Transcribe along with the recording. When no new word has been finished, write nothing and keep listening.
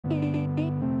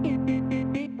In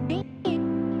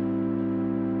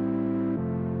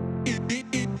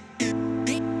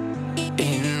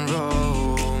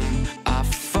Rome, I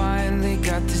finally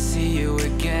got to see you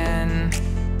again.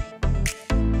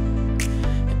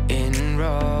 In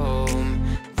Rome,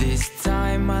 this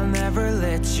time I'll never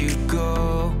let you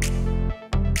go.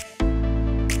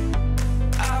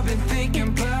 I've been thinking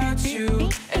about you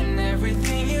and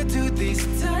everything you do. This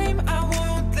time I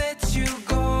won't let you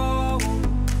go.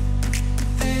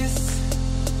 This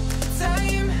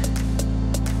time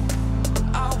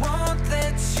I won't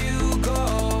let you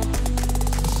go.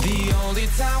 The only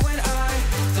time when I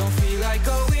don't feel like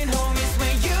going home is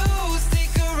when you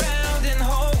stick around and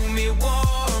hold me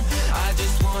warm. I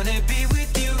just wanna be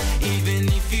with you, even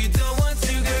if you don't want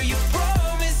to, girl. You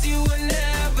promise you will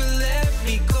never let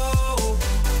me go.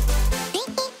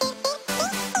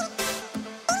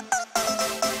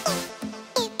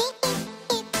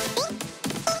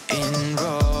 In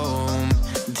Rome,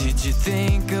 did you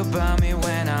think about me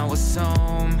when I was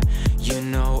home? You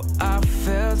know I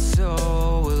felt so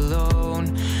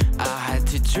alone. I had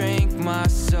to drink my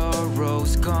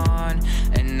sorrows gone,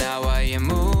 and now I am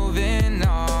moving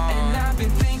on. And I've been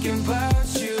thinking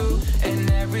about you and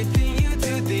everything you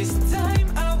do. This time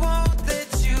I won't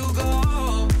let you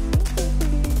go.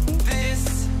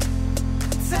 This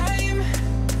time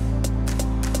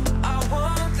I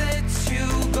won't let you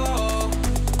go.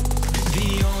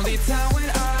 The only time when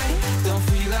I don't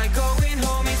feel like going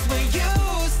home is when you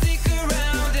stick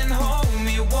around and hold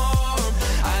me warm.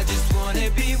 I just wanna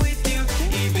be with you,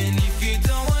 even if you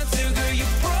don't want to, girl. You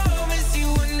promise you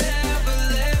will never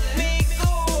let me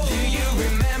go. Do you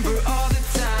remember all the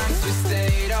times we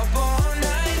stayed up all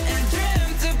night and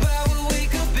dreamt about we'll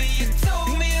wake up and you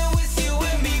told me it was you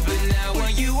and me? But now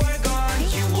when you are gone,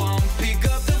 you won't pick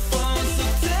up the phone. So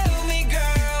tell me,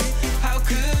 girl, how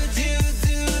could you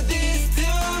do this to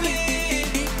me?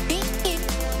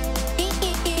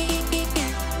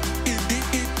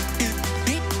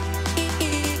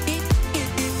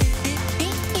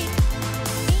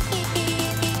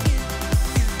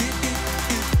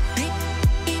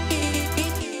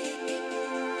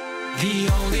 The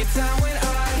only time when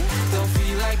I don't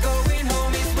feel like going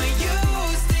home is when you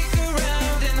stick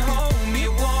around and hold me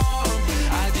warm.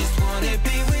 I just wanna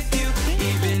be with you,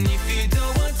 even if you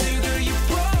don't want to, girl. You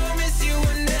promise you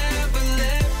will never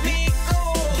let me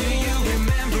go. Do you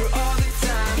remember all the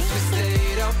times we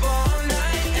stayed up all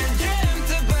night and dreamt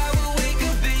about we'll wake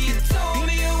up and you told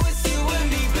me it was you and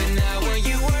me? But now when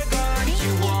you are gone,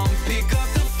 you won't pick up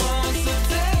the phone. So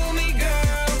tell me,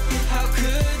 girl, how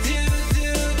could you do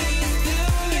this to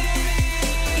me?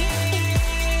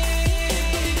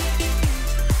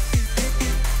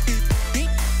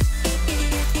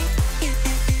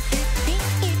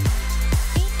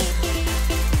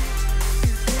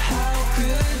 How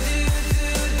could you do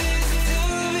this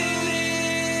to me?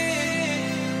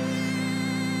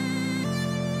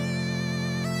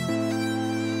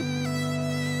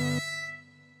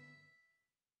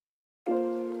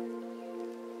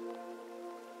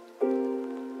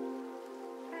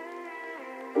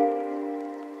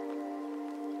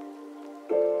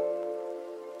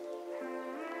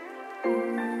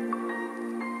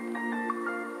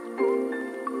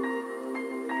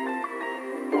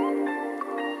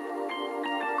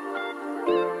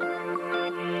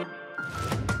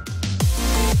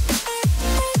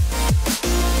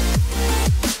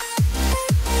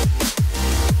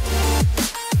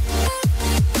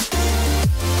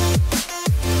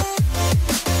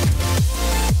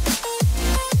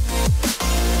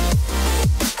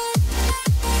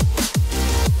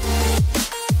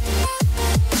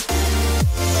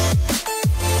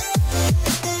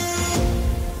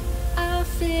 I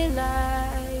feel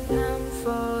like I'm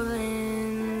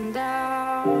falling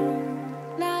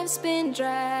down. Life's been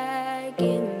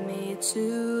dragging me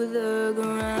to the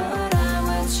ground. But I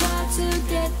will try to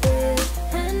get there,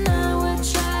 and I will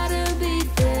try to be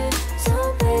there.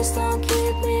 So please don't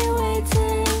keep me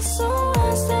waiting. So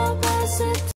I stop pass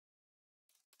it.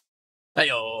 Hey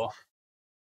y'all.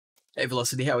 Hey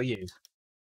Velocity, how are you?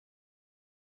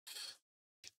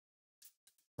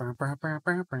 I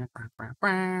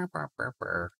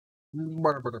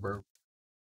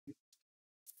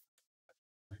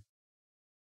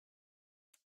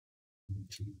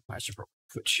should probably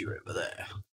put you over there.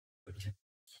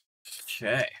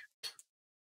 Okay.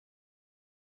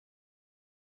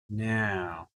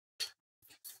 Now.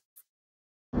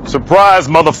 Surprise,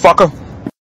 motherfucker!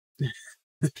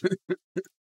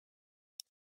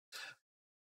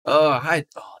 Let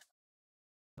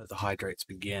the hydrates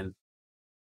begin.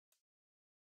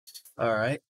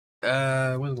 Alright.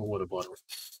 Where's the water bottle?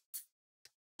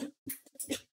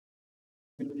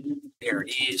 Here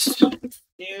it is.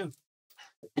 Yeah.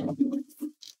 Well,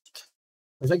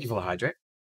 thank you for the hydrate.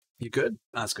 You good?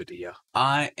 That's good to hear.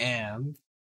 I am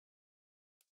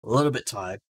a little bit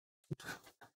tired.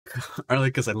 Only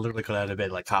because I literally got out of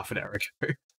bed like half an hour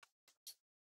ago.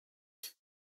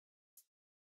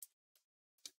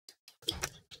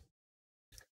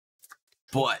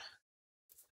 But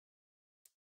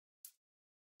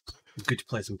good to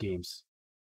play some games.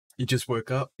 You just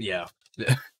woke up? Yeah.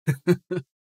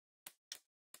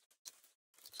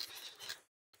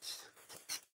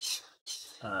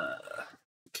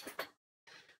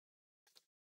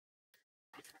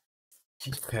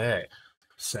 Okay.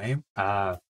 Same.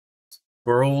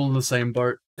 We're all in the same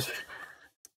boat.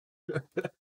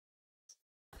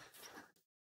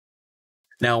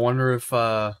 Now I wonder if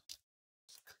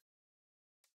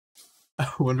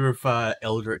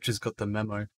Eldritch has got the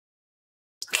memo.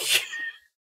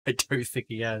 I don't think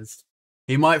he has.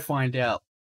 He might find out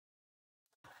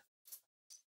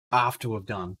after we've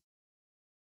done.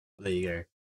 There you go.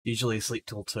 Usually sleep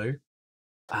till 2.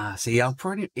 See, I'm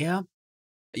pretty, yeah.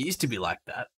 It used to be like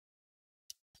that.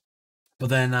 But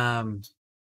then, I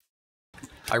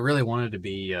really wanted to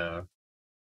be,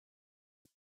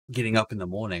 getting up in the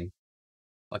morning,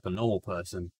 like a normal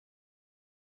person.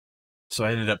 So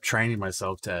I ended up training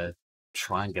myself to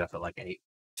try and get up at like 8,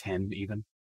 10 even.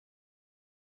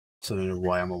 So I don't know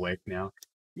why I'm awake now.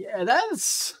 Yeah,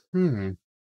 that's... Oh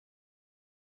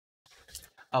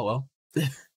well.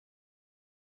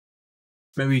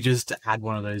 Maybe just had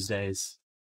one of those days.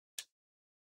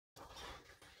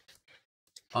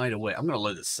 Either way, I'm gonna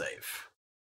load this save.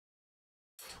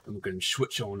 I'm gonna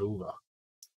switch on over.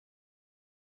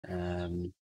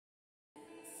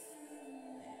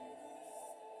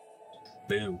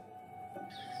 Boom.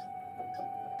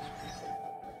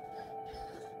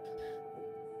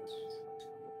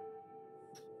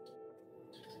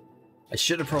 I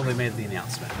should have probably made the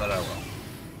announcement, but oh well.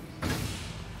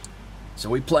 So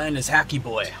we playing as Hacky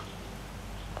Boy.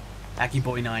 Hacky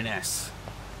Boy 9S.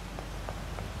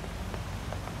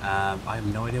 I have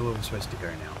no idea where we're supposed to go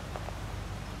now.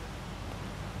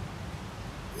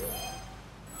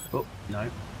 Oh,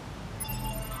 no.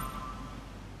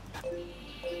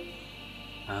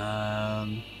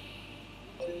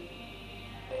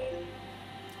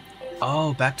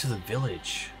 Oh, back to the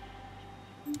village.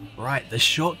 Right, the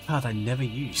shortcut I never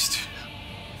used.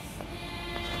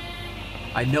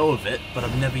 I know of it, but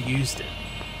I've never used it.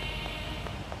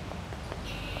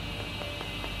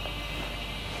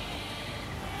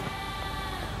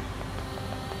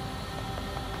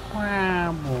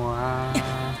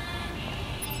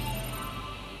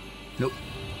 Nope.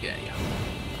 Yeah.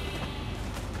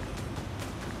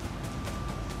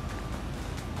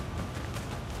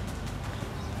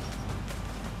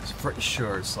 So pretty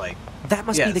sure it's like... That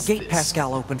must be the gate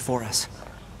Pascal opened for us.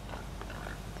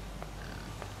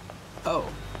 Oh.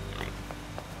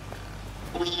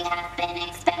 We have been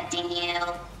expecting you.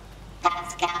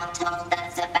 Pascal told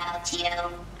us about you.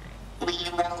 We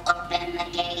will open the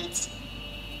gate.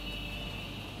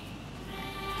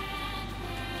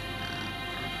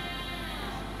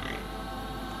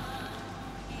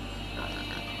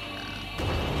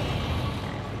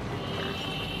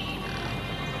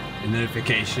 The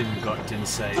notification didn't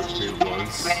say who it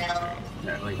was.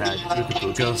 Apparently had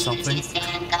Kukuka or something.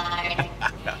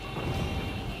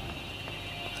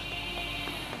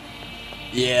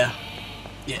 Yeah.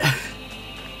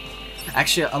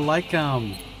 Actually, I like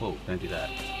whoa, don't do that.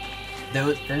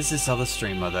 There's this other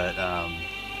streamer that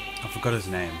I forgot his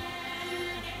name.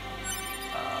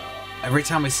 Every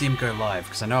time I see him go live,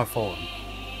 because I know I follow him.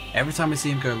 Every time I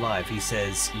see him go live, he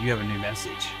says, "You have a new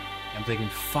message." I'm thinking,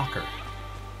 fucker.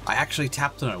 I actually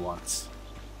tapped on it once.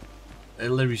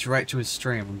 It literally was right to his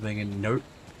stream. I'm thinking, nope.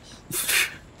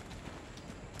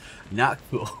 Not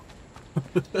cool.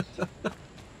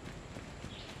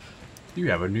 You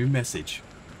have a new message.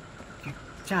 You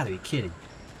gotta be kidding.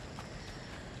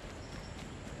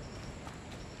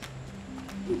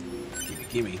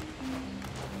 Gimme.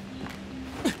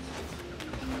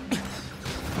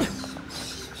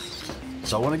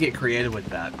 So I want to get creative with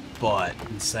that, but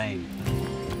insane.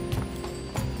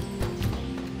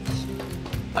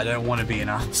 I don't want to be an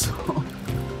asshole.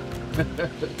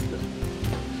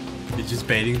 You're just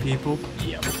baiting people?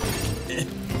 Yep.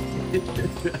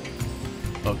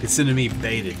 Oh, consider me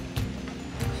baited.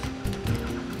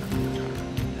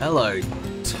 Hello,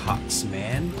 Tux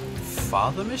Man.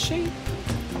 Father machine?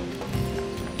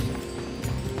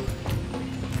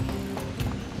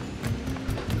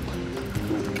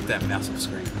 Get that mouse off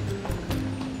screen.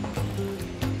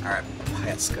 Alright,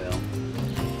 Pascal.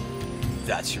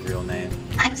 That's your real name.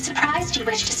 I'm surprised you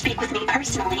wish to speak with me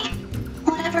personally.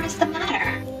 Whatever is the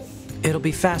matter? It'll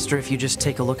be faster if you just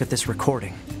take a look at this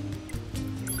recording.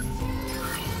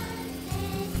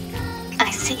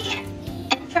 I see.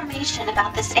 Information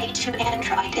about this A2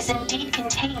 android is indeed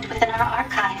contained within our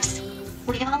archives.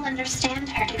 We all understand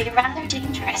her to be rather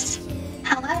dangerous.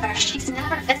 However, she's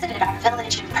never visited our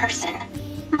village in person.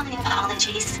 My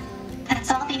apologies. That's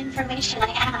all the information I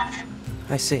have.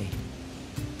 I see.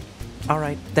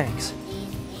 Alright, thanks.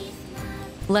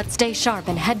 Let's stay sharp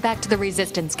and head back to the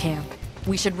Resistance camp.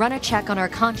 We should run a check on our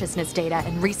consciousness data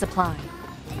and resupply.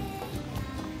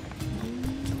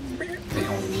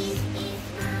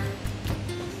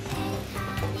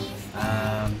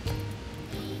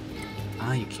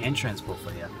 You can transport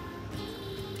for you.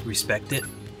 Respect it?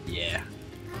 Yeah.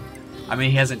 I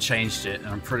mean, he hasn't changed it, and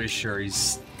I'm pretty sure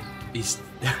he's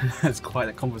that's quite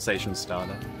a conversation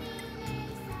starter.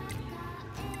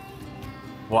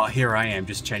 Well, here I am,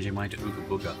 just changing mine to Ooga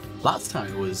Booga. Last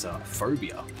time it was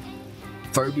phobia.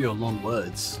 Phobia are long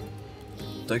words.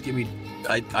 Don't get me...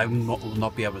 I will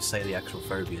not be able to say the actual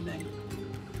phobia name.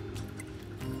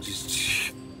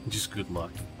 Just good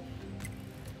luck.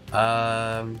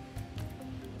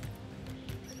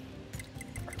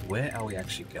 Where are we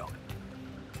actually going?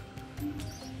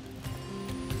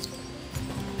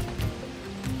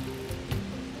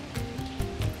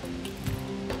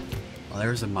 Well,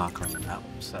 there is a marker on the map,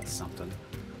 so that's something.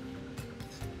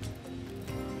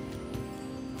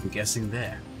 I'm guessing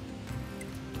there.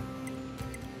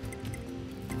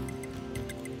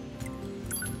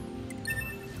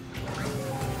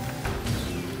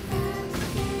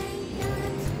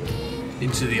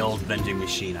 Into the old vending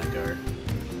machine I go,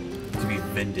 to be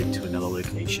vended to another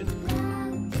location.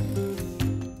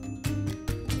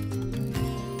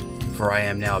 For I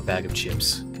am now a bag of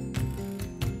chips.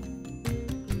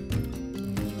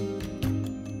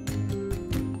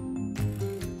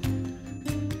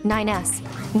 "9S,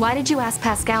 why did you ask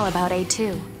Pascal about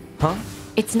A2? Huh?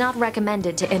 It's not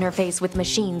recommended to interface with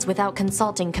machines without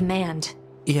consulting command.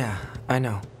 Yeah, I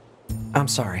know. I'm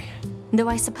sorry. Though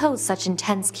I suppose such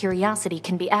intense curiosity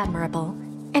can be admirable,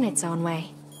 in its own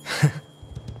way.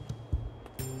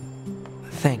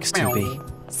 Thanks, 2B.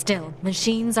 Still,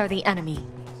 machines are the enemy.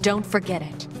 Don't forget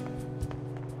it.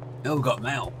 Oh, we got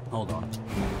mail. Hold on.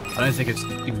 I don't think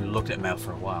I've even looked at mail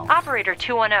for a while. Operator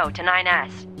 210 to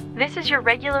 9S. This is your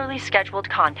regularly scheduled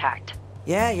contact.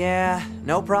 Yeah,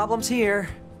 no problems here.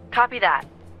 Copy that.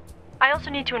 I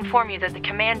also need to inform you that the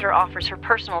Commander offers her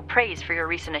personal praise for your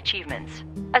recent achievements.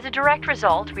 As a direct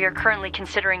result, we are currently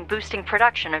considering boosting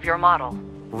production of your model.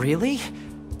 Really?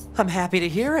 I'm happy to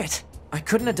hear it. I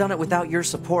couldn't have done it without your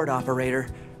support, Operator.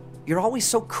 You're always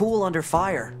so cool under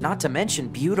fire, not to mention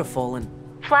beautiful and...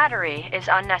 Flattery is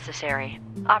unnecessary.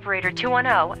 Operator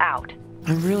 210 out.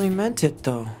 I really meant it,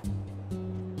 though.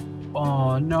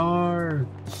 Oh, no.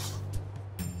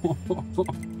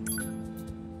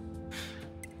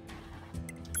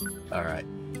 Alright.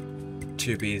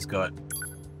 2B's got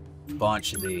a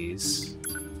bunch of these.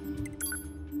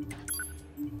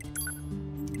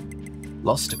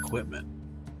 Lost equipment.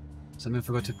 Someone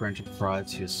forgot to bring it prior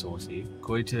to your sortie.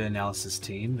 According to the analysis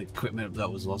team, the equipment that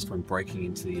was lost when breaking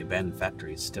into the abandoned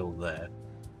factory is still there.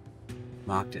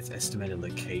 Marked its estimated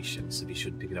location, so be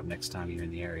sure to pick it up next time you're in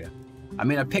the area. I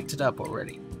mean, I picked it up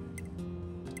already.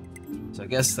 So I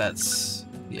guess that's...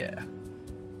 yeah.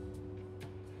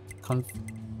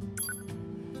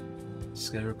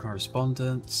 Schedule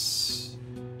correspondence.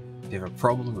 If you have a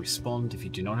problem, respond. If you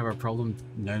do not have a problem,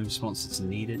 no response is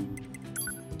needed.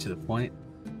 To the point.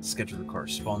 Schedule the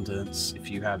correspondence. If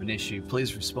you have an issue,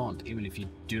 please respond, even if you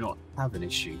do not have an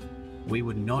issue. We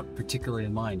would not particularly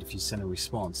mind if you send a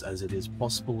response, as it is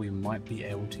possible we might be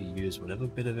able to use whatever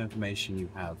bit of information you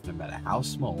have, no matter how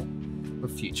small, for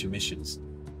future missions.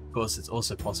 Of course, it's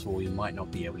also possible we might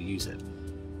not be able to use it.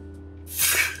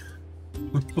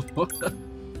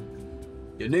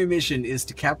 Your new mission is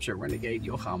to capture renegade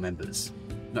Yoha members.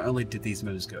 Not only did these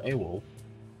members go AWOL,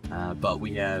 but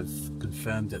we have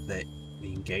confirmed that they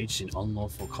engaged in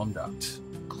unlawful conduct,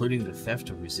 including the theft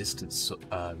of resistance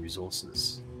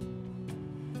resources.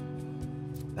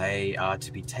 They are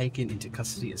to be taken into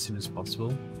custody as soon as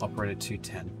possible. Operator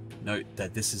 210. Note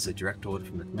that this is a direct order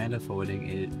from the commander. Forwarding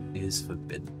it is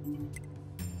forbidden.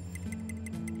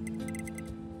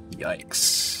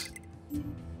 Yikes.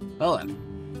 Well then.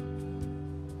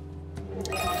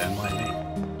 Don't mind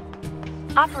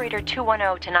me. Operator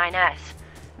 210 to 9S.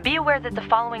 Be aware that the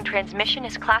following transmission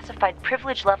is classified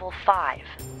Privilege Level 5.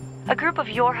 A group of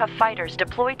Yorha fighters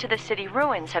deployed to the city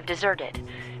ruins have deserted.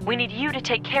 We need you to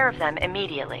take care of them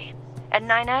immediately. And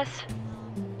 9S,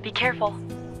 be careful.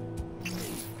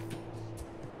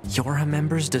 Yorha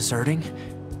members deserting?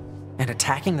 And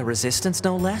attacking the Resistance,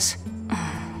 no less?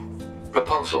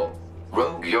 Proposal.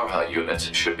 Rogue Yorha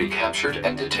units should be captured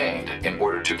and detained in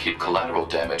order to keep collateral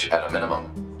damage at a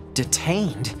minimum.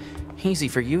 Detained? Easy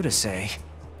for you to say.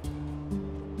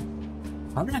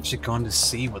 I haven't actually gone to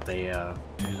see what they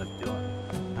ended up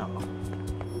doing. Oh.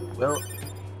 Well,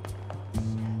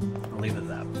 I'll leave it at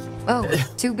that. Oh,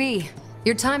 2B.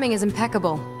 Your timing is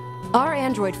impeccable. Our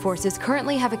android forces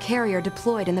currently have a carrier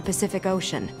deployed in the Pacific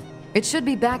Ocean. It should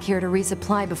be back here to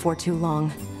resupply before too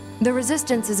long. The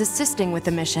Resistance is assisting with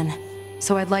the mission,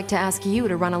 so I'd like to ask you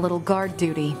to run a little guard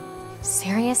duty.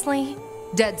 Seriously?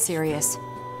 Dead serious.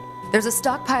 There's a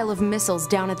stockpile of missiles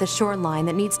down at the shoreline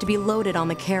that needs to be loaded on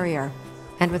the carrier.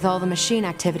 And with all the machine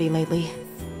activity lately,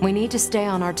 we need to stay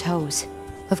on our toes.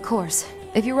 Of course,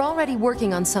 if you're already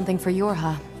working on something for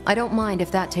Yorha, I don't mind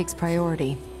if that takes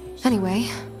priority. Anyway,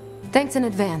 thanks in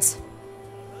advance.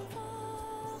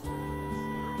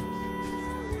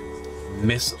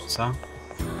 Missiles, huh?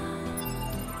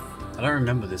 I don't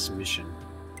remember this mission.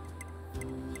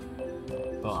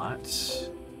 But...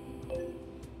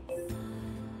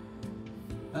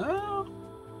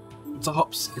 it's a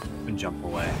hop, skip, and jump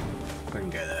away. I can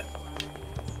go there.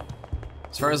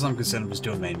 As far as I'm concerned, I'm just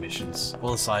doing main missions.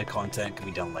 All the side content can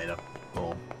be done later.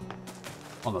 Or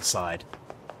on the side.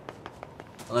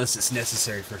 Unless it's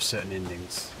necessary for certain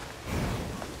endings.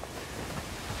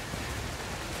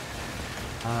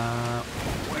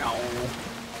 Well...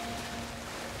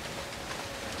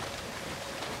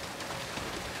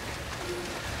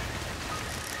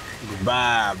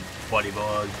 Goodbye, buddy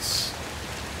buds.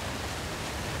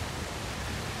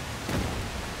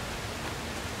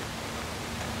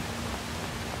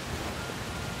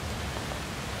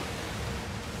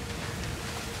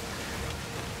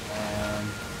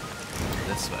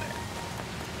 This way.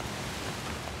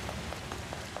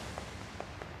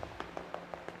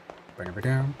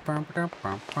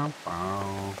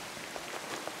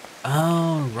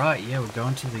 Oh, right, yeah, we're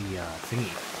going to the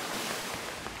thingy.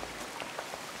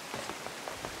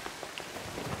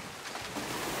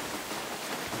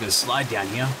 I'm gonna slide down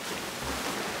here.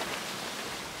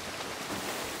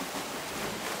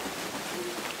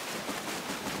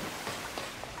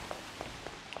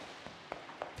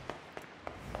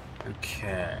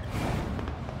 Okay.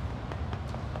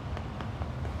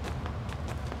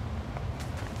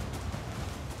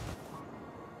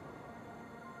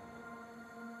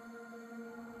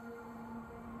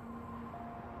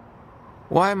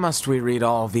 Why must we read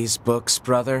all these books,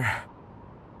 brother?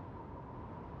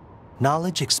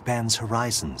 Knowledge expands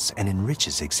horizons and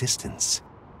enriches existence.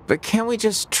 But can't we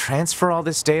just transfer all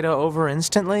this data over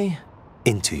instantly?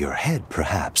 Into your head,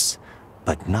 perhaps,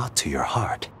 but not to your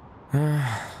heart.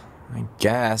 I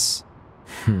guess.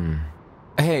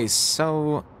 Hey,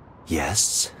 so...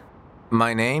 Yes?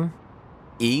 My name?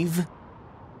 Eve?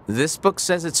 This book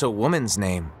says it's a woman's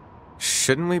name.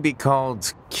 Shouldn't we be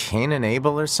called Cain and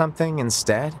Abel or something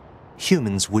instead?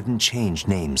 Humans wouldn't change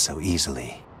names so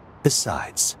easily.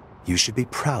 Besides, you should be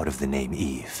proud of the name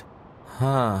Eve.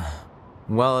 Huh.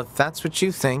 Well, if that's what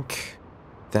you think,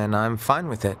 then I'm fine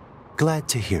with it. Glad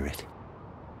to hear it.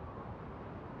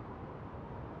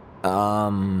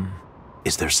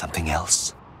 Is there something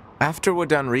else? After we're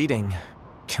done reading,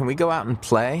 can we go out and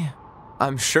play?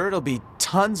 I'm sure it'll be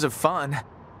tons of fun.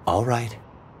 All right,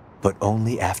 but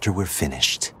only after we're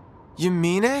finished. You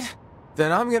mean it?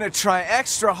 Then I'm gonna try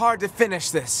extra hard to finish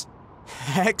this.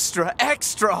 Extra,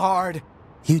 extra hard!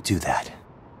 You do that.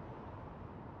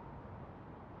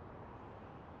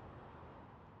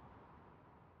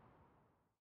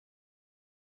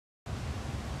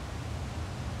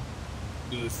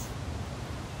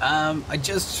 I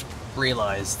just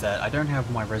realized that I don't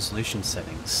have my resolution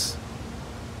settings.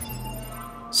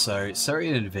 So, sorry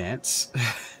in advance.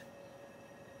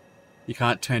 You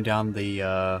can't turn down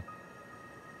the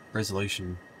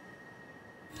resolution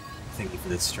thingy for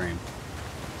this stream.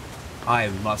 I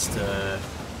must have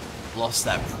lost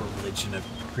that privilege in a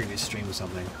previous stream or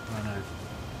something. I don't know.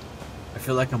 I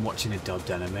feel like I'm watching a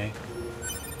dubbed anime.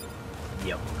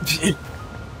 Yep.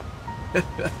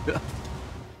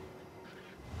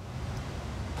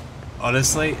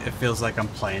 Honestly, it feels like I'm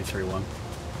playing through one.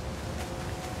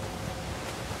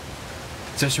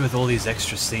 Especially with all these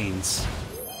extra scenes.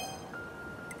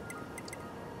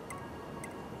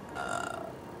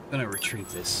 I'm gonna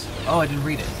retrieve this. Oh, I didn't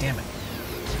read it. Damn it.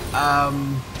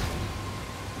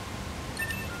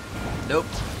 Nope.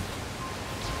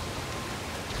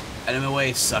 Out of my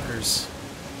way, suckers.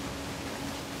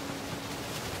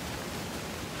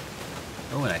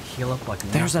 Oh, and I heal up like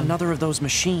nothing. There's another of those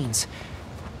machines.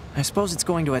 I suppose it's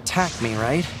going to attack me,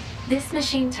 right? This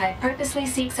machine type purposely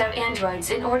seeks out androids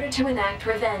in order to enact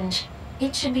revenge.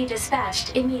 It should be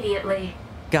dispatched immediately.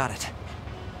 Got it.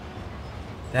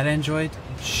 That android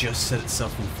just set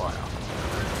itself on fire.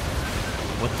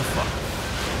 What the fuck?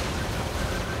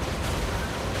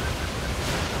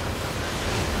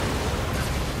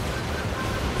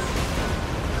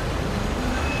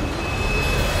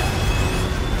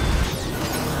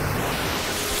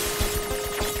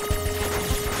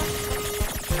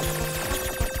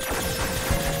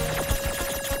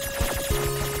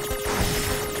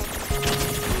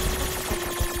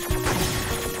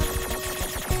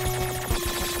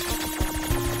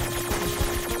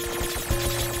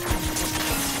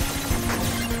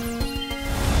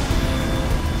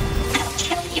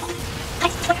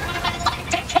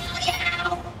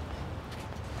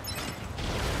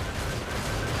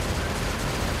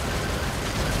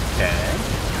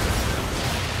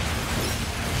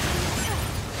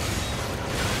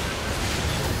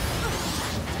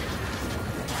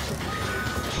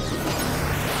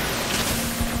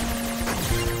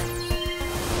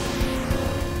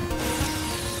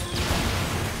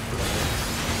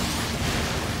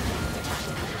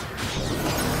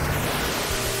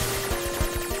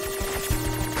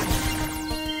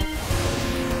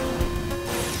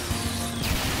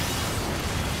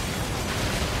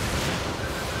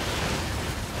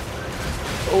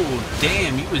 Oh,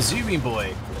 damn, you a zooming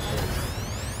boy.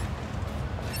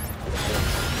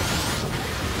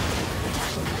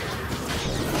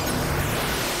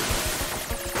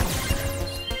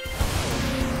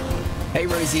 Hey,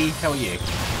 Rosie, how are you?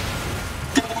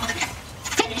 Go on,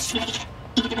 finish me.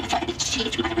 Even if I'd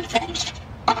achieved my revenge,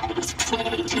 I was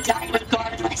planning to die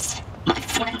regardless. My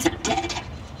friends are dead.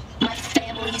 My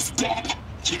family's dead.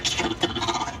 You killed them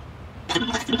all, but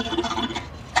left me alone.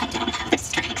 I don't have the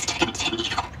strength to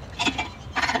continue. It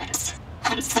hurts.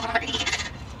 I'm sorry.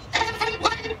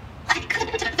 Everyone, I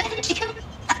couldn't avenge you.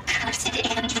 Accursed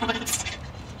androids.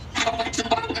 How much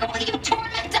longer will you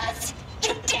torment us?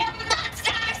 You damn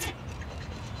monsters!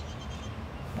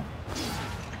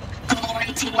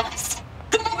 Glory to us.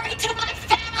 Glory to my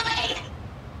family!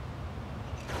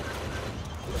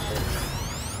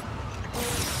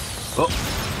 Oh.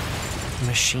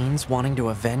 Machines wanting to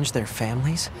avenge their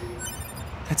families?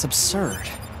 That's absurd.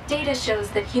 Data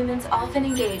shows that humans often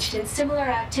engaged in similar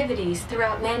activities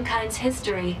throughout mankind's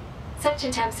history. Such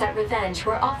attempts at revenge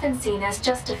were often seen as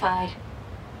justified.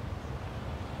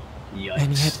 Yikes.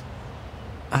 And yet,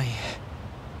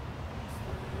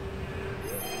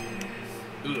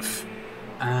 Oof.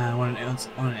 Want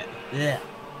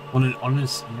an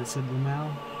honest answer,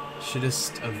 Lamau?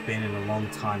 Shouldst have been in a long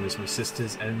time as my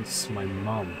sisters and my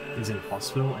mum is in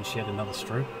hospital and she had another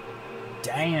stroke.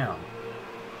 Damn.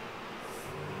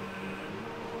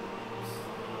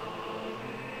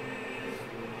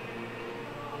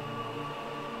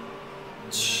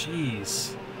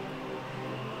 Jeez.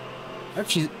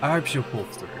 I hope she'll pull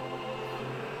through.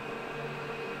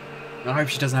 I hope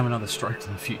she doesn't have another stroke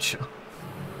in the future.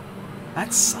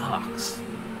 That sucks.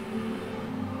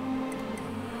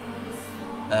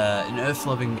 An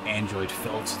Earth-loving android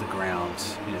fell to the ground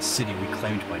in a city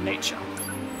reclaimed by nature.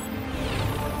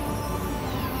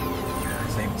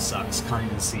 Same sucks. Can't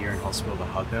even see her in hospital to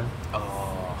hug her.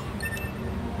 Oh.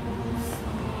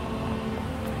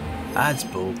 That's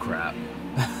bullcrap.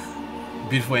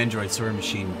 Beautiful android saw a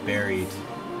machine buried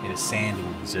in a sand in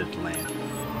a deserted land.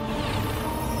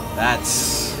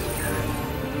 That's...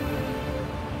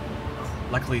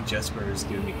 Luckily Jesper is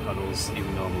giving me cuddles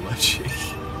even though I'm allergic.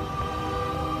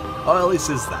 Oh, at least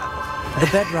is that. The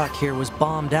bedrock here was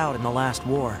bombed out in the last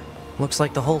war. Looks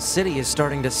like the whole city is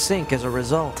starting to sink as a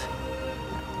result.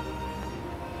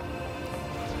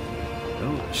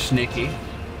 Oh, Schnicky.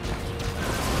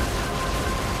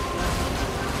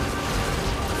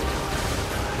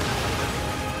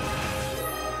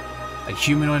 A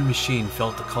humanoid machine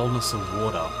felt the coldness of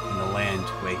water in the land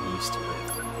where he used to live.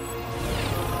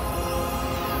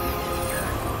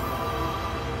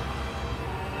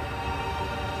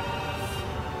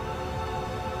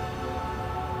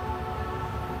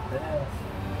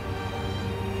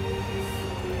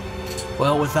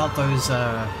 Well, without those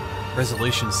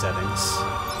resolution settings,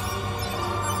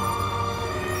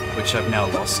 which I've now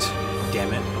lost,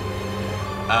 damn it,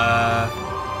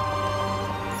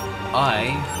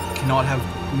 I cannot have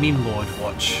Meme Lord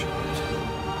watch.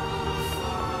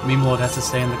 Meme Lord has to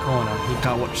stay in the corner. He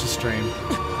can't watch the stream.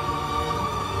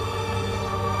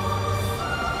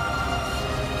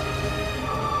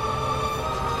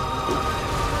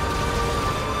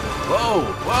 Whoa!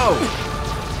 Whoa!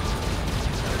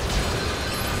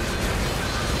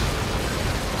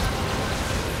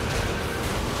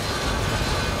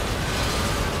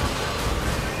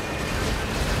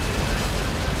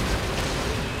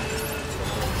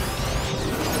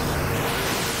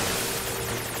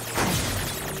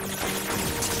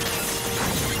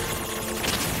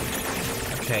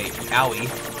 Okay, owie.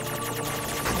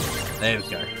 There we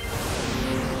go.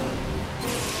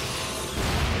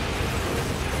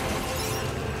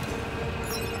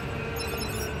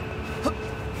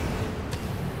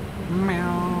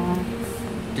 Meow.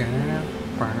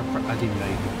 I didn't know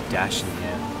you could dash in the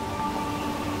air.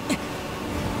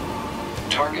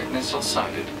 Target missile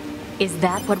sighted. Is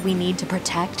that what we need to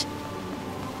protect?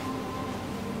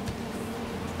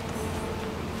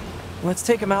 Let's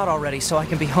take him out already so I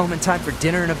can be home in time for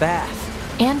dinner and a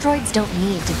bath. Androids don't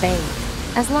need to bathe.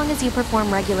 As long as you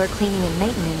perform regular cleaning and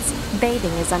maintenance,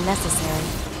 bathing is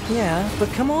unnecessary. Yeah, but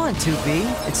come on,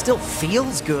 2B. It still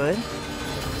feels good.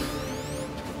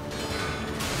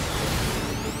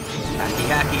 Hacky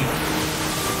hacky.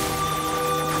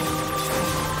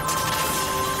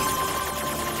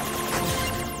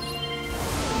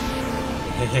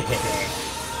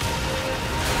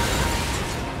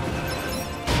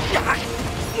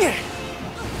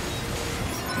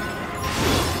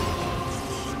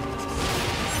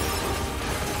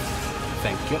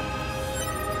 Thank you.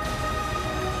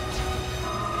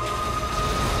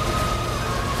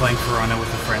 Playing Corona with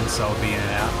a friend, so I'll be in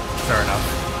and out. Fair enough.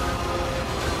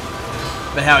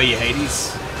 But how are you,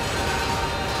 Hades?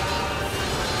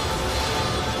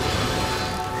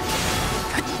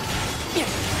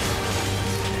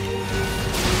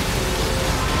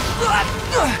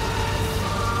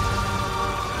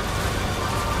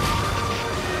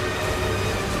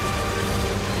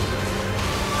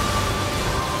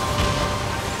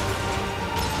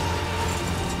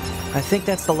 I think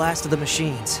that's the last of the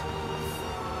machines.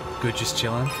 Good, just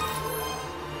chilling.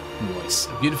 Nice.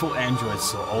 A beautiful android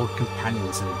saw old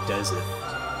companions in a desert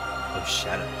of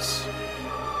shadows.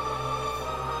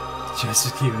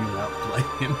 Just keeping me up, blame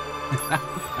him.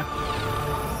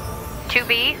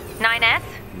 2B, 9S,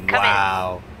 come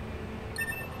Wow.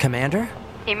 Commander?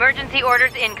 in. Emergency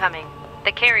orders incoming.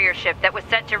 The carrier ship that was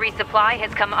set to resupply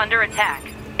has come under attack.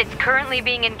 It's currently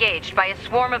being engaged by a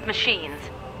swarm of machines.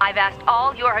 I've asked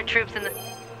all Yorha troops in the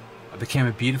I became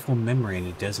a beautiful memory in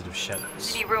a desert of shadows.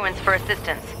 city ruins for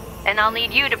assistance, and I'll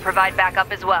need you to provide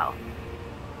backup as well.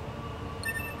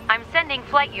 I'm sending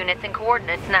flight units and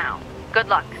coordinates now. Good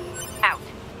luck. Out.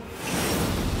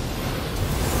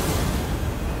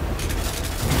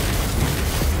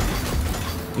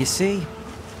 You see?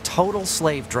 Total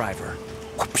slave driver.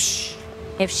 Whoopsh.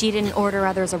 If she didn't order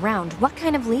others around, what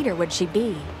kind of leader would she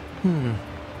be?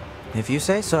 If you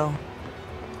say so.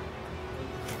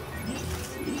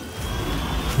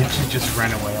 She just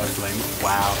ran away, I was like,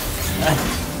 wow.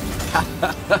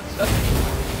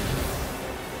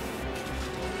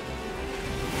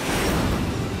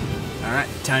 Alright,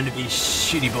 time to be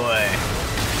shitty boy.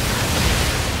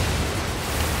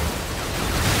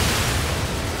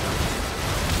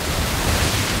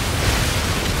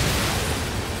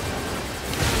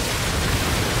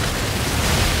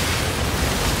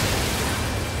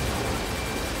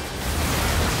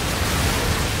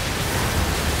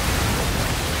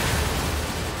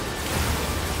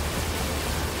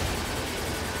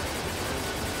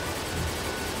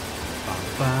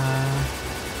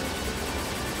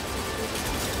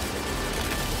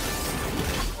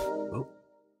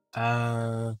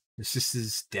 It's just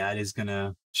his dad is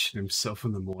gonna shit himself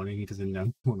in the morning. He doesn't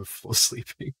know when to fall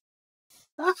sleeping.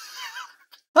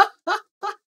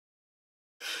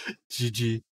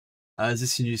 GG. Is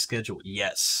this your new schedule?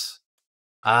 Yes.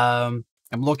 I'm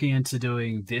looking into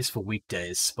doing this for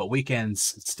weekdays, but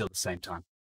weekends it's still the same time.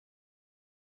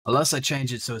 Unless I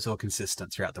change it so it's all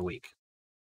consistent throughout the week.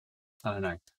 I don't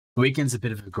know. Weekends a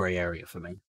bit of a grey area for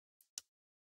me.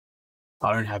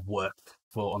 I don't have work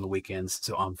on the weekends,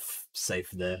 so I'm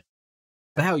safe there.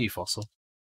 But how are you, Fossil?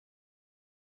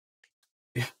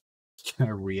 Can I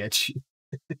re-edge you?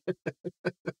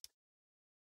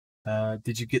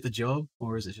 Did you get the job,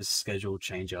 or is it just scheduled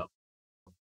change up?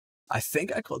 I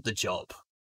think I got the job.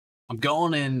 I'm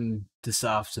going in this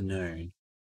afternoon.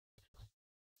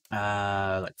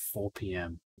 Like 4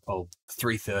 p.m. or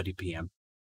 3:30 p.m.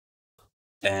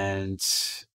 And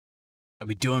I'll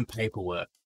be doing paperwork.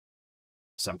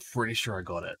 So I'm pretty sure I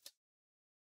got it.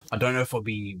 I don't know if I'll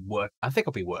be I think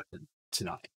I'll be working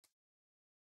tonight.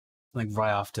 Like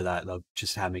right after that, they'll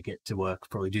just have me get to work,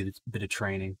 probably do a bit of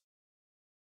training.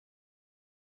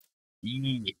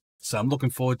 Yeah. So I'm looking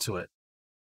forward to it.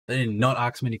 They did not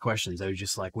ask many questions. They were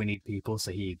just like, we need people,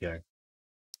 so here you go.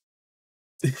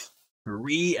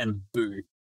 Re and boo.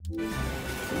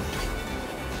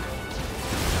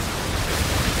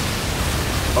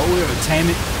 Oh, we're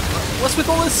entertainment. What's with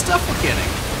all this stuff we're getting?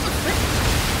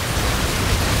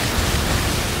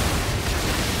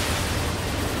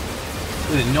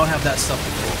 We did not have that stuff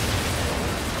before.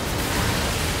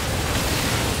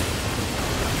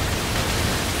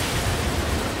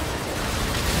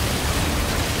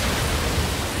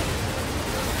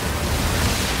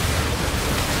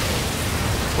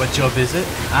 What job is it?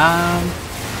 A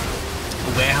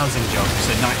warehousing job, so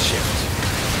night shift.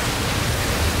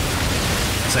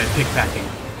 So pickpacking.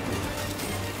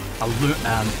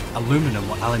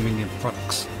 Aluminum or aluminium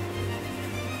products.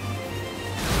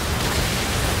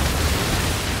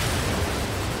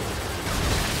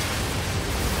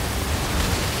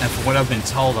 And from what I've been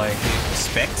told, I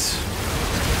expect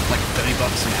like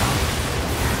 $30 an hour.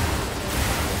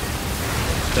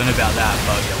 Don't know about that,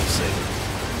 but yeah, we'll see.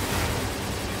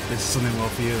 This is something well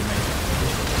for you and me.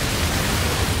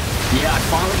 Yeah, I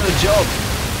finally got a job.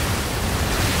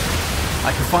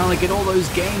 I can finally get all those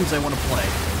games I want to play.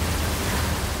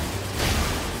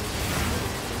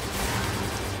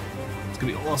 It's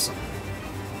gonna be awesome.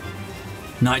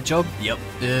 Night job? Yep.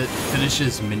 It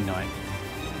finishes midnight.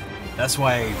 That's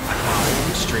why I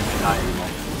can't stream at night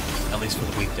anymore. At least for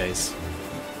the weekdays.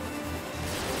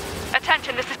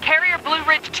 Attention, this is Carrier Blue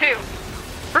Ridge 2.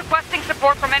 Requesting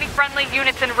support from any friendly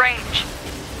units in range.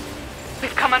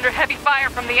 We've come under heavy fire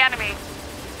from the enemy.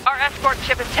 Our escort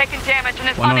ship has taken damage and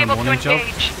is unable to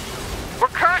engage. We're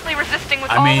currently resisting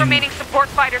with all remaining support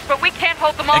fighters, but we can't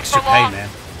hold them off for long. Man.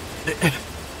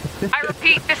 I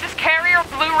repeat, this is Carrier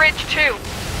Blue Ridge 2.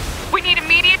 We need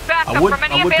immediate backup from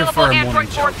any available android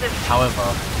forces. However,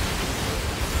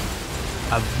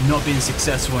 I've not been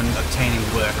successful in obtaining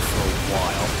work for a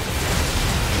while.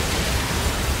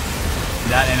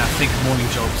 That, and I think morning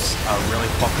jobs are really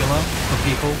popular for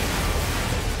people.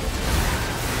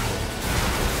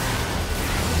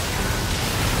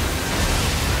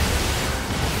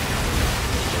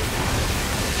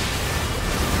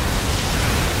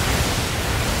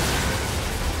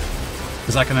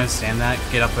 Because I can understand that.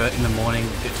 Get up in the morning,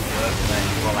 get to work, and then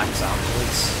relax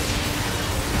afterwards.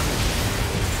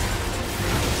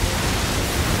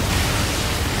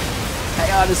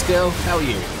 Hey artist girl, how are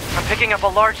you? I'm picking up a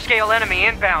large-scale enemy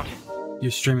inbound. You're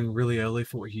streaming really early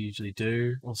for what you usually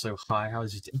do. Also, hi, how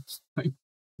is your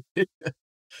day?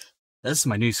 That's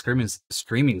my new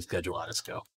streaming schedule, artist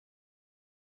girl.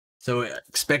 So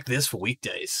expect this for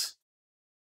weekdays.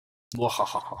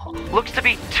 Looks to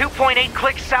be 2.8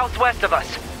 clicks southwest of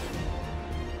us.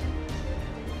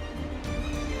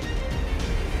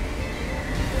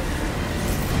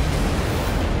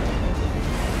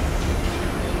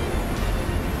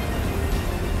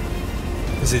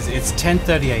 It's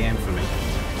 10:30 AM for me.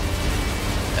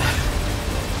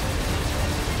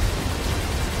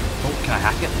 Oh, can I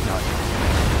hack it?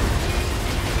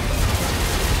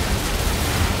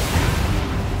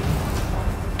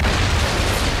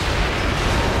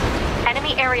 No.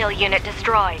 Enemy aerial unit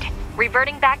destroyed.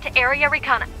 Reverting back to area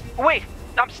recon. Wait,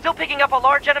 I'm still picking up a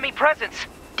large enemy presence.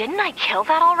 Didn't I kill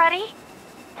that already?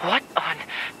 What on?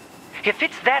 If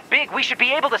it's that big, we should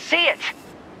be able to see it.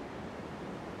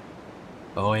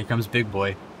 Oh, here comes Big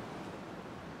Boy.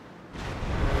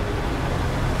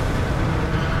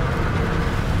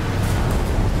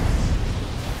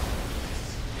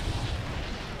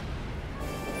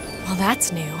 Well,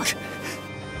 that's new.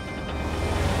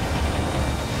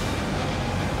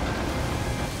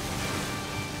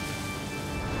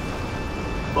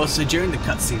 Also, during the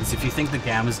cutscenes, if you think the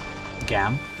game is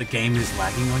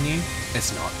lagging on you,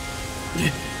 it's not.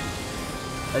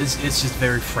 It's just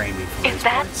very framey for those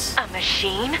points. Is that a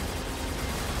machine?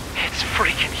 It's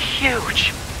freaking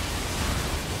huge.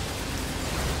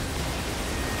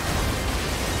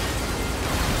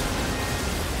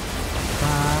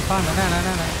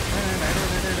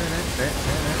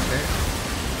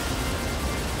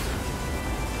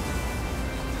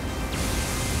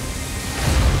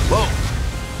 Whoa!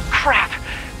 Crap!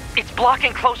 It's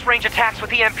blocking close-range attacks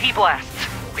with EMP blasts.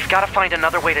 We've got to find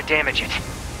another way to damage it.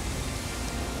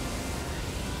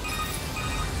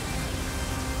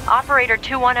 Operator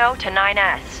 210 to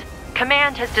 9S.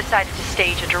 Command has decided to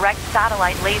stage a direct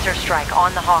satellite laser strike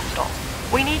on the hostile.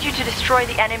 We need you to destroy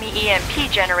the enemy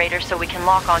EMP generator so we can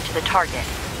lock onto the target.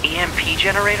 EMP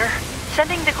generator?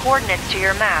 Sending the coordinates to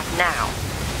your map now.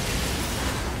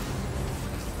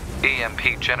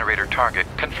 EMP generator target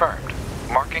confirmed.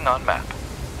 Marking on map.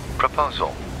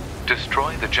 Proposal.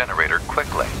 Destroy the generator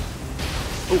quickly.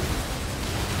 Ooh.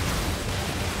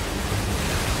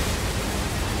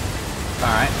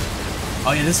 Alright.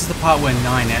 Oh yeah, this is the part where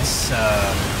 9S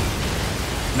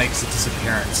makes a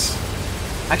disappearance.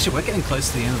 Actually, we're getting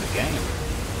close to the end of the game.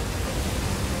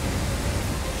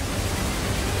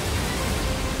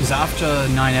 Because after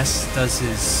 9S does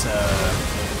his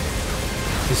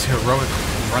heroic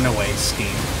runaway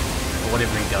scheme, or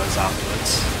whatever he does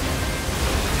afterwards.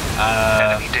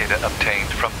 Enemy data obtained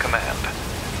from command.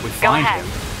 We find him.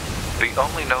 The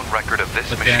only known record of this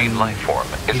machine life form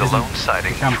is a lone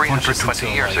sighting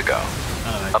 320 years ago.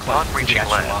 Upon reaching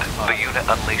land, the unit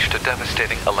unleashed a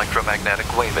devastating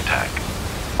electromagnetic wave attack.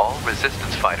 All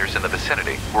resistance fighters in the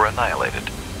vicinity were annihilated.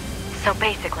 So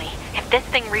basically, if this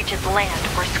thing reaches land,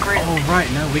 we're screwed. Oh, right,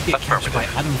 no, we get captured by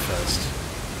Adam first.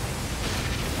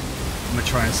 I'm gonna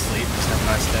try and sleep, just have a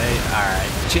nice day.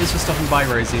 Alright, cheers for stopping by,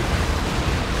 Rosie.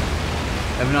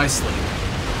 Have a nice sleep.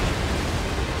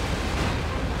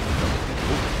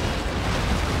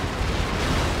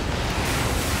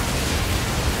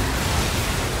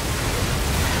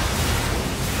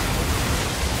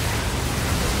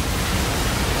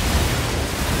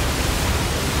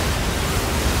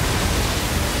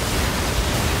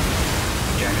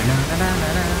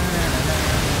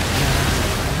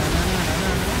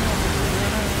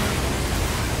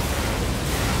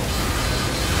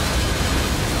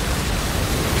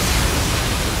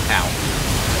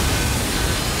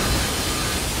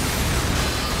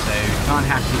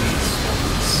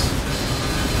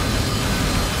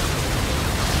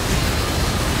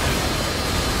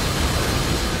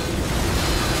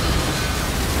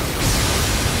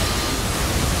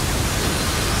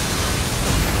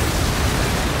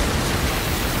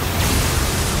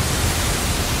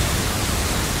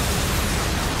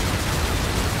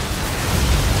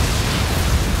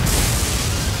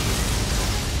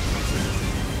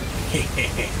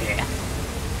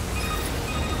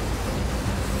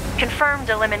 Confirmed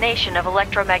elimination of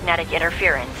electromagnetic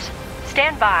interference.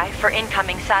 Stand by for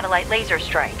incoming satellite laser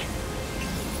strike.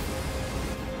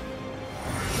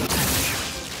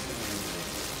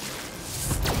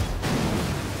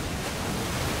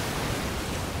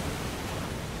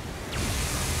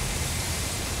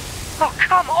 Oh,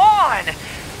 come on!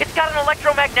 It's got an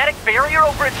electromagnetic barrier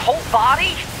over its whole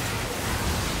body?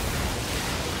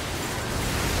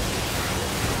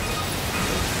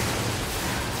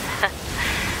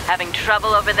 Having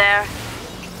trouble over there?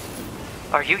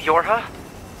 Are you Yorha?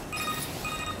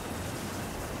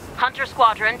 Hunter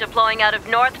Squadron deploying out of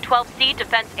North 12C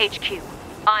Defense HQ.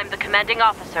 I'm the commanding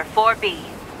officer, 4B.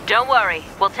 Don't worry,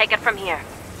 we'll take it from here.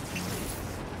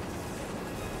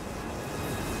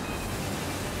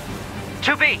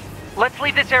 2B, let's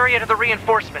leave this area to the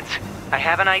reinforcements. I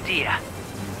have an idea.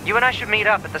 You and I should meet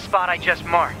up at the spot I just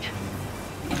marked.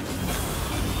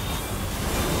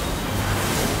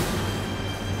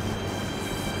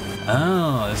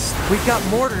 Oh, we've got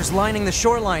mortars lining the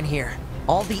shoreline here.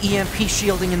 All the EMP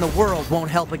shielding in the world won't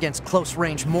help against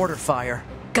close-range mortar fire.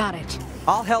 Got it.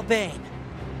 I'll help aim.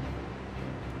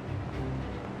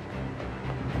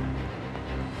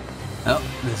 Oh,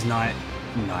 there's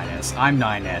 9S. I'm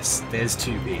 9S. There's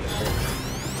 2B.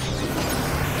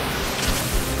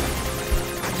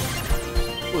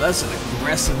 Well, that's an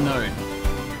aggressive node.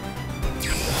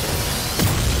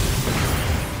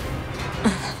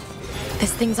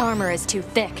 This thing's armor is too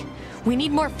thick. We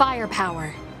need more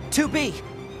firepower. 2B,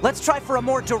 let's try for a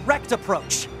more direct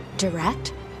approach.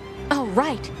 Direct? Oh,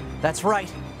 right. That's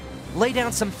right. Lay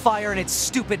down some fire in its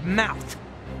stupid mouth.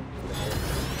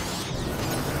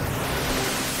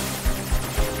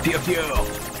 Pew pew.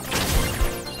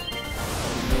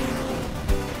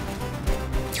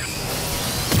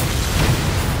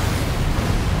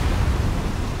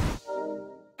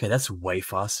 Okay, that's way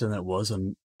faster than it was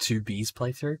on 2B's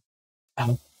playthrough.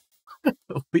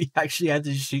 We actually had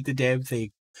to shoot the damn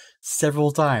thing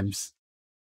several times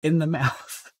in the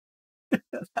mouth.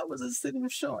 That was a single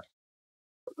shot.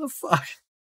 What the fuck?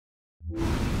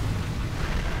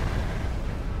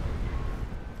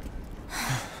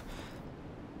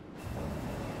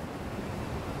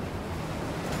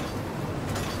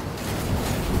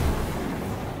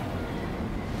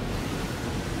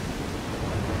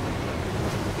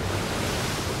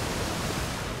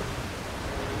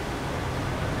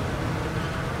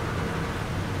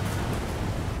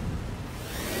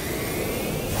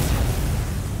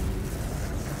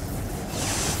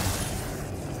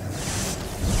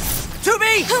 2B!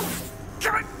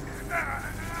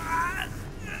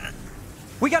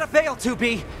 We gotta bail,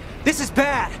 2B. This is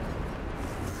bad.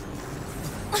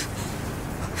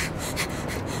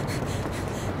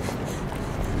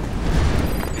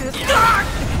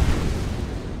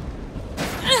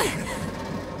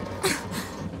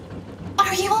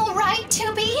 Are you all right,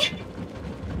 2B?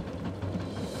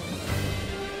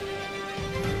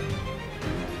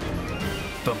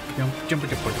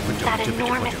 That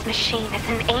enormous machine is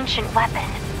an ancient weapon.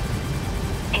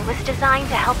 It was designed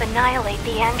to help annihilate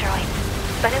the androids,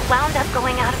 but it wound up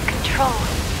going out of control.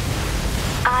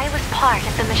 I was part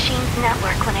of the machine's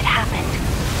network when it happened,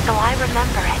 so I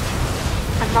remember it.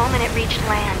 The moment it reached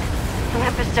land, it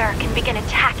went berserk and began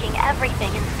attacking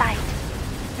everything in sight.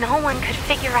 no one could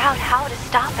figure out how to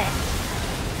stop it.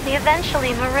 We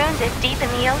eventually marooned it deep in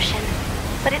the ocean,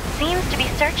 but it seems to be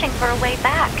searching for a way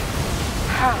back.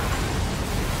 Huh.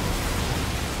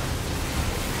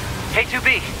 Hey,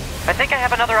 2B, I think I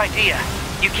have another idea.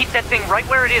 You keep that thing right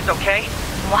where it is, okay?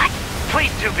 What?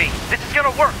 Please, 2B, this is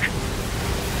gonna work.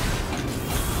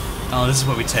 Oh, this is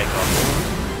where we take off.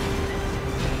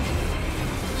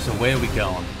 So where are we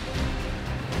going?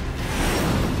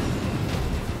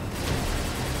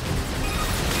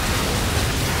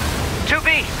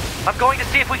 I'm going to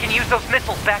see if we can use those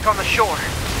missiles back on the shore.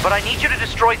 But I need you to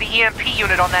destroy the EMP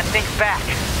unit on that thing's back.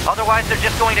 Otherwise, they're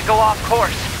just going to go off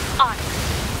course. On.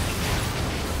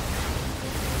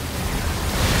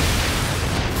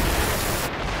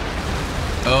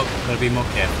 Oh, gotta be more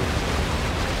careful.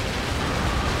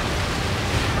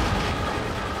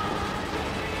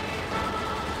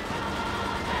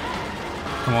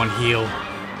 Come on, heal.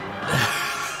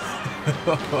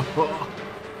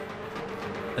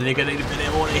 I think I need a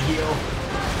bit more to heal.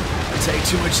 I take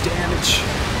too much damage.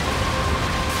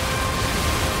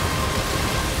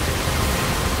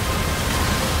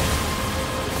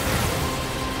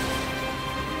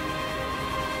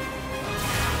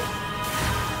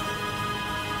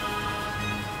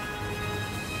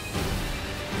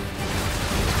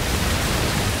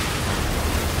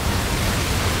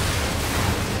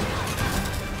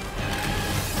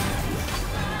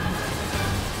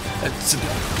 That's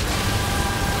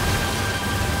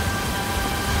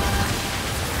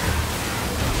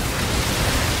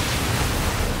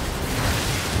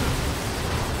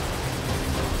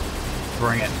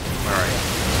bring it. Where are you?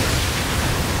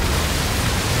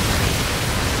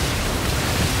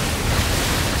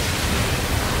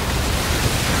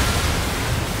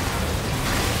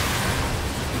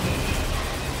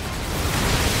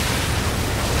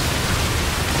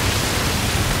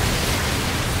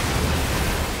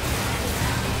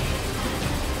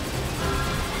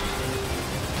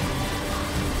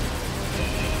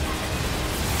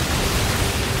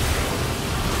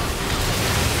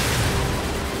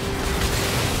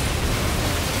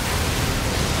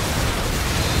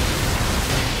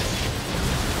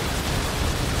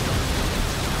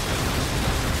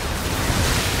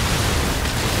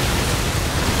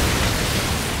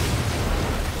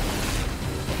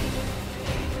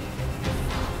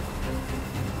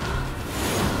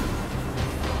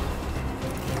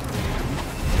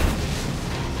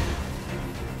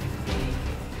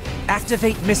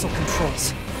 Activate missile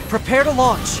controls. Prepare to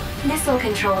launch. Missile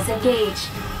controls engaged.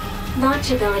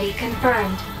 Launch ability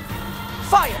confirmed.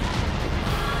 Fire!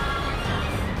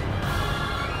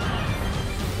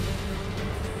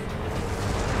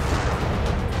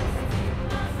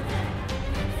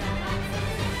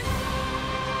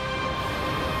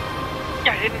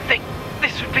 I didn't think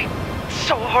this would be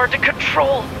so hard to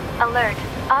control. Alert.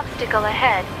 Obstacle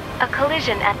ahead. A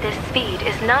collision at this speed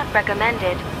is not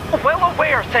recommended. Well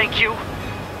aware, thank you.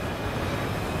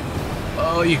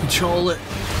 Oh, you control it.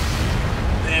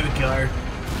 There we go.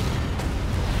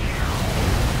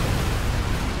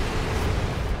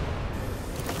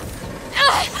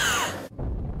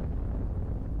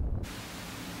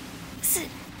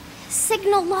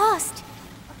 Signal lost.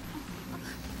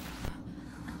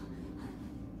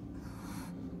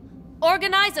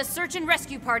 Organize a search and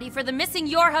rescue party for the missing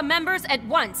Yorha members at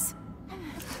once.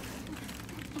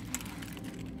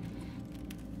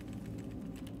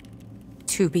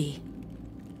 "2B.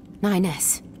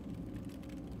 9S.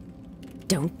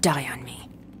 Don't die on me."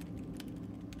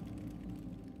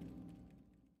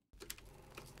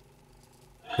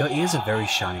 Your ears are very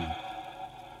shiny.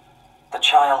 The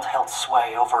child held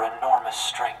sway over enormous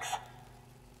strength.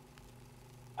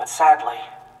 But sadly,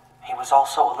 he was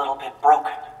also a little bit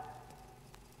broken.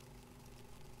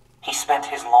 He spent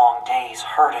his long days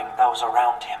hurting those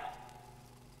around him.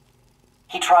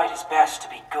 He tried his best to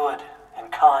be good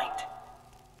and kind.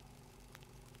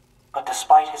 But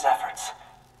despite his efforts,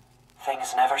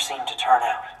 things never seemed to turn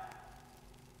out.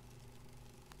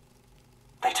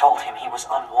 They told him he was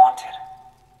unwanted.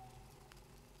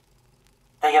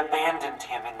 They abandoned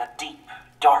him in the deep,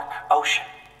 dark ocean.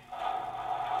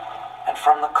 And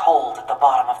from the cold at the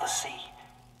bottom of the sea,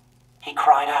 he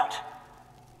cried out,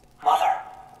 "Mother,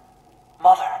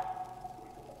 Mother,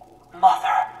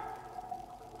 Mother,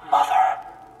 Mother."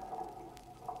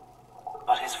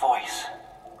 But his voice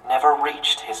never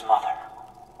reached his mother.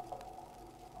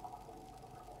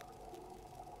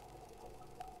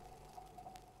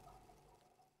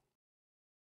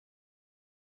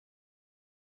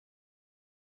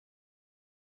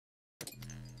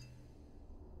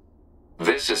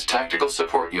 This is Tactical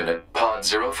Support Unit Pod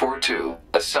 042,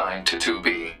 assigned to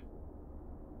 2B.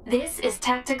 This is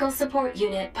Tactical Support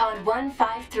Unit Pod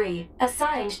 153,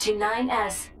 assigned to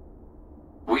 9S.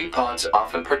 We pods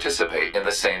often participate in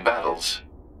the same battles.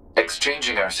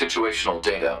 Exchanging our situational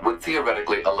data would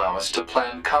theoretically allow us to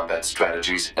plan combat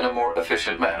strategies in a more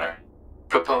efficient manner.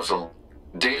 Proposal: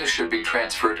 data should be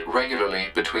transferred regularly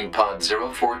between Pod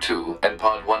 042 and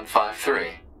Pod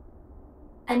 153.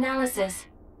 Analysis.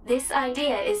 This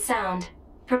idea is sound.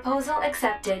 Proposal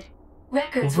accepted.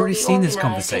 Records We've already will be seen this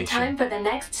organized in conversation. time for the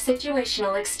next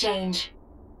situational exchange.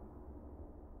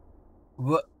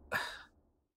 What?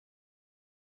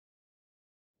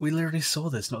 We literally saw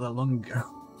this not that long ago.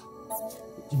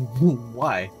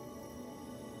 Why?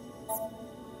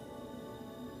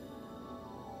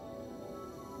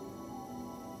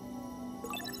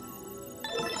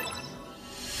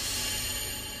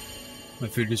 My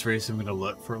food is ready, so I'm gonna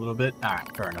look for a little bit.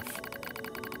 Alright, fair enough.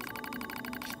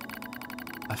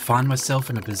 I find myself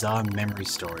in a bizarre memory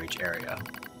storage area,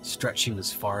 stretching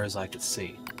as far as I could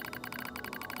see.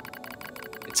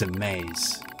 It's a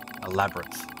maze, a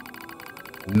labyrinth,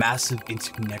 a massive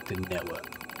interconnected network.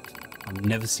 I've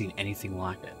never seen anything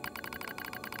like it.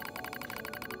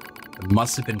 It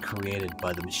must have been created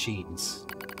by the machines.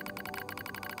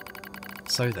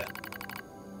 So then,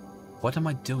 what am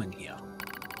I doing here?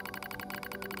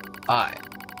 I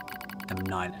am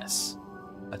 9S.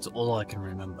 That's all I can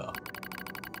remember.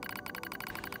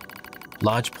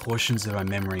 Large portions of my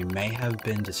memory may have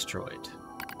been destroyed.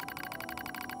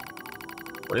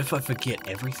 What if I forget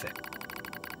everything?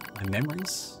 My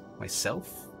memories?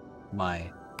 Myself?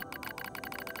 My...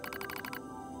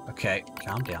 Okay,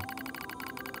 calm down.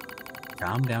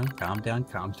 Calm down, calm down,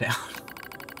 calm down.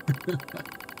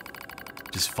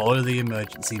 Just follow the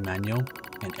emergency manual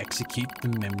and execute the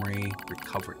memory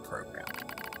recovery program.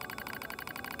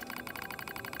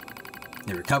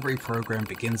 The recovery program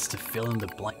begins to fill in the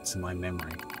blanks in my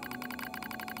memory.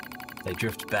 They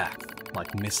drift back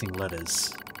like missing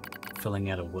letters, filling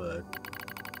out a word.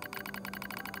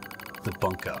 The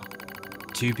bunker,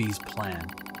 2B's plan,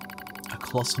 a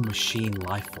colossal machine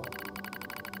lifeform.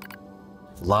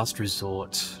 Last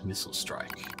resort missile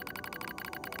strike.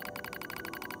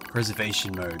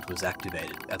 Preservation mode was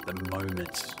activated at the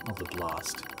moment of the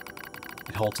blast.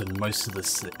 It halted most of the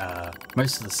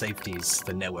safeties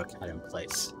the network had in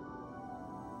place.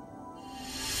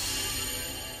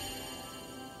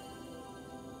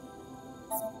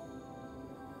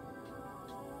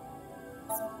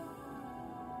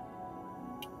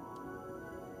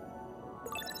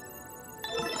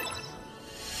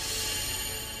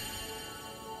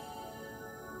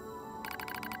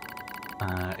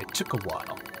 It took a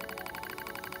while,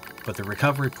 but the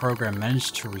recovery program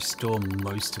managed to restore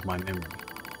most of my memory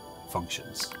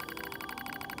functions.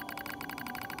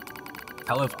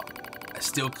 However, I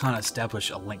still can't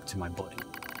establish a link to my body.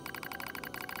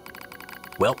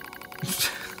 Well,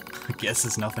 I guess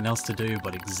there's nothing else to do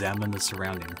but examine the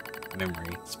surrounding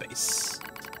memory space.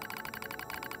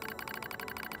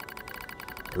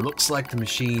 It looks like the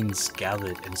machines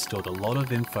gathered and stored a lot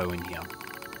of info in here.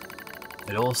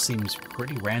 It all seems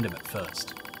pretty random at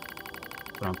first,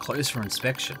 but on closer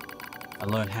inspection, I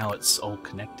learn how it's all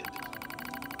connected.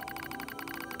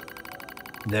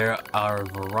 There are a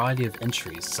variety of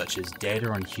entries such as data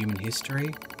on human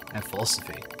history and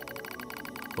philosophy,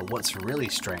 but what's really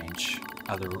strange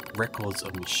are the records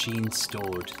of machines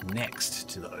stored next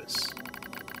to those.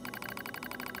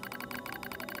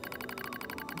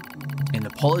 In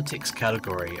the politics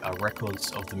category are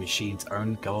records of the machine's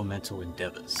own governmental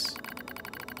endeavors.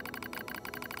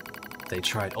 They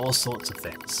tried all sorts of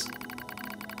things.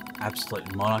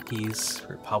 Absolute monarchies,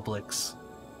 republics,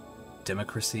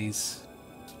 democracies.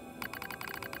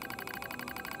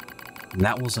 And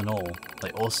that wasn't all.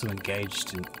 They also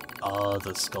engaged in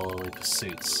other scholarly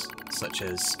pursuits, such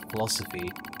as philosophy,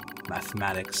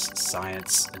 mathematics,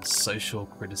 science, and social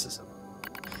criticism.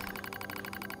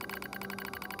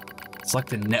 It's like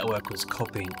the network was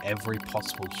copying every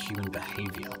possible human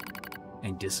behavior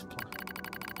and discipline.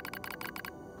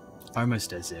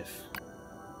 Almost as if.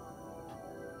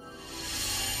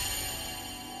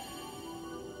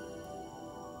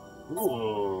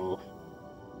 Ooh.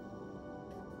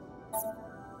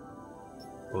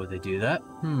 Would they do that?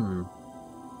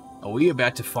 Are we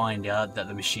about to find out that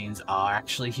the machines are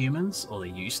actually humans, or they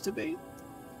used to be?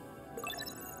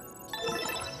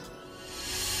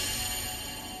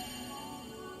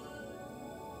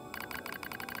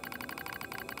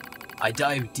 I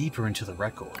dive deeper into the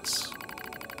records.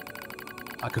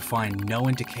 I could find no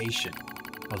indication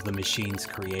of the machines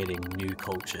creating new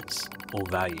cultures or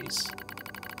values.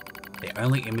 They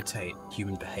only imitate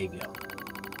human behavior.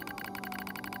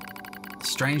 The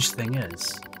strange thing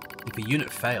is, If a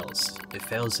unit fails, it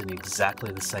fails in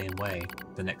exactly the same way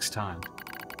the next time.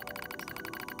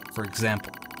 For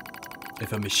example,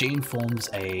 if a machine forms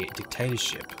a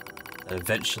dictatorship that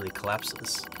eventually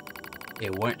collapses,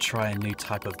 it won't try a new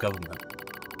type of government,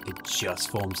 it just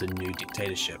forms a new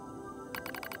dictatorship.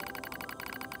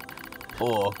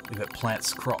 Or, if it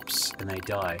plants crops and they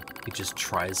die, it just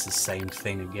tries the same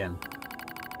thing again.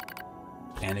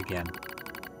 And again.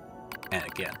 And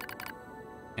again.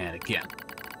 And again.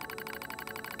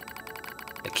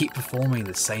 They keep performing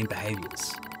the same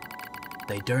behaviors.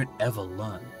 They don't ever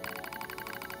learn.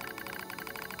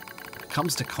 When it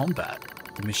comes to combat,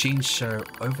 the machines show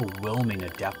overwhelming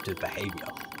adaptive behavior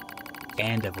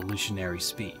and evolutionary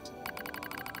speed.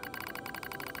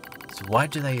 So why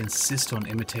do they insist on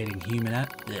imitating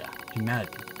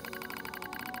humanity?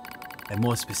 And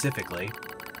more specifically,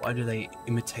 why do they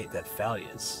imitate their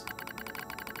failures?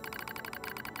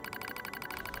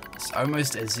 It's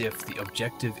almost as if the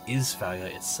objective is failure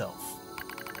itself.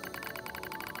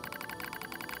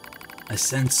 I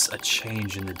sense a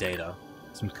change in the data,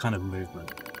 some kind of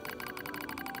movement.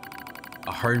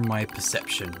 I hone my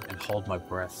perception and hold my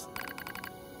breath.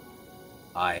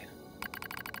 I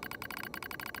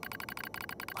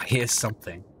hear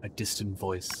something, a distant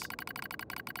voice.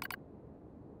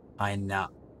 I know.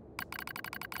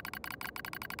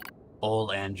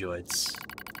 All androids.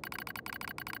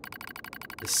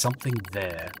 There's something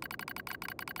there.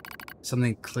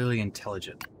 Something clearly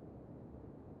intelligent.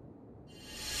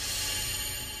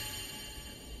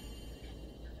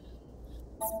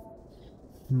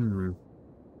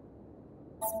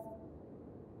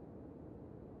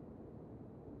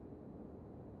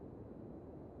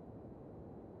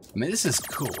 I mean, this is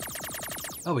cool.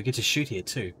 Oh, we get to shoot here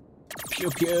too. Pew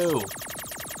pew!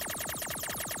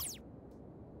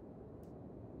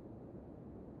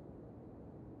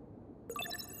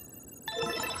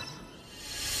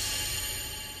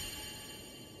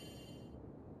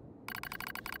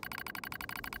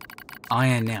 I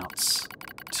announce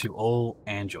to all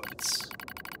androids.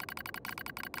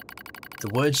 The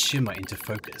words shimmer into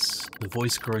focus. The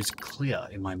voice grows clear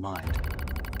in my mind.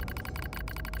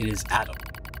 It is Adam,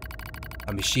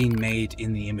 a machine made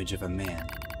in the image of a man.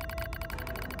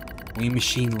 We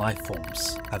machine life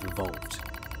forms have evolved,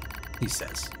 he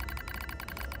says.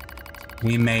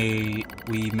 We made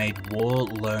war,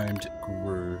 learned,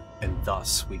 grew, and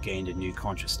thus we gained a new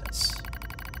consciousness.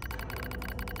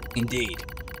 Indeed,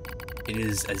 it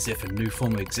is as if a new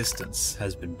form of existence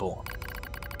has been born.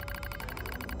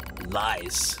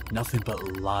 Lies, nothing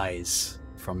but lies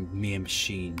from mere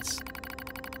machines.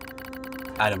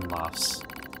 Adam laughs.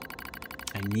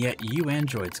 And yet you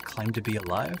androids claim to be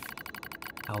alive?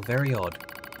 How very odd.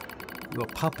 You are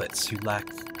puppets who lack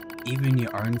even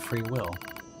your own free will.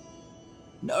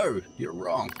 No, you're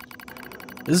wrong.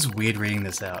 This is weird reading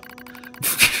this out.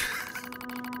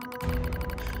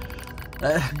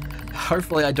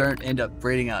 Hopefully I don't end up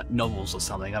reading out novels or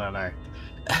something, I don't know.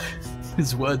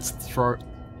 His words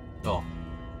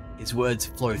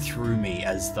flow through me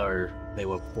as though they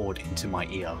were poured into my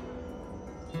ear.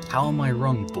 How am I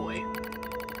wrong, boy?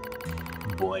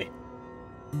 Boy.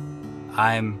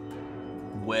 I'm...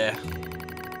 where?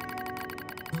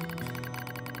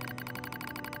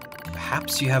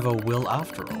 Perhaps you have a will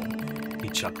after all, he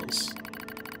chuckles.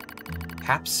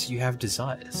 Perhaps you have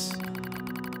desires.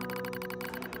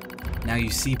 Now you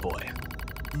see, boy,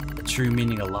 the true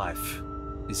meaning of life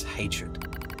is hatred.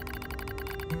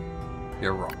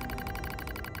 You're wrong.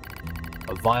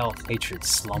 A vile hatred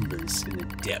slumbers in the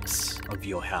depths of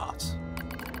your heart.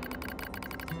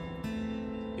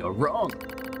 You're wrong.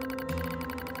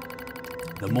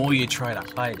 The more you try to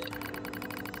hide it,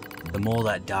 the more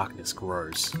that darkness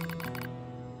grows.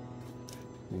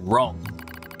 Wrong.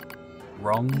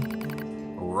 Wrong.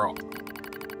 Wrong.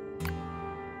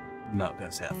 I'm not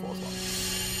gonna say that fourth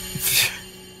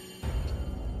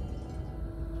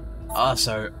one.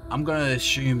 So I'm gonna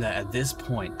assume that at this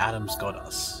point, Adam's got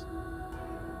us.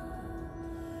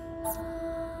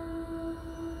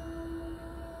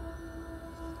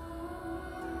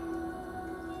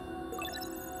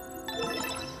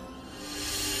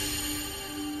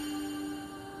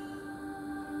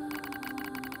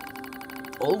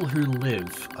 All who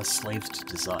live are slaves to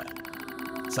desire.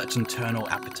 Such internal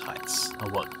appetites are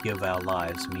what give our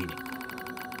lives meaning.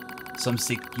 Some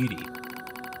seek beauty,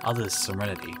 others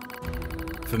serenity.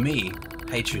 For me,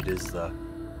 hatred is the,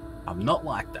 I'm not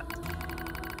like that.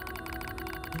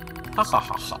 Ha ha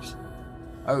ha ha.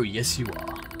 Oh yes you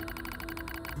are.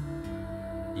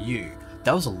 You.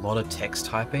 That was a lot of text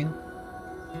typing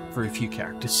for a few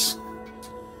characters.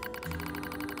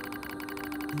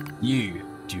 You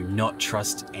do not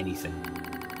trust anything.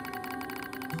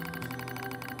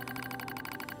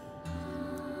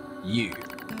 You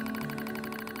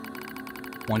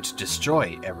want to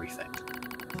destroy everything.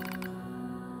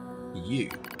 You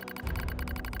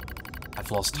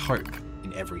have lost hope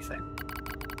in everything.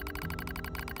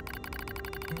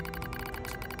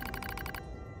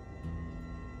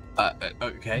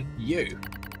 Okay, you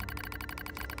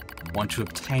want to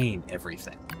obtain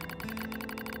everything.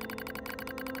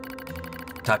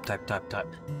 Type.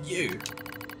 You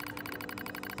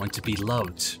want to be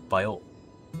loved by all.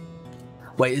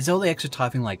 Wait, is all the extra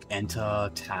typing like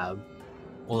enter, tab,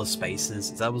 all the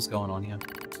spaces? Is that what's going on here?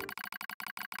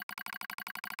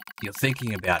 You're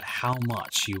thinking about how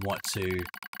much you want to...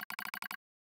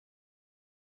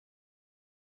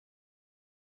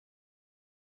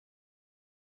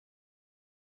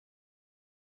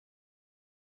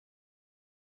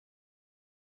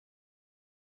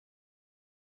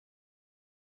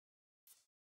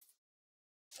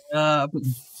 I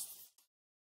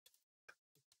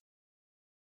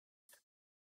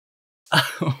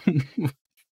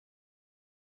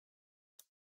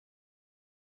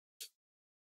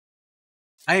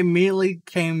immediately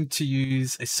came to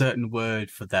use a certain word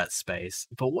for that space,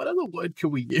 but what other word could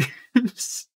we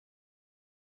use?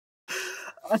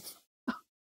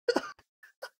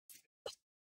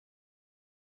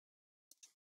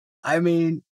 I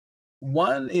mean,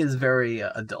 one is very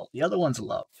adult, the other one's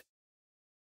love.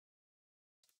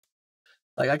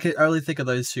 Like, I could only think of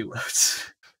those two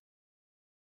words.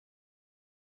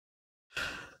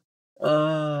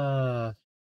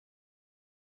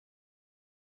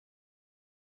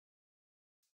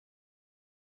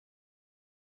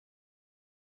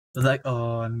 Like,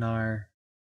 oh no.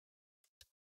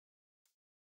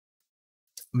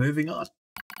 Moving on.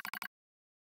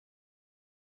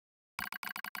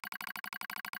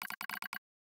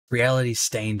 Reality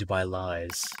stained by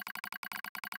lies.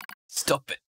 Stop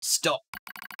it. Stop.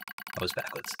 I was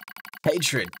backwards.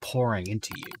 Hatred pouring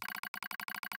into you.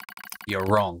 You're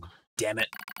wrong. Damn it.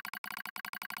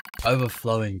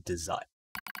 Overflowing desire.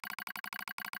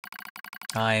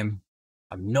 I'm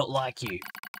not like you.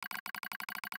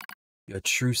 Your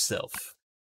true self.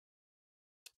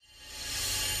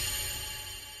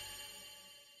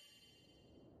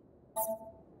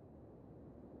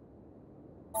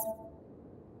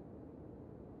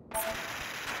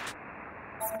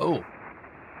 Oh.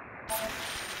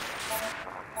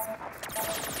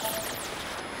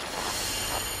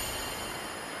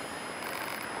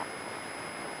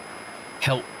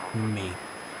 Help me.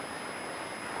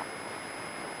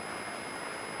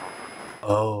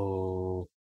 Oh.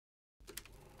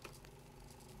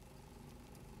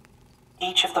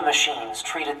 Each of the machines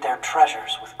treated their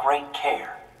treasures with great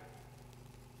care.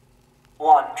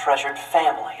 One treasured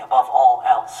family above all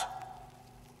else.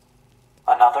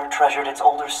 Another treasured its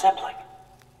older sibling.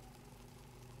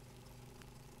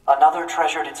 Another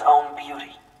treasured its own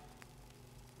beauty.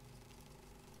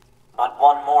 But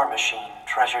one more machine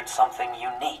treasured something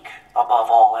unique above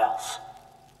all else.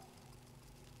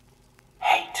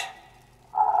 Hate.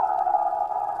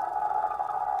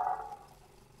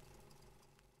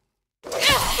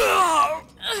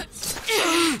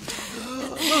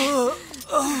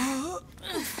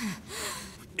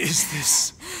 Is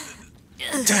this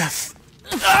death?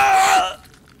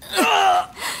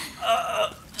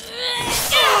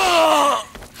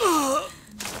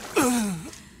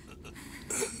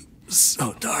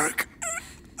 So dark,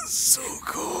 so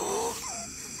cold.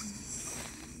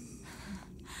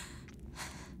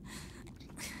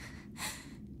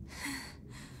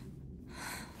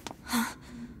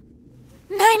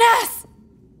 Nines!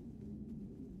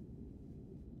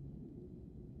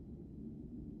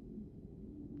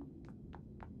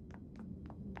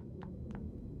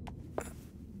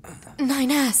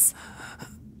 Nines.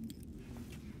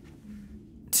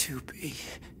 2B.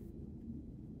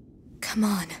 Come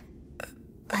on.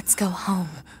 Let's go home.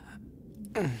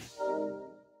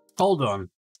 Hold on.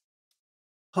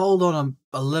 Hold on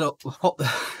a little.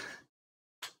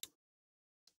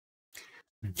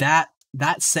 That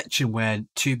section where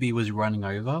 2B was running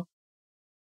over,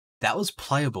 that was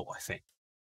playable, I think.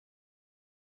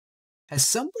 Has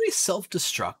somebody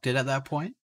self-destructed at that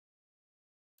point?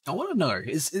 I want to know,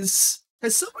 has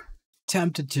someone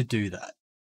attempted to do that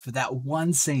for that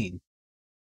one scene?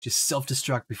 Just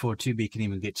self-destruct before 2B can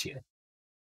even get to you.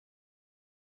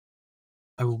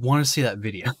 I want to see that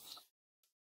video.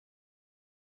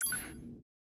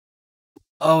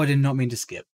 Oh, I did not mean to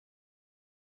skip.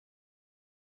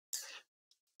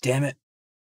 Damn it.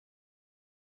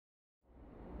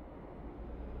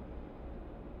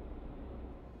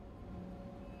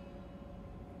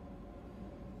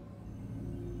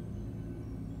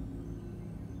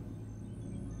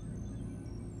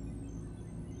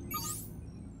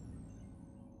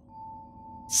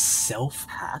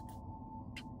 self-hack?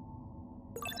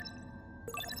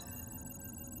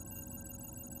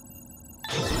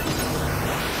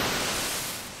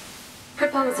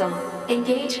 Proposal.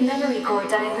 Engage memory core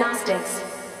diagnostics.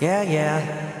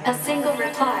 Yeah. A single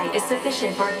reply is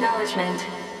sufficient for acknowledgement.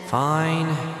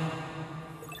 Fine.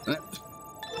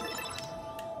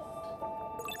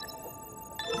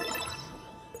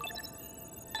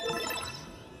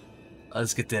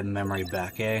 Let's get that memory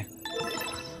back, eh?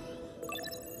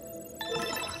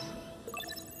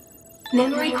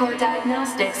 Memory core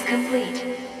diagnostics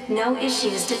complete. No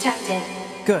issues detected.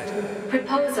 Good.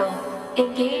 Proposal.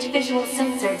 Engage visual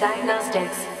sensor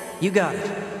diagnostics. You got it.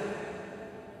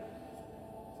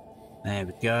 There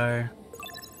we go.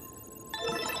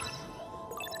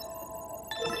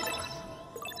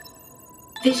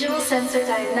 Visual sensor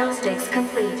diagnostics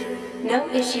complete. No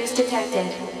issues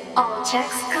detected. All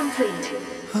checks complete.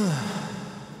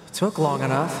 Took long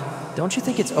enough. Don't you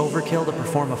think it's overkill to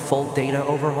perform a full data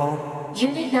overhaul?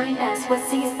 Unit 9S was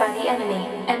seized by the enemy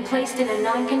and placed in a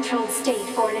non-controlled state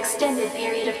for an extended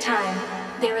period of time.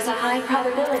 There is a high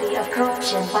probability of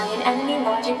corruption by an enemy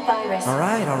logic virus. All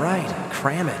right.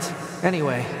 Cram it.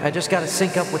 Anyway, I just gotta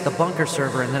sync up with the bunker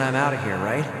server and then I'm out of here,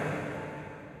 right?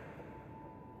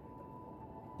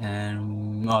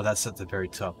 And oh, that's at the very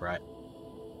top, right?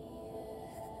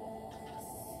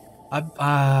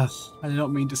 I did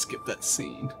not mean to skip that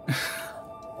scene.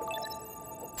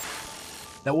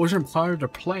 That wasn't part of the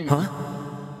plan. Huh?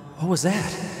 What was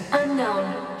that?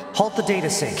 Unknown. Halt the data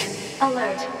sync.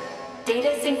 Alert.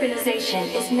 Data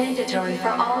synchronization is mandatory for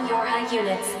all YoRHa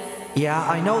units. Yeah,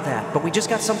 I know that, but we just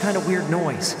got some kind of weird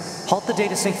noise. Halt the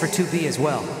data sync for 2B as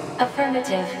well.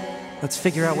 Affirmative. Let's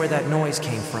figure out where that noise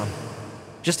came from.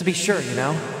 Just to be sure, you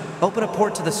know? Open a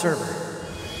port to the server.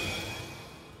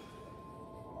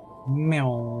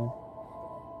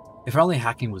 Meow. If only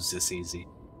hacking was this easy.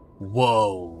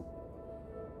 Whoa.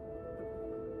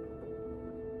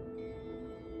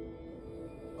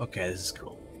 Okay, this is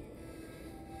cool.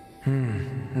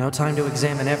 No time to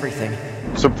examine everything.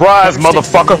 Surprise,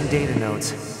 motherfucker! Data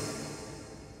nodes.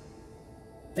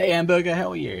 Hey, Hamburger,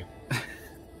 how are you?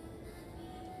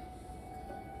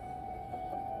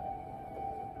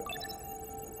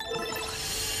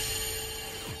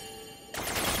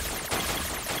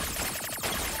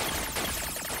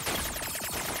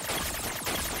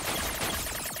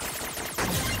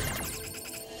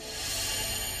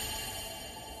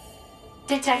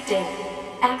 Detected.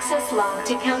 Access log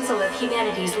to Council of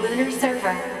Humanity's lunar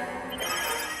server.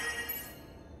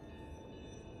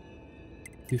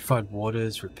 Purified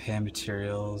waters, repair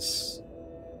materials.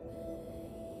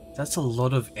 That's a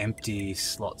lot of empty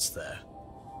slots there.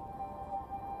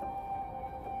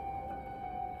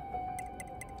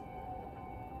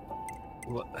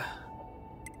 What?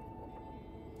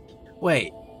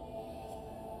 Wait.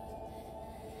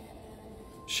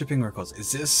 Shipping records.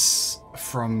 Is this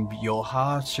from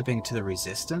YoRHa shipping to the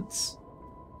Resistance?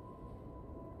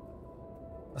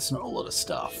 That's not a lot of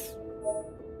stuff.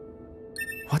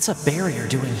 What's a barrier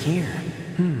doing here?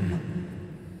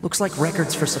 Looks like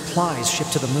records for supplies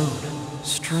shipped to the moon.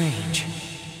 Strange.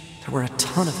 There were a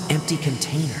ton of empty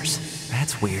containers.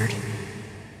 That's weird.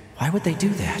 Why would they do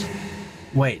that?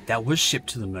 Wait, that was shipped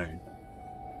to the moon.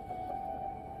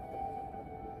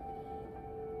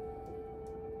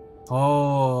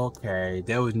 Oh, okay.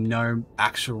 There was no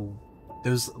actual...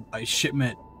 There was a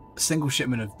shipment, a single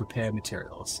shipment of repair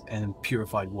materials and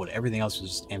purified water. Everything else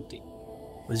was just empty.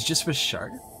 Was it just for show?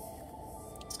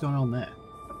 What's going on there?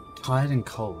 Tired and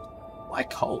cold. Why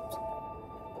cold?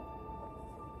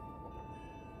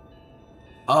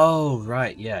 Oh,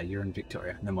 right. Yeah, you're in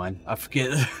Victoria. Never mind. I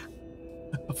forget...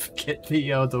 I forget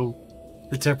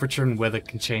the temperature and weather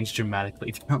can change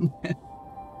dramatically down there.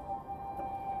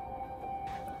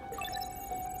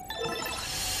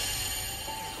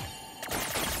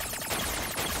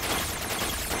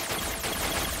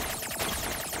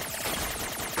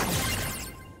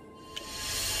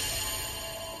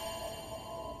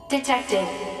 Detected.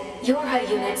 YoRHa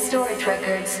unit storage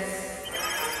records.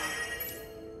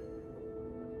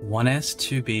 1S,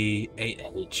 2B,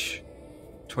 8H,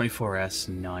 24S,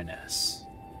 9S.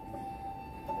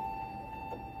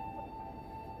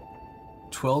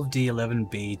 12D,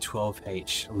 11B,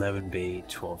 12H, 11B,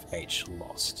 12H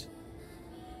lost.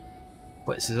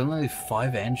 Wait, so there's only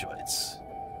 5 androids.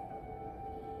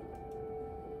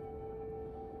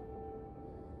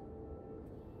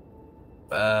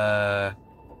 Uh...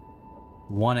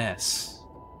 1S.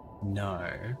 No.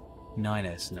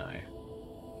 9S, no.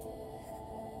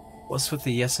 What's with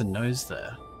the yes and no's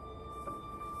there?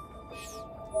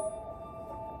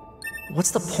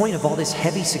 What's the point of all this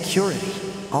heavy security?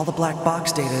 All the black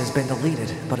box data has been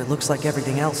deleted, but it looks like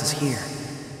everything else is here.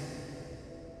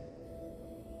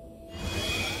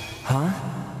 Huh?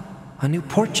 A new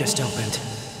port just opened.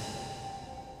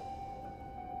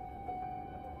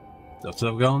 Looks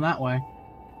like we're going that way.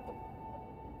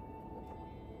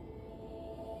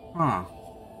 Huh.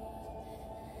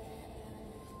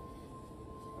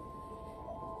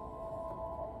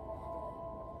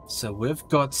 So we've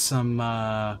got some,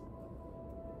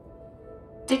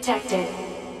 Detected.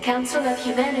 Council of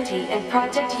Humanity and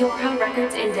Project Yorha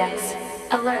Records Index.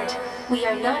 Alert. We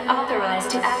are not authorized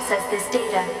to access this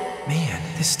data. Man,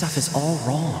 this stuff is all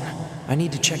wrong. I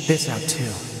need to check this out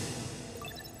too.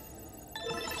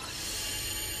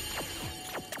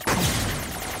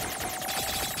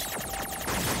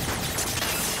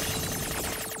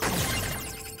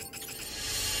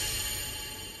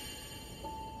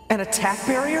 An attack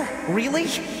barrier? Really?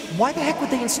 Why the heck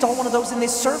would they install one of those in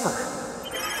this server?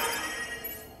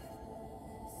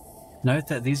 Note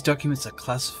that these documents are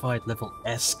classified level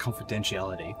S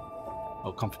confidentiality.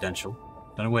 Or confidential.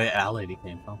 Don't know where our lady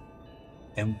came from.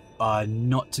 And are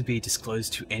not to be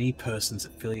disclosed to any persons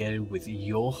affiliated with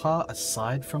Yorha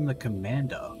aside from the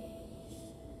commander.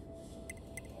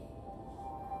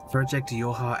 Project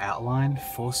Yorha outline,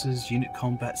 forces, unit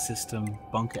combat system,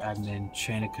 bunker admin,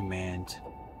 chain of command,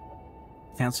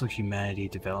 Council Humanity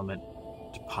Development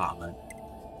Department,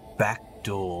 back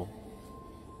door.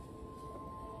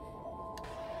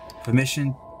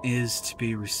 Permission is to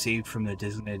be received from the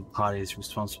designated parties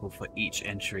responsible for each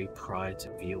entry prior to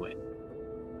viewing.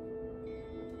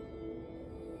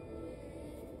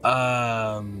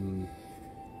 The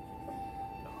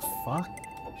fuck?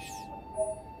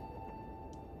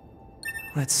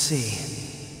 Let's see.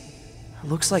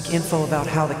 Looks like info about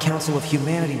how the Council of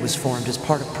Humanity was formed as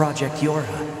part of Project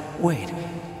Yorha. Wait,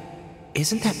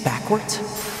 isn't that backwards?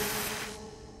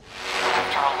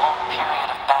 After a long period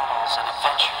of battles and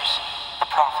adventures, the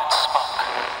prophets spoke.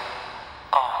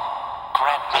 Oh,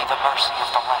 grant me the mercy of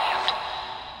the land.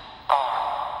 Oh,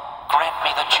 grant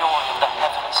me the joy of the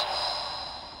heavens.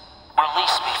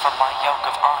 Release me from my yoke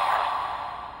of iron.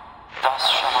 Thus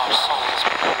shall our souls be.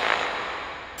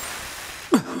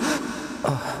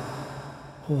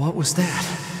 What was that?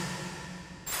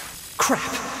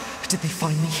 Crap! Did they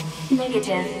find me?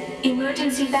 Negative.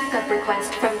 Emergency backup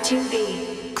request from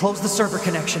 2B. Close the server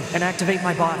connection and activate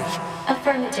my body.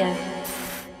 Affirmative.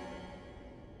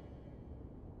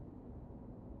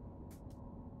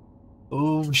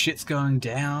 Oh, shit's going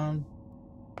down.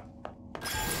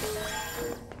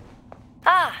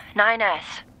 Ah, 9S.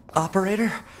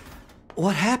 Operator?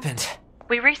 What happened?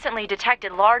 We recently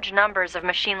detected large numbers of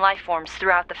machine lifeforms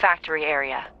throughout the factory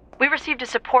area. We received a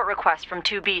support request from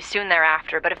 2B soon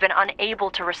thereafter, but have been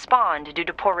unable to respond due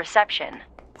to poor reception.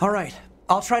 Alright,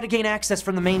 I'll try to gain access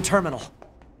from the main terminal.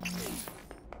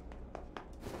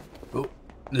 Oh,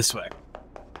 this way.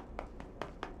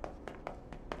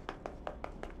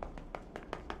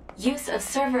 Use of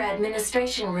server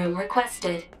administration room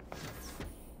requested.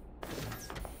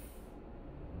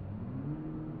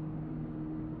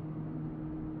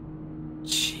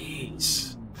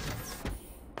 Jeez.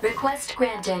 Request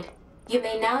granted. You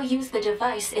may now use the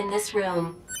device in this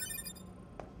room.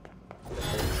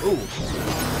 Ooh.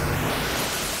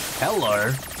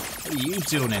 Hello. What are you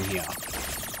doing in here?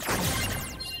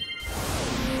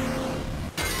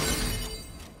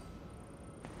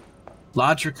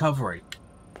 Large recovery.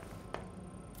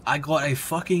 I got a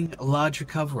fucking large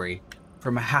recovery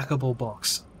from a hackable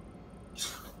box.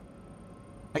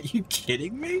 Are you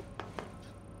kidding me?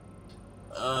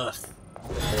 Ugh.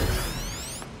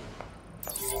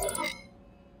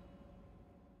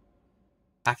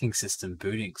 Hacking system,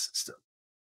 booting system.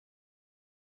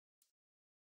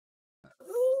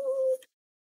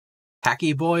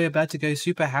 Hacky boy about to go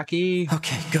super hacky.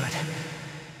 Okay, good.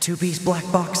 2B's black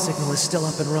box signal is still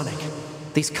up and running.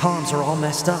 These comms are all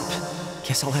messed up.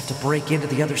 Guess I'll have to break into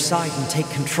the other side and take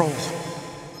control.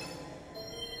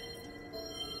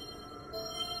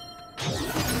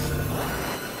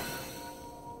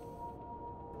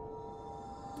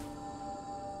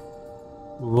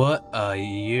 What are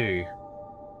you?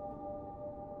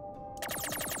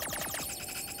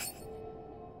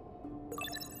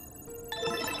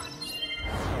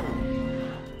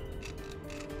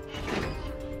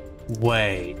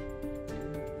 Wait.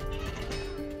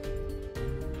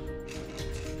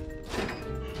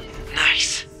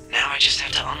 Nice. Now I just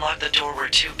have to unlock the door where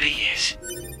 2B is.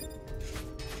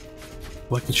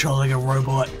 We're controlling a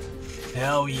robot.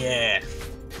 Hell yeah.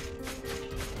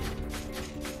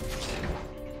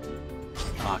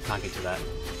 Oh, I can't get to that.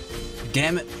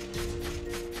 Damn it.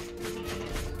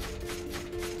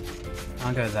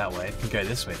 Can't go that way. Can go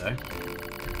this way though.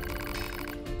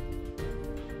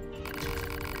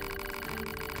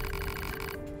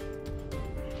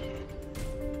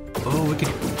 Oh, we could.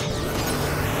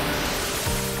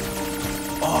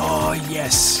 Oh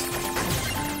yes.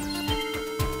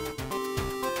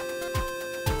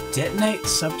 Detonate,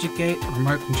 subjugate,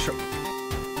 remote control.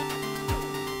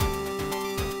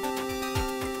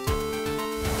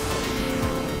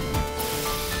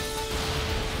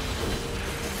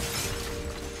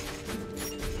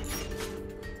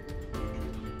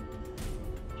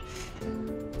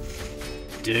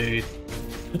 Dude.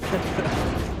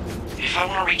 If I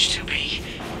want to reach 2B,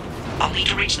 I'll need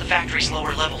to reach the factory's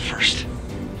lower level first.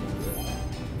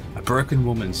 A broken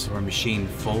woman saw a machine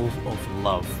full of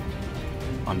love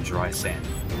on dry sand.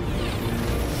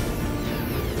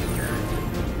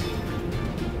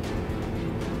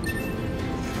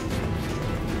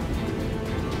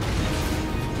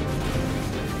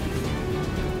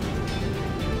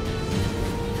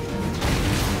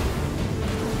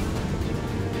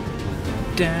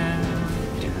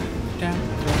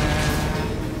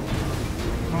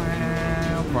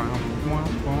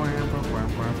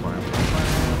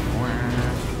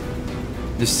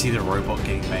 Just see the robot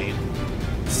getting made,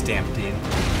 stamped in.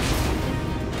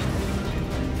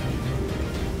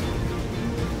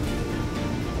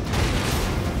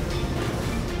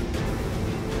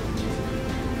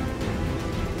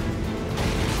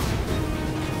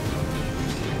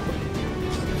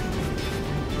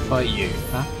 But you,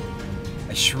 huh?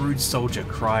 A shrewd soldier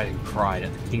cried and cried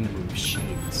at the kingdom of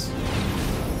machines.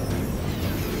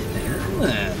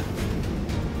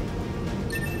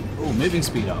 Oh, moving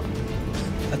speed up.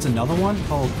 That's another one?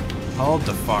 Hold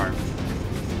the farm.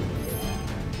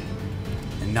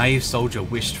 A naive soldier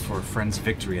wished for a friend's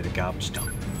victory at a garbage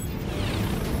dump.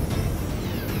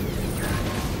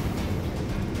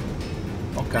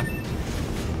 Okay.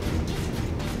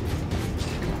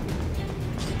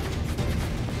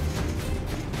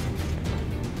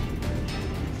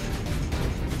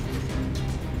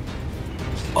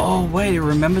 Oh wait, it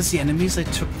remembers the enemies they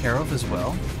took care of as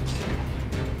well?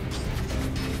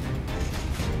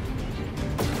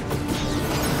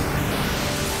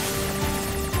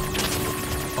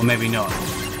 Or maybe not.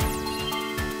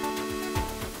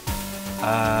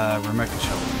 Remote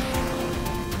control.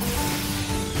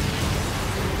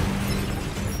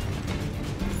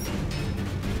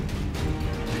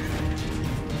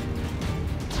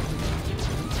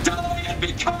 Die and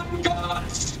become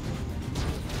gods!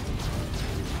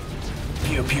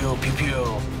 Pew pew pew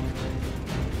pew.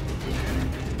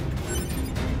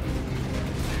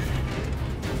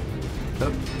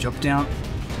 Oh, jump down.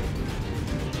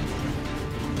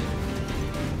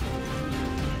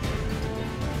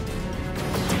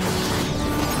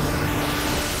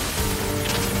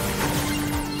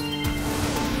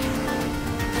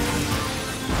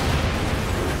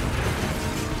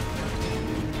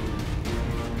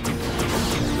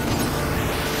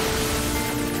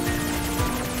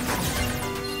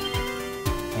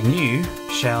 And you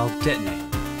shall detonate.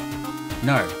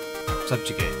 No,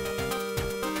 subjugate.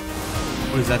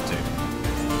 What does that do?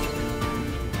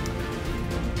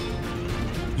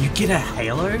 You get a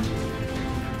halo?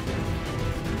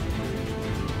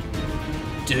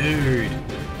 Dude.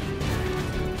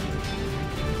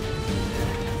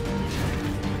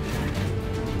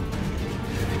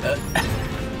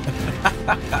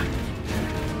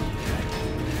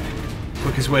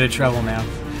 Quickest way to travel now.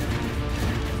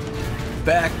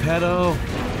 Backpedal!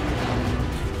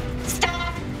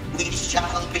 Stop! We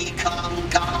shall become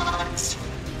gods!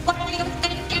 What are you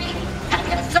thinking? Has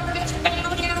your service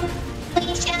failed you?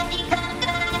 We shall become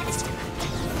gods!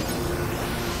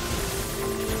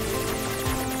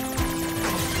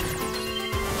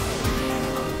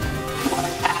 What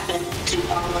happened to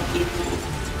all of you?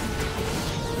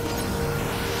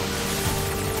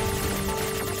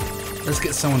 Let's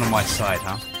get someone on my side,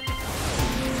 huh?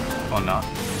 Or not?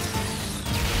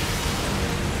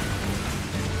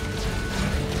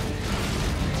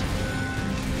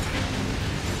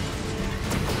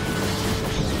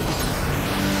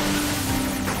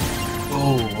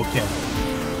 Oh, okay.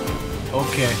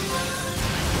 Okay.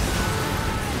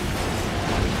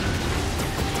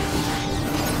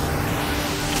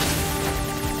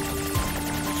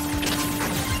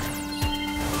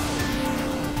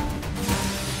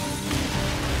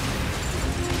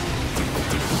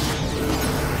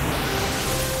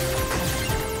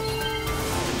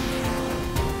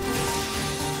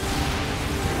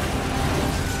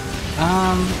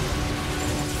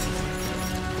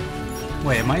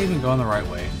 Wait, am I even going the right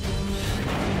way?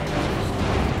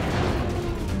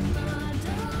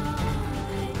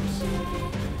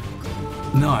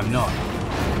 No, I'm not.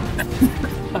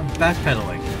 I'm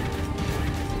backpedaling.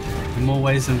 In more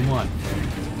ways than one.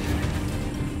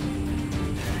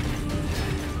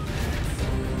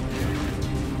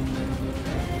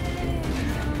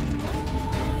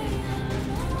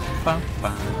 Bum,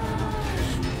 bum.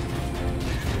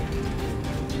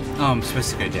 Oh, I'm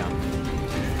supposed to go down.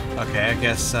 Okay, I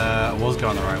guess I was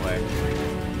going the right way.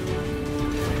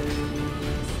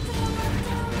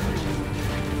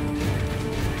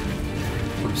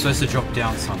 I'm supposed to drop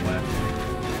down somewhere.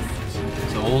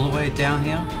 So all the way down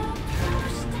here?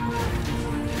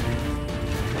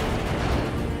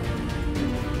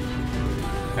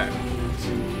 Okay.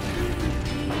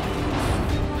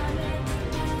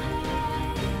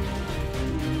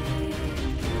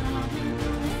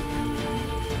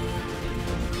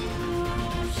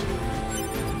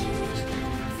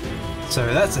 So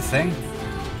that's a thing.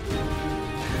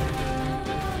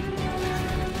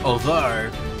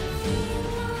 Although...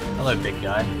 Hello, big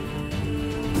guy.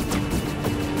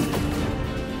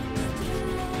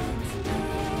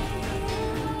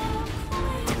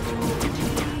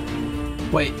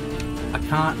 Wait, I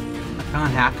can't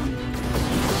hack him?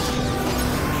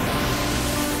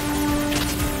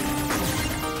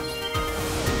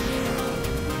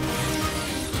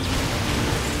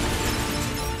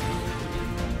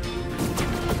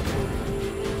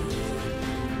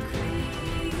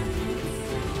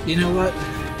 You know what?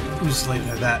 I'm just leaving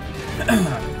it at that.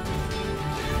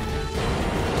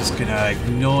 Just gonna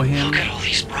ignore him. Look at all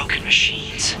these broken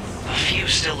machines. A few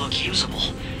still look usable.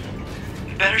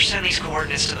 Better send these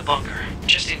coordinates to the bunker,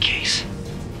 just in case.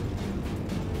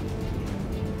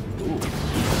 Ooh.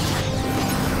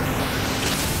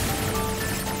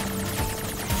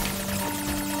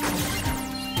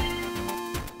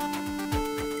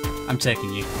 I'm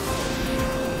taking you.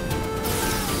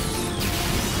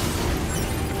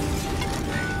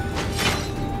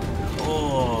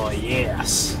 Oh,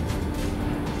 yes.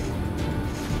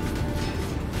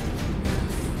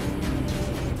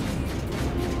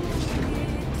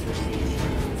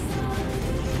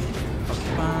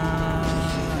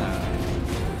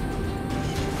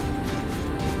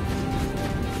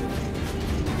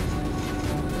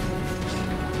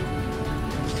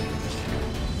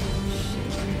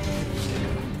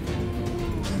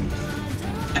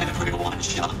 Everyone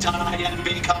shall die and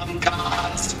become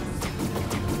gods.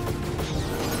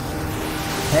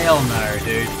 Hell no,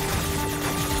 dude.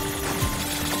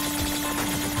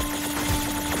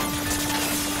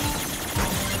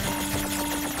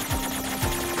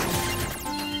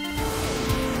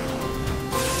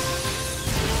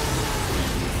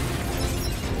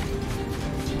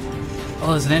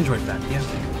 Oh, there's an android back here.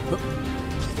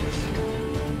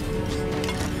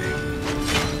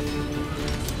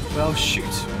 Well, shoot.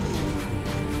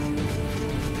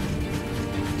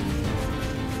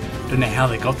 Don't know how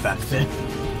they got back there.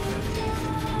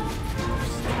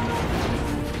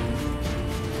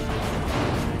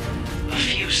 A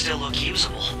few still look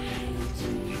usable.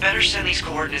 Better send these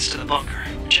coordinates to the bunker,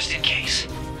 just in case.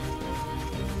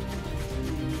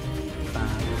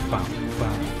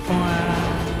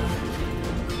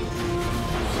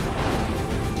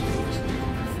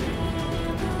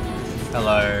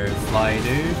 Hello, fly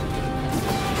dude.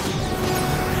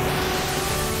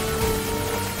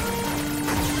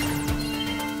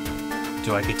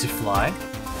 Do I get to fly?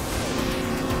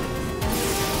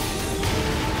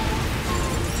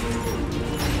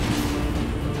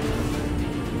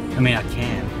 I mean, I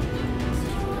can.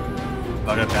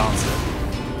 But I gotta balance it.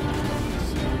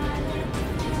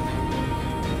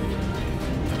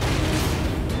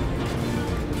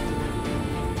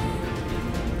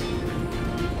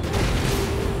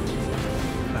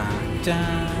 Da,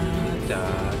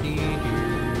 da, dee,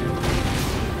 doo.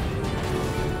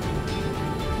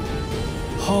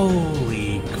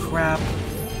 Holy crap!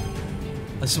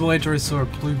 I swear I saw a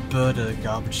blue bird at a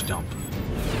garbage dump.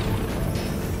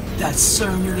 That's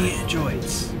so many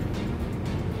androids!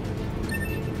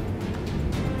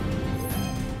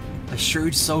 A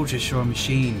shrewd soldier saw a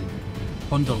machine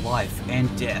ponder life and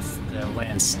death at a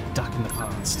land stuck in the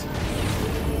past.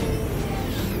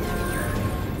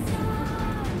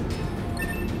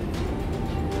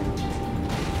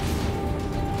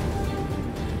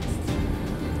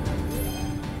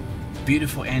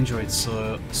 Beautiful androids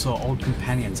saw old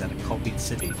companions at a copied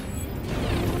city.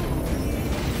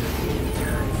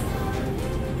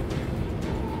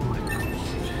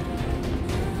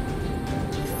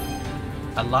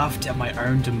 I laughed at my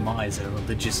own demise at a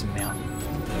religious mountain.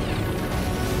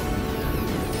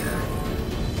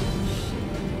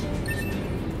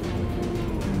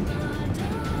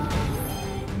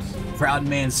 proud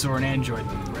man saw an android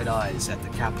with red eyes at the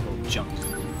Capitol junk.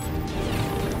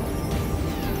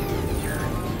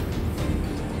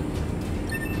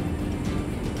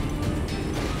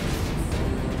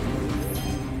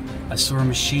 I saw a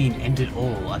machine end it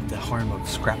all at the home of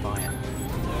scrap iron.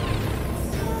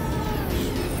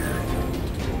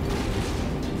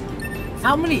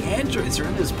 How many androids are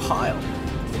in this pile?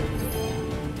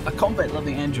 A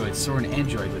combat-loving android saw an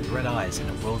android with red eyes in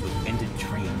a world of ended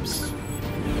dreams.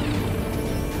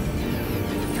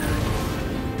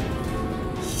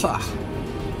 Fuck.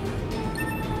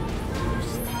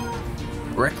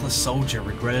 Reckless soldier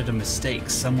regretted a mistake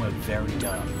somewhere very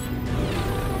dark.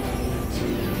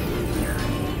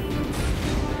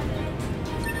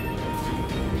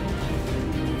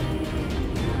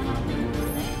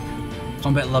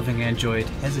 Combat-loving android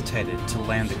hesitated to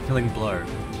land the killing blow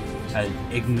at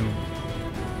an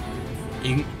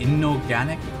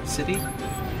inorganic city.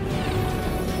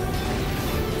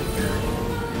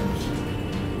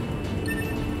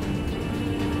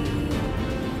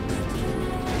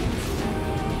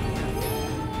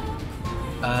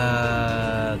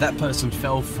 That person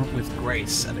fell with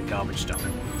grace at a garbage dump.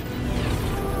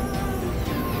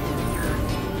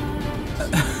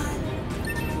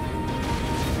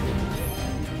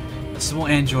 A small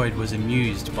android was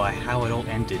amused by how it all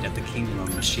ended at the Kingdom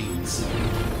of Machines.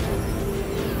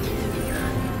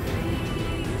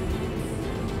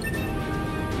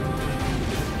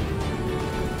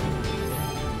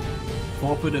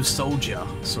 Cooperative soldier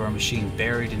saw a machine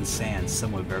buried in sand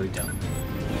somewhere very dark.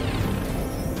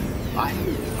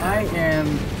 I am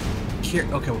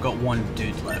curious. Okay, we've got one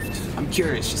dude left. I'm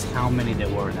curious just how many there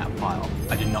were in that pile.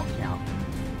 I did not count.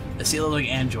 A sea-loving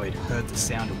android heard the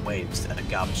sound of waves at a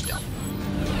garbage dump.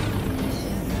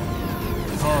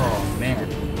 Oh man,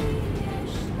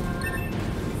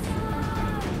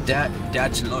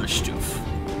 that's a lot of stuff.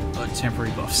 A lot of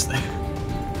temporary buffs there.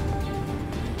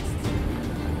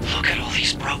 Look at all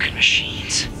these broken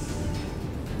machines.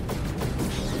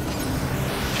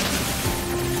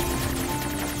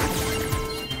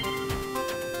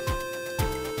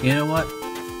 You know what?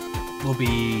 We'll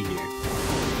be here.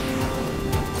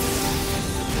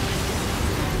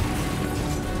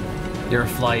 You're a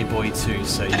fly boy too,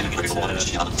 so you get to... Everyone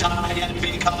shall die and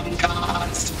become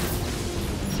gods.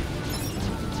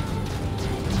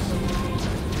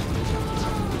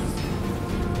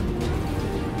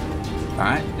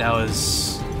 Alright, that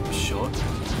was short.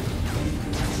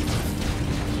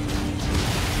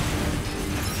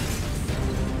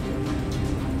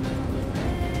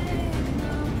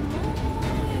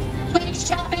 We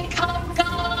shall become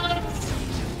gods.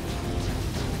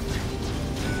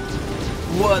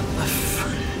 What the f...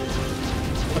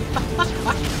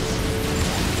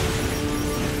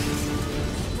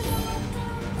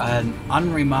 An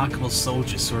unremarkable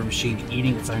soldier saw a machine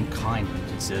eating its own kind when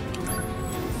it said,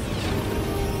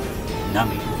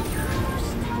 "Nummy."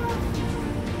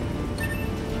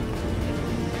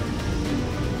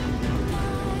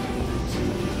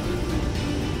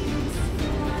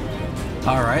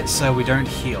 Alright, so we don't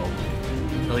heal.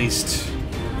 At least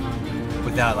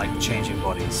without like changing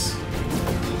bodies.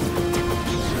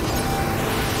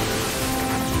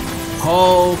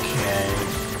 Okay.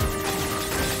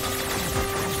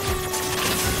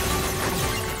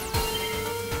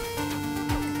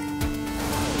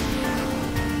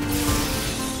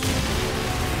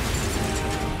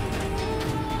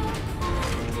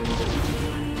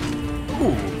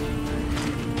 Ooh.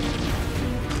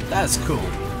 That's cool.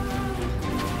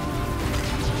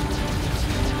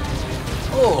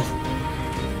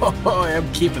 Oh,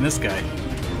 I'm keeping this guy.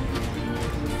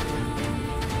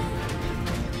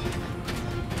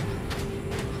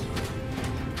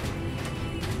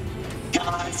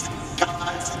 Gods,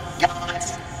 gods,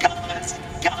 gods, gods,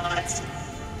 gods.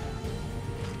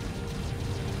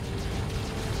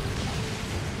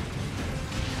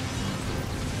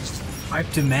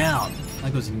 Wiped him out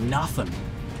like it was nothing.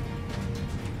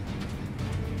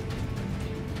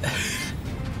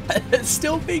 It's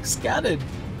still being scattered.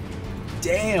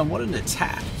 Damn, what an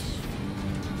attack.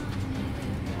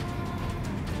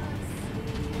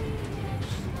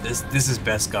 This is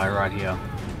best guy right here.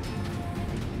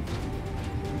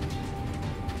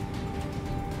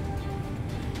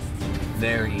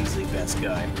 Very easily best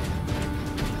guy.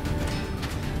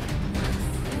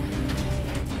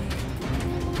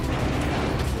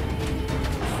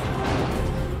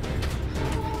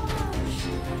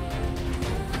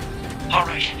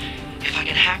 Alright, if I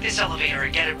can hack this elevator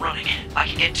and get it running, I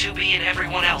can get 2B and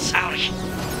everyone else out of here.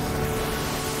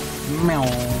 Meow.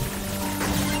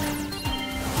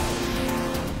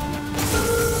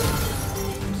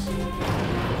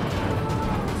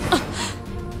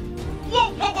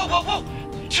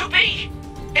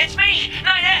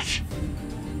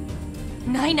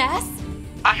 9S?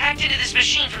 I hacked into this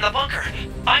machine from the bunker.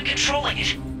 I'm controlling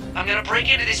it. I'm gonna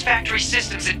break into this factory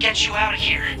systems and get you out of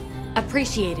here.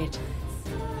 Appreciated.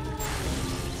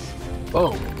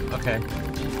 Oh, okay.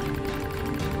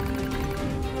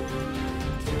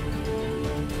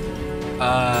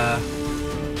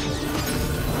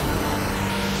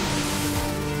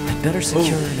 I'd better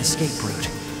secure an escape route.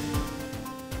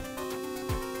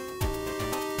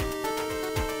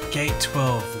 Gate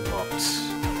 12 locked.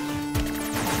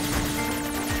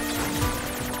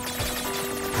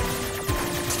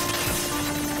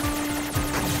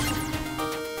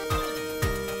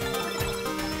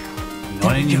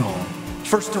 Not anymore.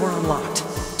 First door unlocked.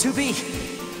 2B,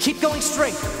 keep going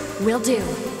straight. Will do.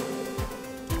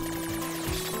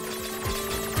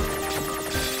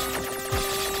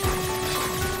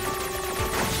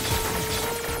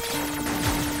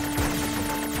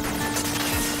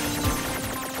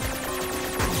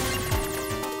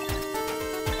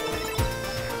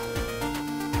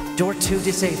 Door 2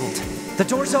 disabled. The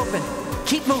door's open.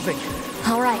 Keep moving.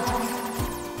 All right.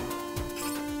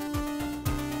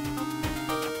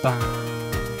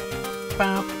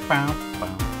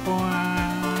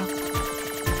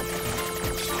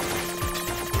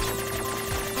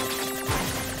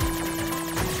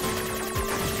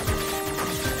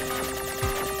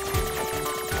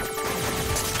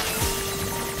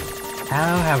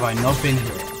 How have I not been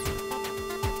here?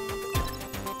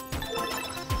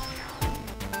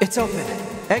 It's open.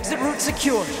 Exit route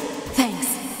secured.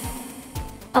 Thanks.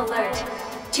 Alert.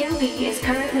 2B is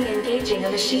currently engaging a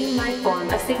machine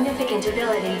lifeform of significant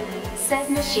ability. Said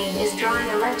machine is drawing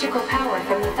electrical power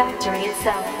from the factory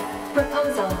itself.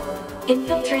 Proposal.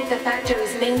 Infiltrate the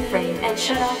factory's mainframe and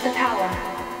shut off the power.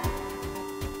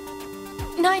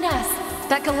 9S,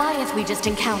 that Goliath we just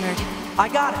encountered. I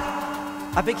got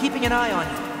it. I've been keeping an eye on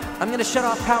you. I'm gonna shut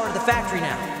off power to the factory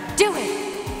now. Do it!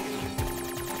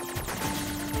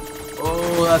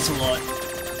 Oh, that's a lot.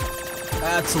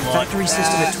 That's a lot. Factory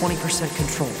system at 20%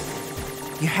 control.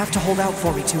 You have to hold out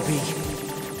for me, 2B.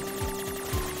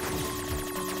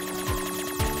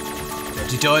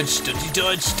 Dodgy dodge, dodgy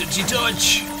dodge, dodgy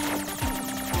dodge.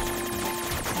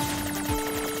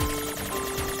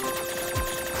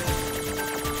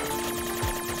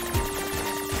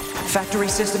 Factory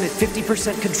system at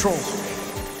 50% control.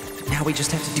 Now we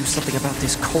just have to do something about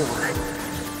this core.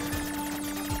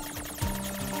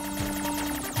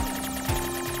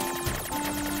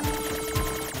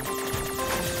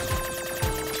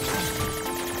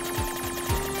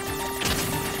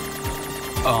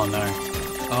 Oh no.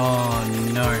 Oh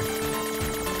no.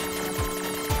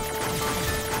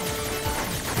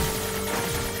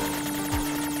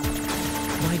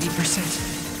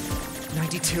 %,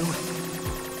 92,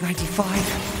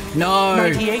 95. No.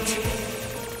 98.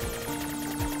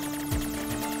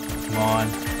 Come on.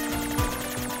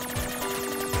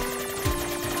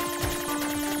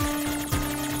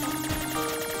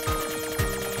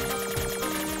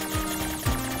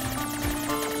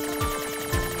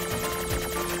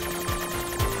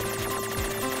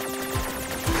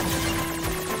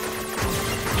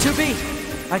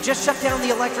 I just shut down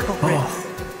the electrical grid. Oh.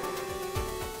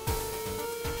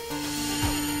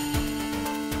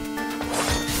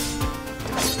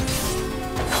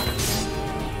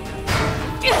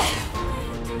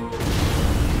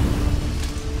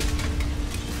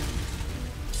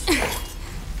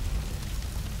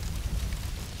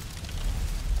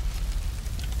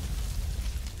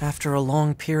 After a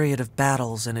long period of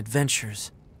battles and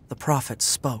adventures, the prophet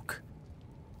spoke.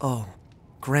 Oh,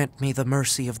 grant me the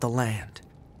mercy of the land.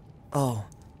 Oh,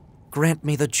 grant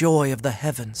me the joy of the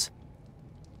heavens.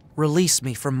 Release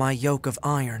me from my yoke of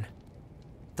iron.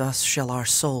 Thus shall our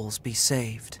souls be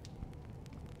saved.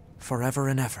 Forever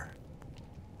and ever.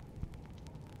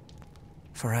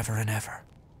 Forever and ever.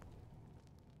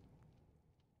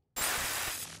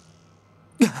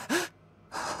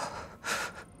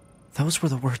 Those were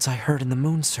the words I heard in the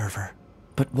moon server.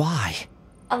 But why?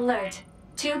 Alert.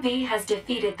 2B has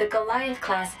defeated the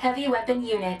Goliath-class heavy weapon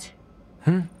unit.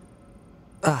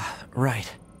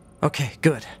 Right. Okay,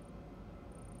 good.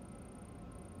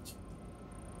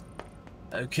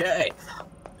 Okay.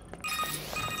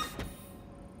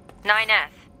 9S.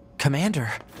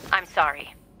 Commander. I'm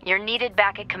sorry. You're needed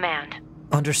back at command.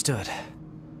 Understood.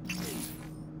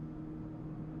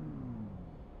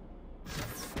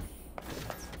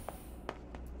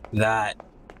 That.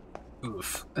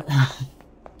 Oof.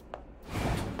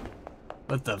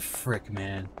 What the frick,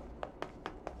 man?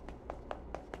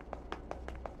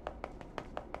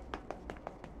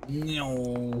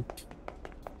 No.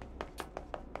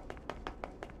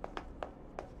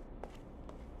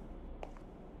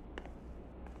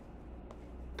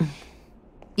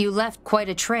 You left quite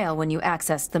a trail when you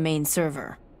accessed the main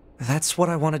server. That's what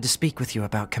I wanted to speak with you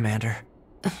about, Commander.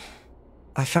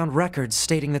 I found records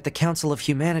stating that the Council of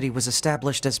Humanity was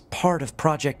established as part of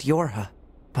Project Yorha,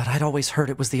 but I'd always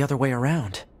heard it was the other way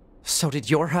around. So did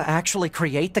Yorha actually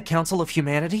create the Council of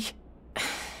Humanity?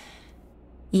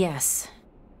 Yes.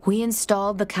 We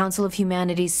installed the Council of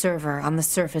Humanity's server on the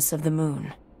surface of the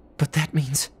moon. But that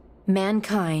means...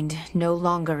 mankind no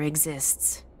longer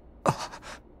exists.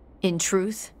 In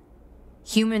truth,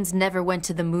 humans never went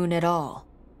to the moon at all.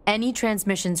 Any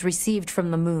transmissions received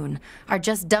from the moon are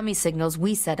just dummy signals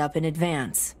we set up in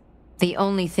advance. The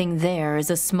only thing there is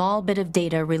a small bit of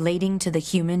data relating to the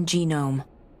human genome.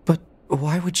 But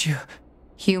why would you...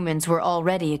 Humans were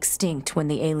already extinct when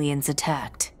the aliens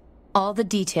attacked. All the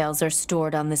details are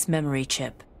stored on this memory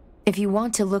chip. If you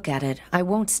want to look at it, I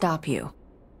won't stop you.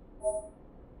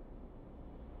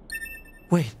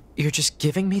 Wait, you're just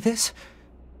giving me this?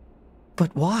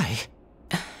 But why?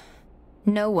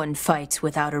 No one fights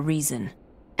without a reason.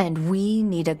 And we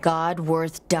need a god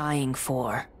worth dying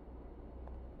for.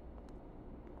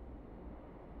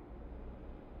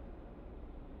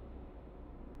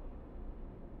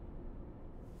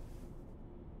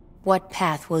 What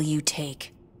path will you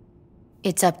take?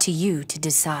 It's up to you to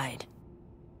decide.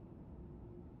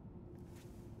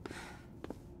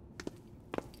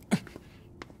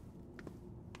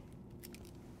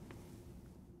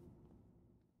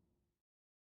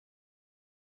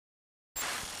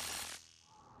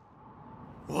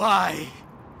 Why?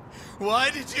 Why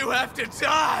did you have to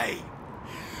die?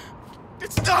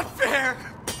 It's not fair!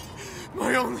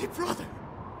 My only brother.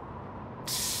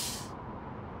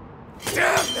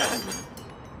 Damn them!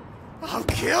 I'll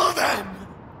kill them!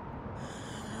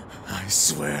 I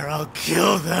swear I'll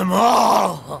kill them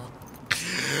all!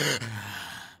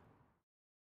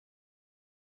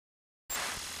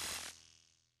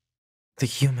 The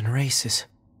human race is...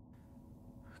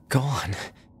 gone.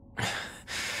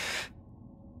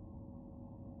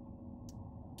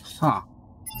 Huh.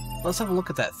 Let's have a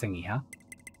look at that thingy, huh?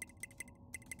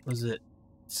 Was it...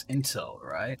 it's intel,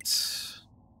 right?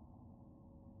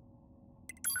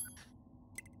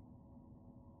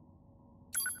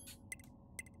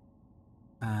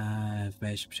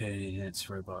 Information pertaining enhanced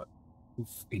robot.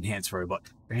 Enhanced robot.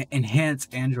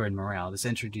 Enhanced android morale. This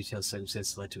entry details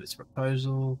circumstances led to its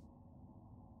proposal.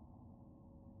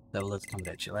 Level of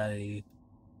confidentiality.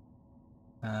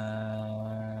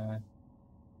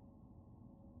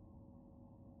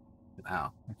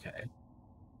 Wow, okay.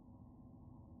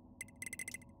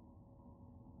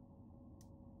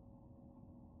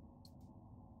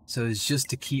 So it's just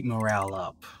to keep morale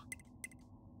up.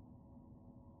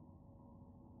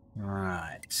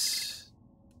 Right.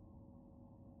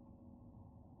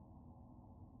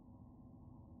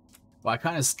 Well, I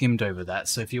kind of skimmed over that,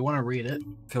 so if you want to read it,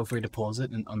 feel free to pause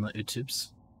it on the YouTubes.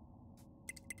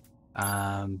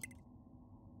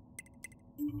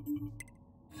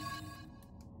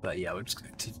 But yeah, we're just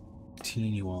going to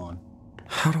continue on.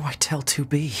 How do I tell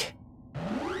 2B?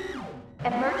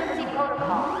 Emergency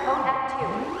protocol, code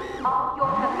F2. All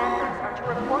Yorha members are to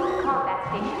report to combat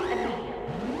stations immediately.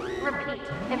 Repeat,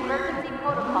 emergency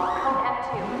protocol, code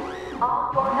F2. All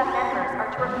Yorha members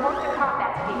are to report to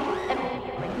combat stations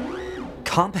immediately.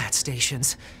 Combat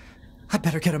stations? I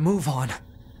better get a move on.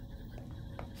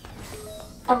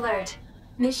 Alert.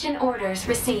 Mission orders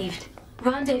received.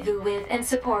 Rendezvous with and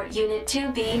support Unit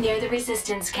 2B near the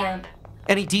Resistance Camp.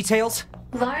 Any details?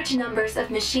 Large numbers of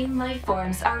machine life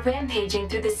forms are rampaging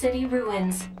through the city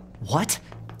ruins. What?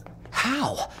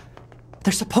 How?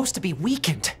 They're supposed to be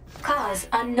weakened. Cause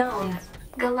unknown.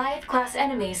 Goliath-class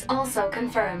enemies also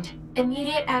confirmed.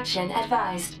 Immediate action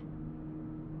advised.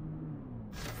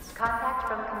 Contact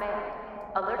from command.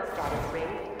 Alert status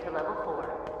raised to level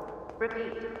 4.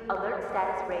 Repeat. Alert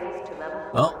status raised to level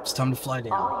 4. Well, it's time to fly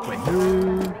down. Wait,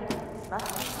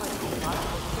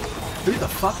 who the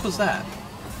fuck was that?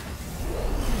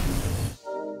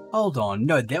 Hold on,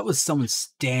 no, that was someone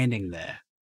standing there.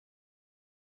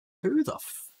 Who the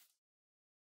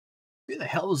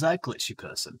hell was that glitchy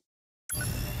person? And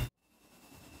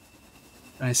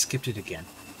I skipped it again.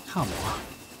 Come on.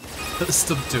 Let's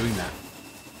stop doing that.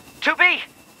 2B!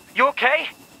 You okay?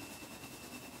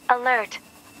 Alert.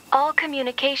 All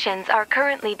communications are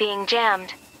currently being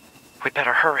jammed. We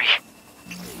better hurry.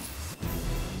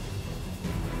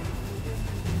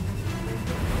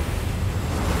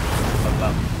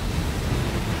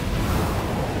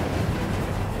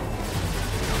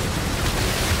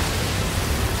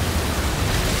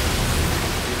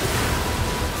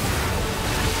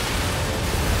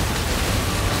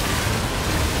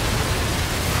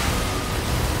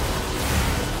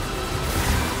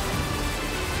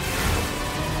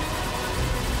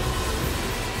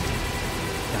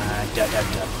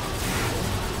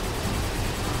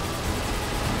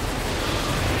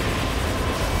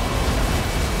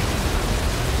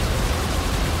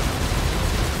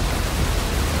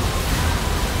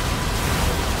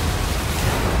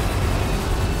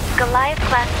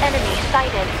 class enemy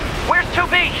sighted. Where's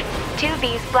 2B?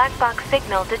 2B's black box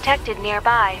signal detected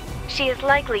nearby. She is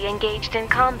likely engaged in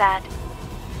combat.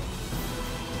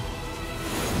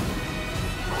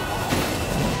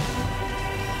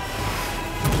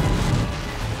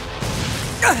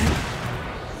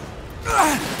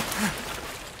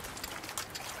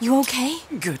 You okay?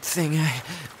 Good thing I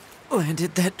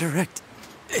landed that direct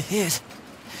hit.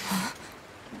 Huh?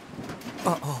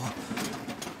 Uh-oh.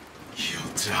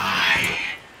 You'll die.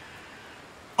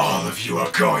 All of you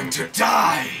are going to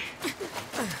die!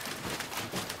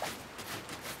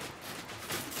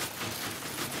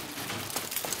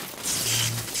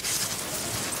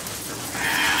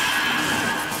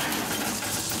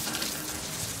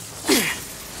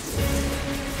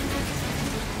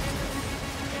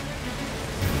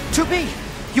 2B,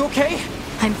 you okay?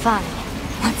 I'm fine.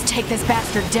 Let's take this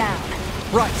bastard down.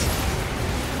 Right.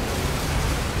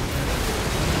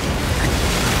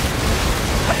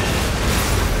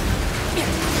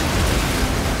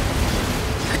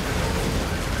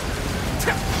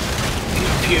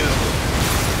 Pew.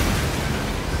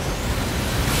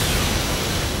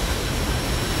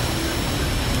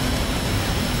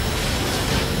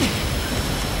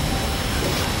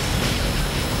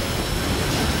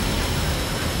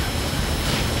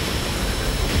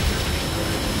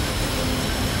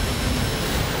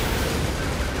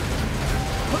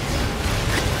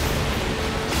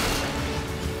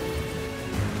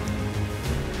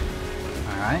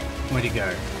 Alright, where'd he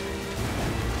go?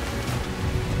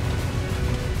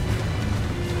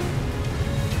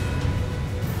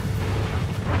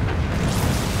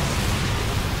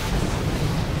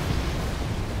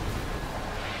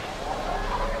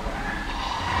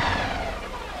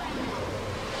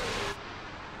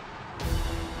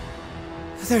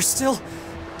 They're still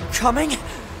coming?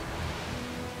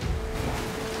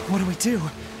 What do we do?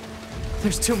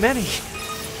 There's too many.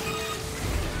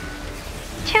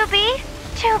 2B?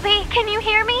 2B, can you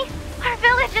hear me? Our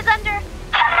village is under...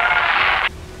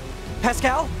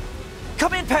 Pascal?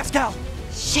 Come in, Pascal!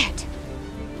 Shit!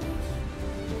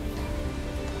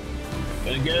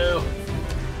 Gotta go.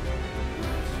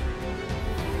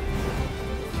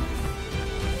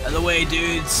 Out of the way,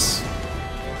 dudes.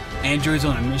 Andrew's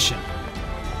on a mission.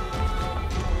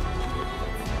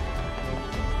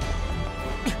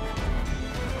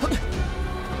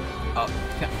 Oh,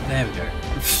 there we go.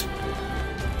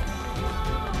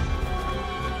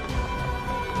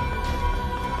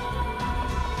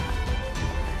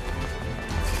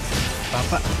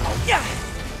 Yeah.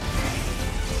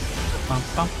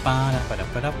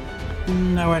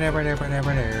 No, whatever.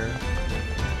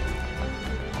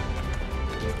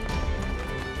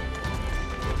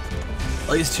 At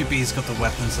least 2B's got the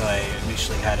weapons I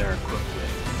initially had her equipped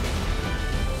with.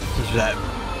 Just that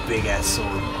big ass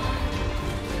sword.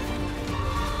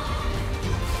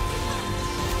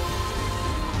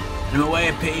 No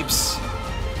way, peeps.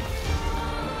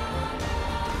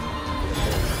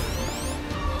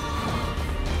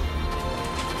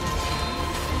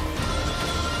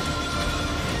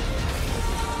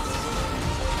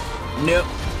 Nope.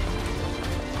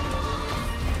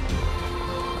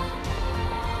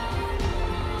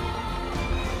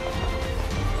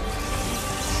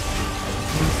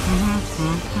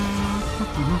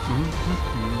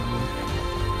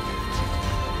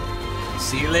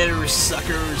 See you later,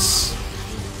 suckers.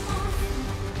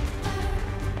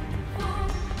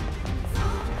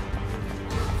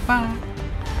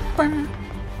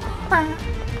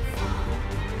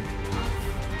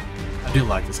 I do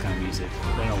like this kind of music.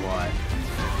 I don't know why.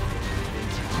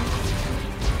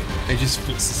 It just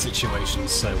fits the situation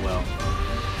so well.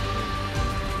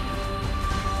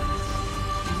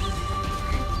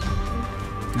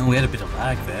 Oh, we had a bit of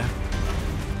lag there.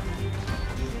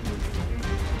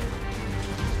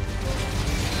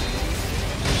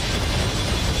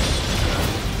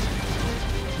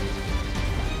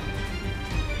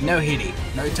 No hitty,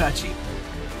 no touchy.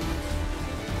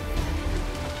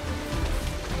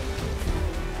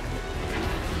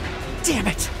 Damn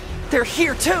it! They're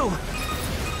here too!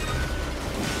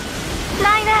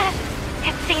 9S!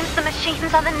 It seems the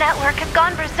machines on the network have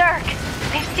gone berserk.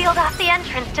 They've sealed off the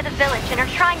entrance to the village and are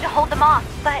trying to hold them off,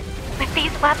 but with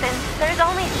these weapons, there's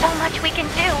only so much we can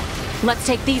do. Let's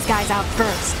take these guys out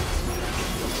first.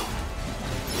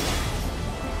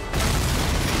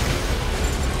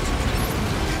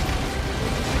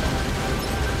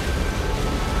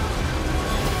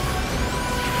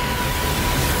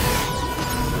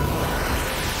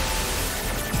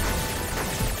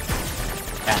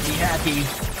 Happy.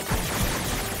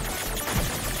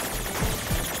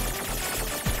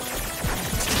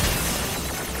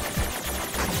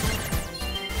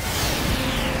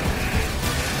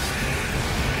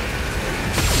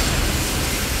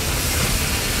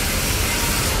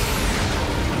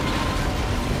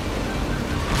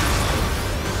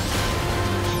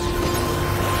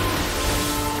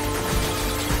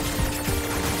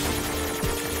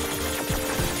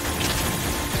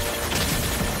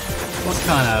 What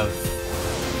kind of...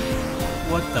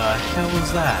 What the hell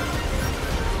was that?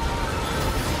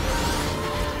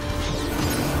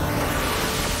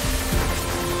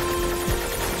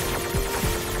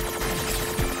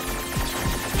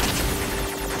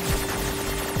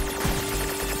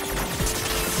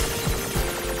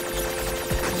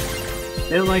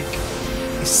 They're like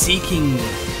seeking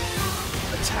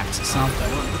attacks or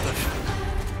something. What the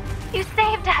f... You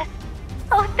saved us!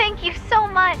 Oh, thank you so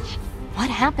much! What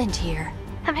happened here?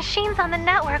 The machines on the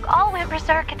network all went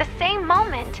berserk at the same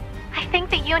moment. I think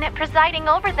the unit presiding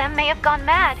over them may have gone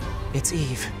mad. It's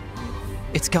Eve.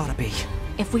 It's gotta be.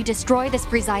 If we destroy this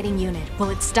presiding unit, will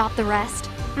it stop the rest?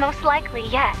 Most likely,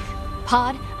 yes.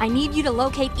 Pod, I need you to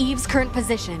locate Eve's current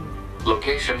position.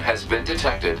 Location has been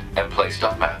detected and placed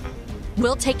on map.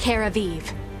 We'll take care of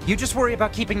Eve. You just worry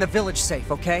about keeping the village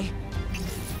safe, okay?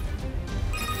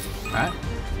 Alright.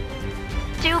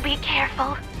 Do be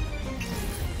careful.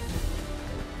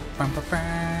 Brother.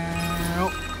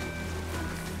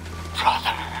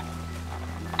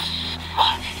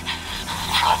 My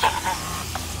brother.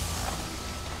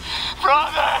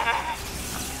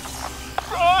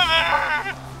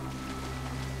 Brother!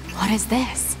 What is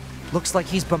this? Looks like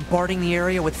he's bombarding the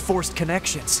area with forced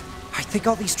connections. I think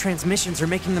all these transmissions are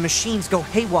making the machines go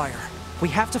haywire. We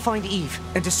have to find Eve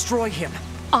and destroy him.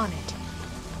 On it.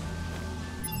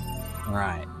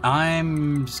 Right.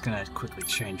 I'm just gonna quickly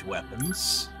change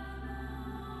weapons.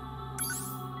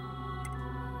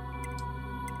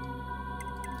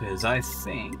 Because I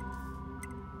think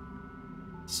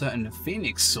certain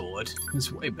Phoenix sword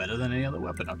is way better than any other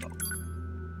weapon I've got.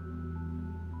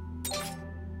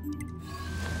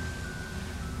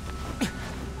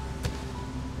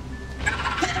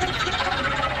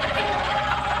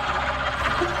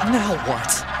 Now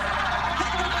what?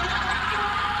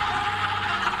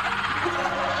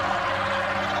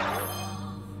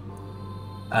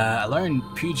 A lone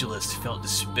pugilist felt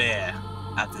despair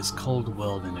at this cold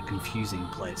world in a confusing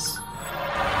place.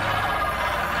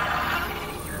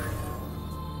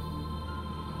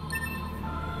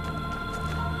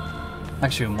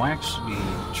 Actually, we might actually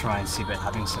try and see about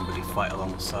having somebody fight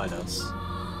alongside us.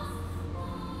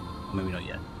 Maybe not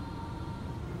yet.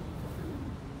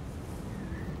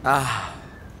 Ah,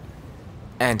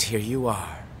 and here you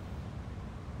are.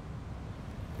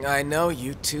 I know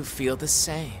you two feel the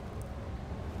same.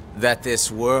 That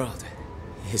this world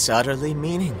is utterly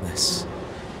meaningless.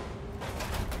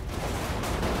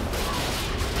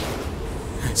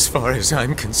 As far as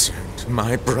I'm concerned,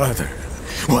 my brother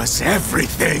was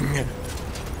everything.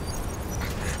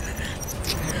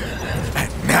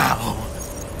 And now,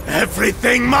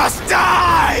 everything must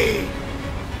die!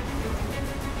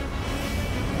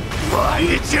 Why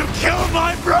did you kill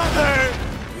my brother?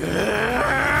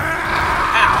 Ow!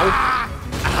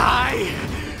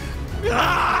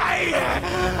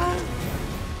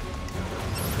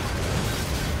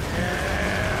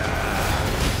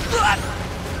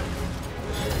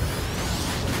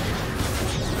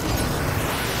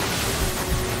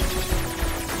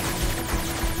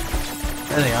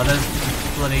 There they are, those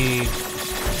bloody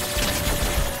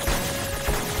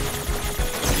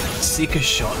Seeker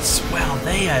shots. Wow,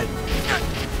 they are...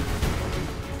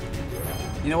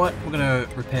 You know what? We're gonna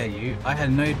repair you. I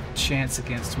had no chance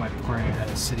against my prone at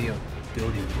a city of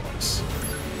building blocks.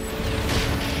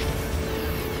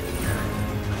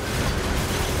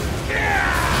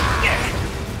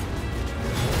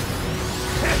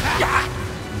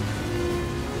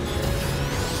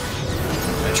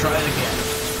 Let's try it again.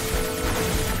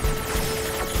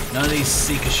 None of these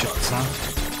Seeker shots, huh?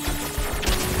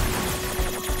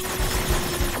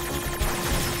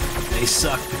 They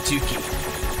suck, Patuki.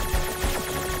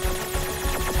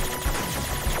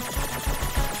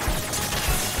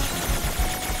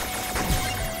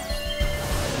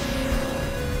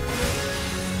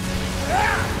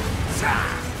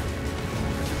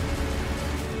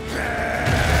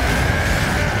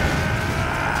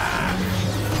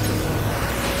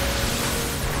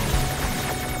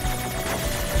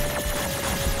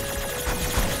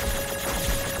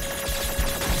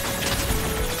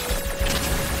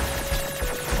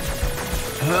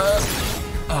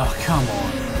 Oh, come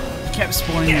on. You kept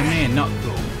spawning them in, not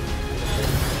cool.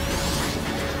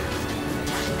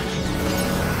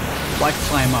 Why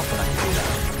climb up when I can do that?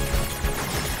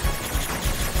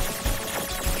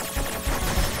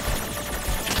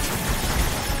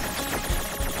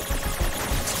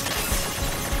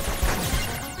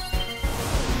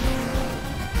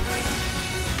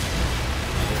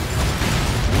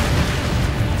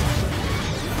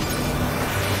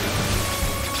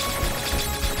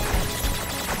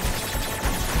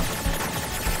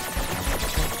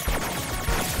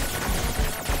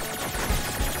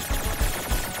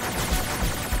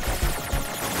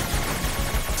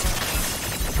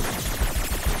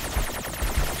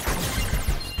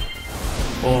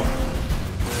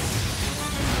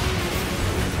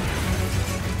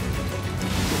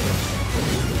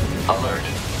 Alert.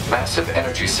 Massive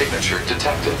energy signature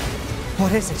detected.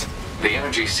 What is it? The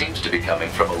energy seems to be coming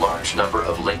from a large number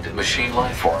of linked machine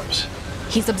life forms.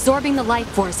 He's absorbing the life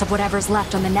force of whatever's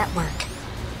left on the network.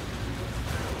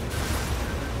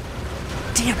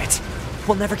 Damn it!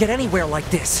 We'll never get anywhere like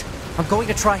this. I'm going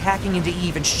to try hacking into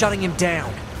Eve and shutting him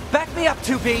down. Back me up,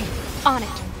 2B! On it.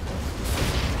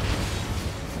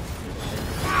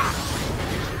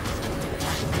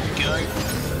 Go.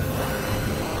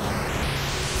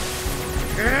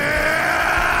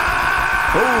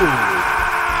 Oh!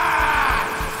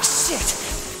 Shit!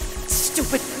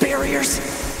 Stupid barriers!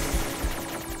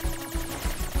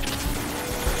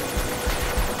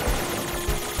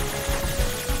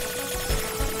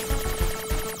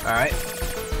 Alright.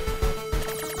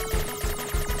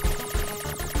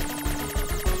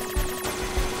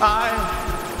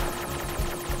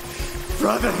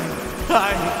 Brother,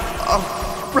 oh,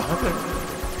 brother.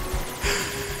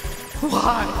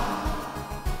 Why?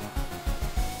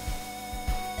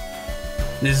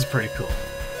 This is pretty cool.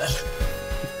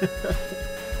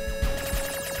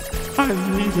 I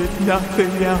needed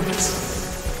nothing else.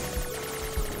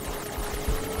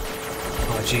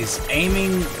 Oh jeez,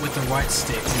 aiming with the right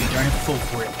stick when you don't have full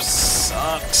grip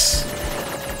sucks.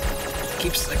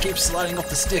 I keep sliding off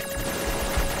the stick.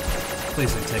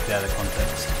 Please don't take that out of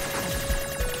context.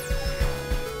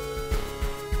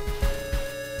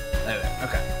 There,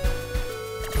 okay.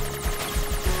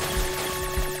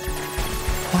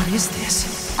 What is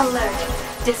this? Alert.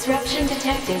 Disruption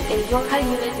detected in Yorha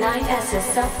Unit 9S's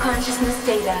self-consciousness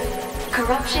data.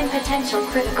 Corruption potential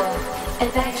critical.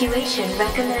 Evacuation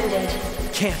recommended.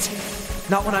 Can't.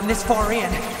 Not when I'm this far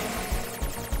in.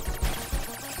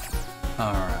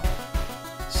 Alright.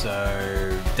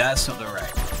 So, that's not the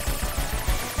right.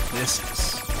 This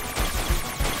is.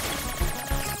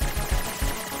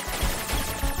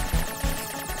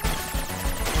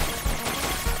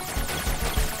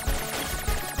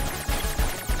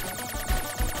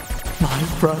 My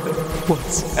brother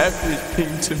was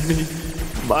everything to me.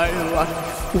 My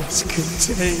life was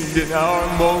contained in our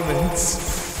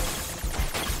moments.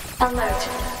 Alert.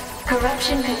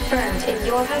 Corruption confirmed in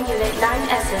Yorha Unit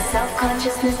 9S's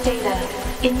self-consciousness data.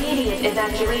 Immediate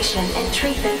evacuation and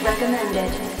treatment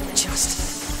recommended.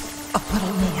 Just a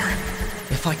little more.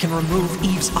 If I can remove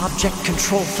Eve's object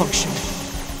control function.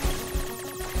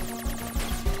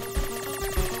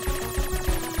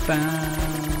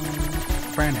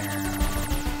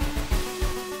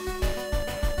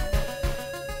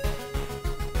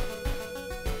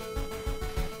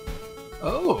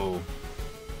 Oh.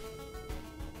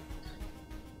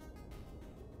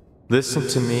 Listen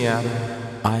to me, Adam.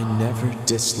 I never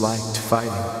disliked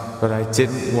fighting, but I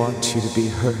didn't want you to be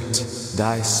hurt. And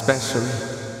I especially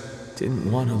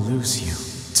didn't want to lose you.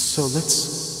 So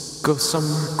let's go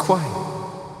somewhere quiet.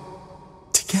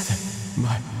 Together,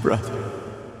 my brother.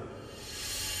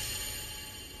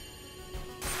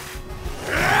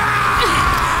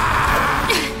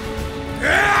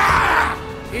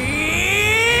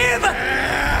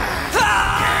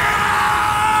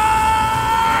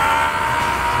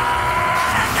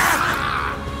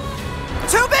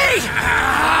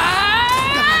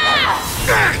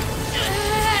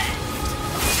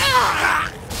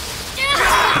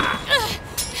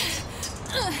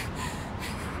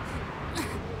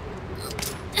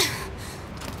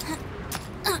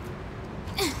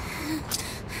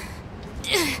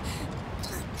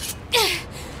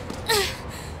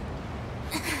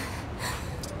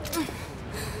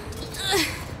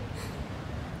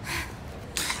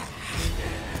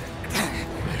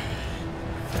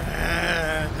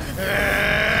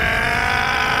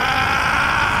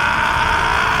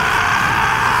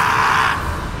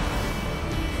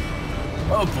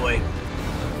 Oh boy.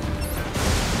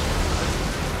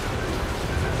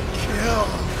 Kill!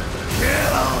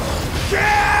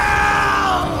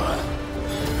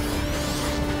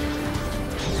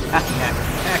 Hacky hack.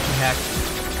 Hacky hack.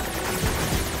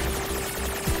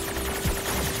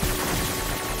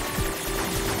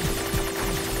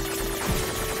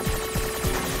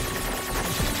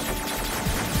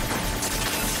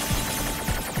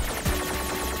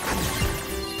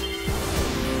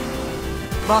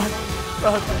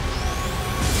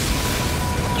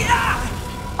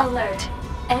 Alert.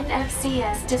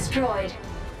 NFCS destroyed.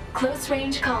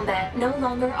 Close-range combat no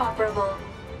longer operable.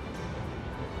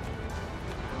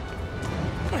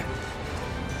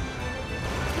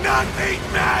 Nothing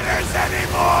matters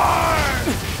anymore!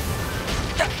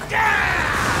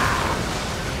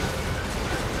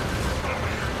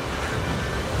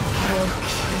 I'll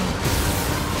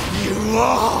kill you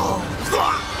all!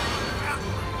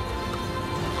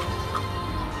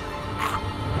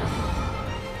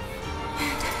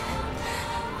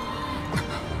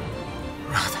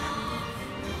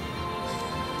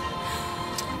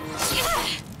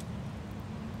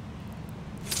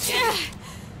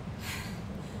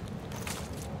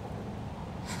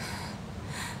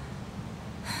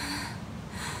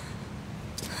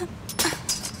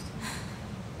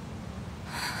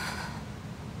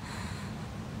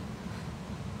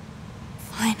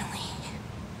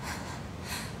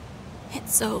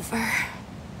 It's over.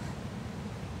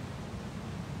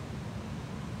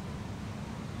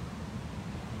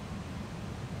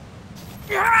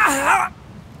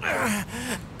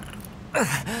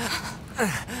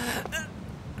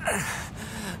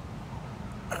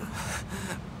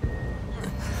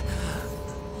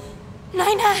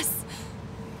 Nines!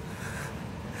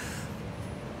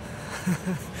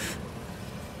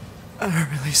 I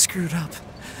really screwed up.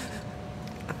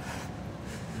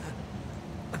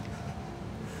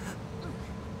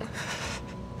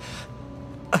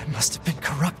 I must have been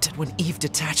corrupted when Eve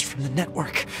detached from the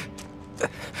network.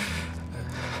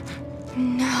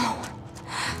 No.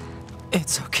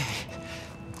 It's okay.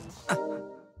 I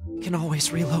can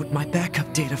always reload my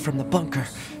backup data from the bunker.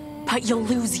 But you'll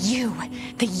lose you.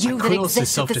 The you that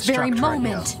exists at this very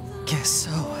moment. Guess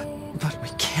so. But we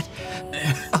can't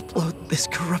upload this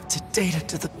corrupted data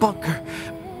to the bunker.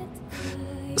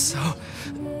 So...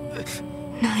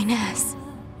 9S.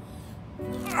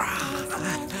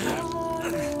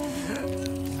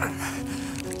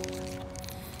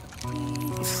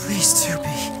 Please, 2B.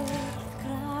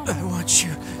 I want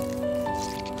you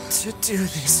to do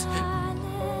this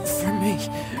for me.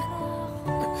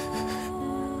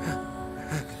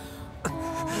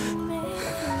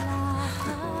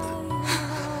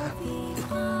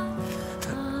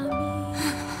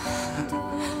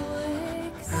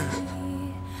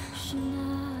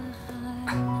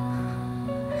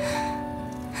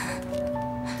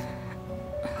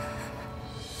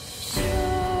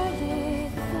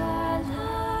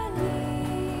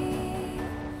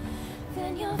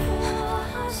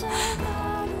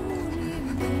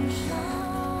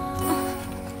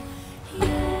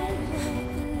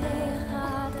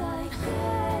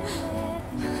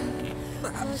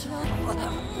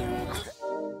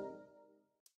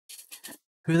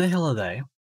 Who the hell are they?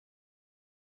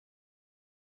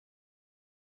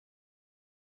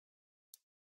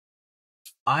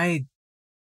 I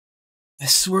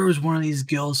swear it was one of these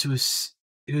girls who was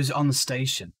on the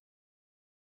station.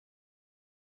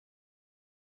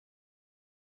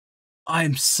 I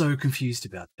am so confused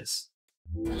about this.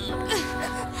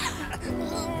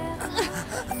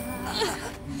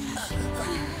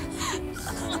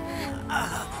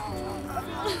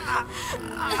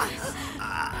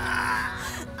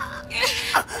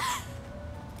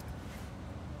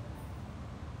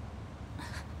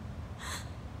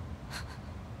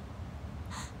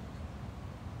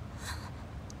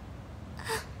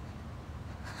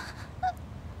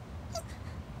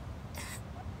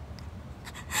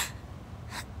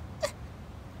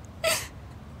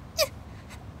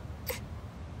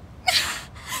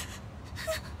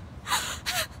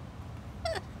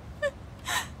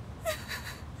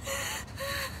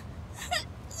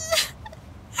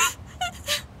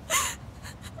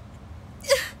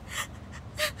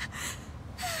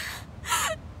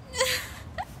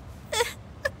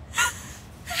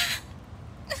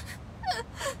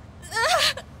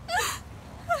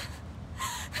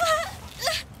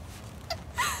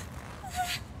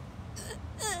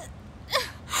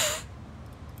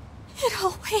 It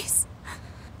always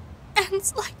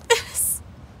ends like this.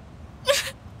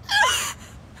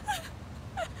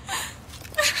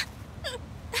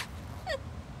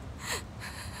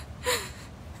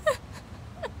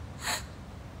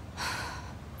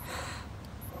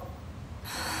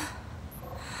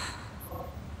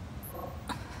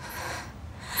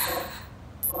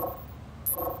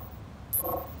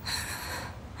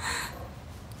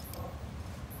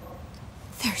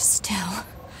 There's still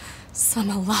some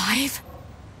alive.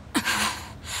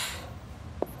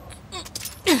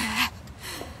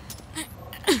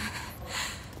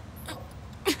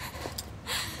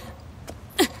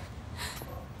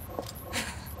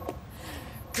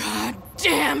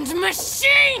 Goddamned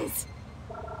machines!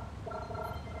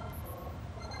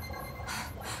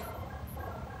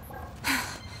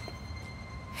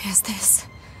 Is this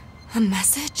a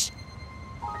message?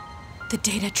 The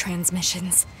data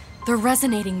transmissions, they're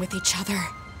resonating with each other.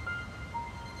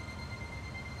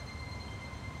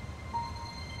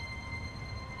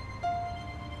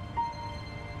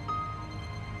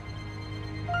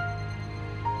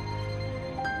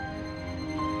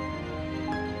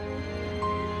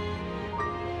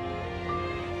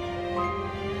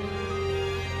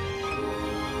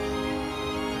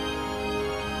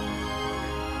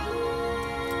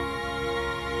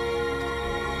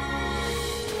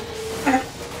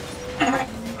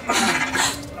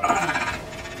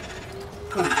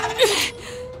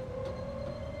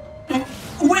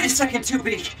 Wait a second,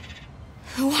 2B.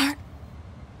 Who are...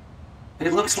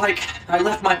 It looks like I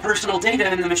left my personal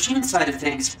data in the machine side of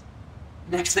things.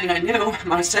 Next thing I knew,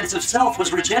 my sense of self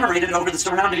was regenerated over the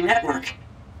surrounding network.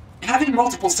 Having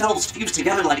multiple selves fused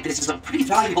together like this is a pretty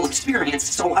valuable experience,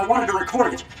 so I wanted to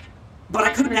record it. But I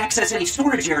couldn't access any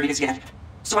storage areas yet,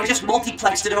 so I just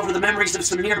multiplexed it over the memories of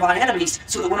some nearby enemies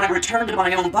so that when I returned to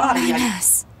my own body,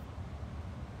 Ines.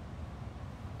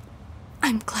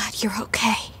 I'm glad you're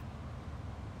okay.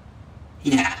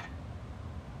 Yeah.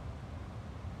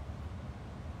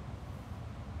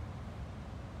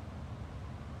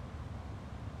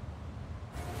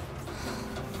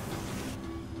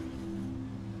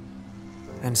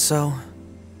 And so,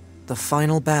 the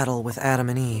final battle with Adam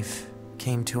and Eve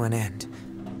came to an end.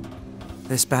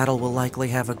 This battle will likely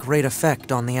have a great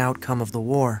effect on the outcome of the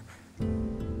war.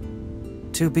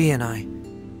 2B and I,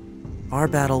 our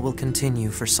battle will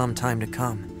continue for some time to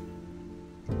come.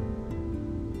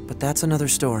 But that's another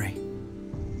story,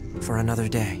 for another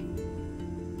day.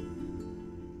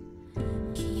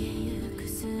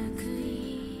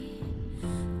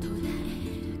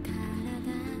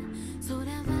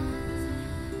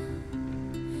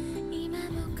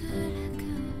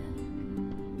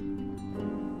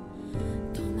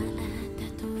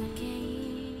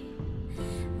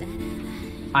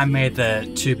 I made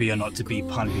the to be or not to be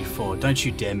pun before. Don't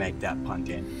you dare make that pun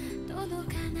again.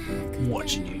 I'm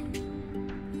watching you.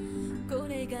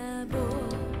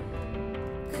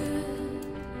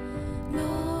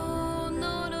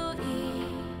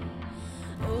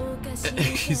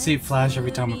 You see it flash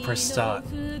every time I press start.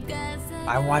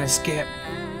 I want to skip.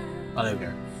 Oh, there we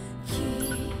go.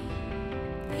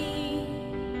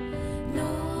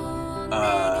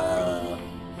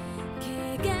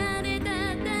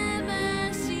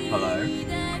 Hello?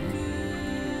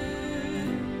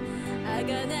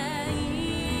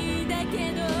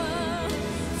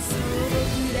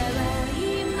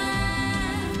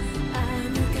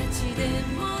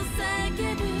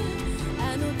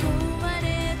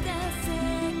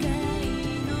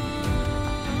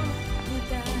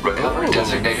 Recover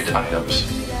designated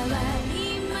items.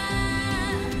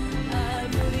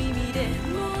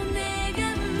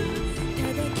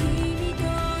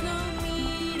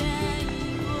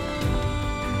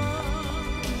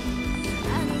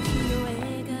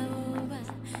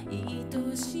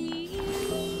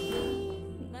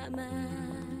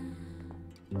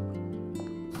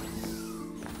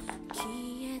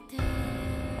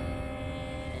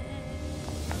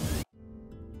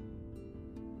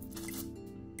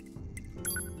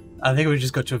 I think we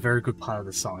just got to a very good part of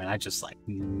the song, and I just like,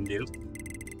 nope.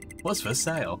 What's for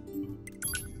sale?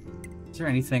 Is there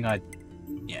anything I...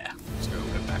 Yeah, let's go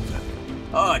back to that.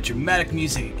 Oh, dramatic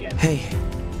music again. Hey,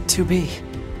 2B.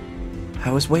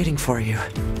 I was waiting for you.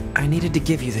 I needed to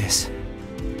give you this.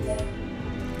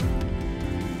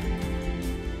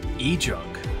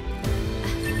 E-drug.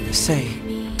 Say,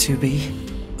 2B.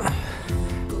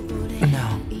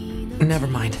 No, never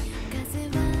mind.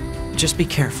 Just be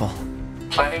careful.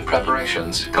 Planning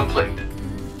preparations complete.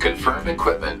 Confirm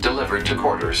equipment delivered to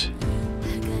quarters.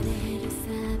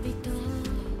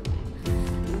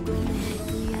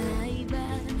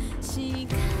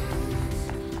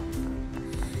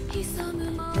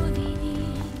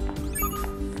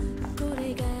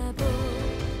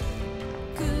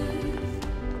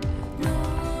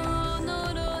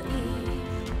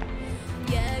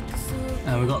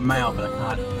 We got mail, but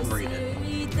I can't read it.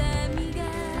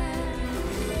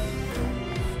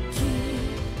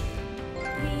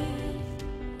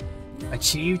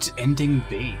 Achieved ending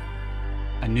B.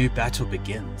 A new battle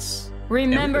begins.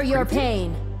 Remember your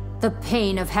pain. The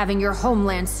pain of having your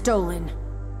homeland stolen.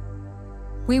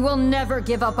 We will never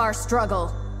give up our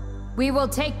struggle. We will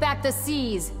take back the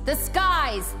seas, the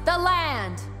skies, the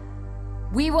land.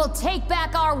 We will take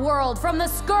back our world from the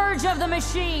scourge of the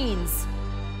machines.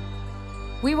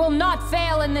 We will not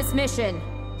fail in this mission.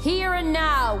 Here and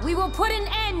now, we will put an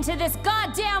end to this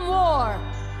goddamn war.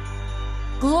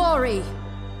 Glory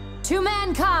to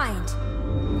mankind.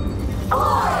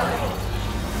 Glory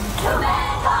to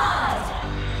mankind.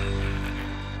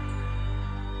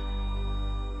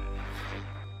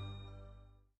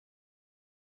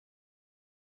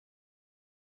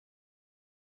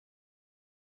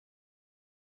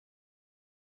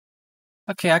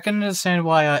 Okay, I can understand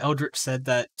why Eldritch said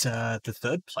that the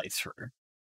third playthrough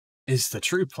is the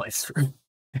true playthrough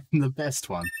and the best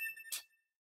one.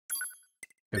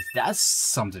 If that's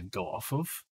something to go off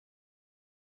of.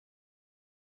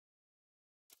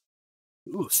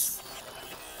 Oof.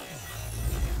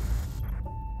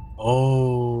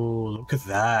 Oh, look at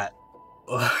that.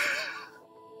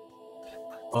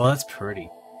 Oh, that's pretty.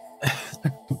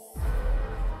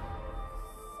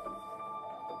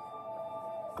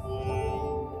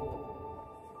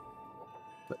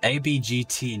 But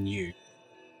ABGT new.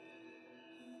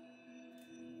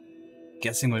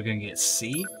 Guessing we're gonna get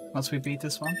C once we beat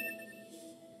this one.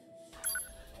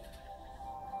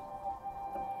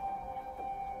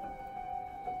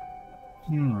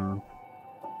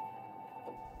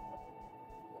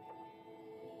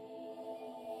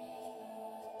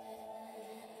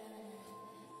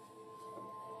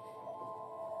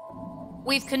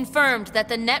 We've confirmed that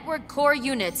the network core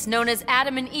units known as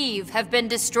Adam and Eve have been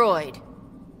destroyed.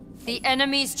 The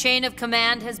enemy's chain of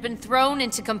command has been thrown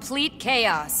into complete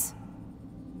chaos.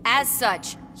 As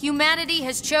such, humanity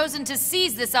has chosen to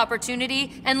seize this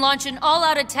opportunity and launch an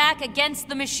all-out attack against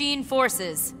the machine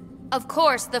forces. Of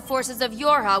course, the forces of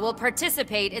Yorha will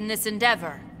participate in this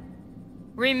endeavor.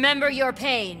 Remember your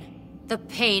pain, the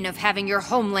pain of having your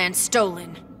homeland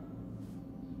stolen.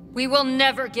 We will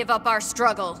never give up our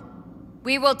struggle.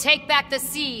 We will take back the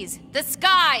seas, the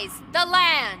skies, the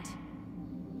land.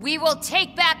 We will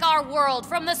take back our world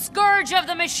from the scourge of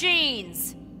the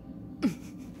machines.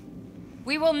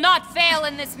 We will not fail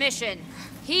in this mission.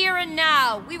 Here and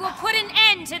now, we will put an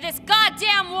end to this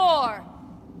goddamn war.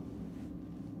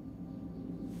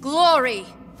 Glory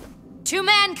to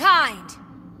mankind.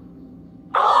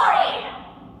 Glory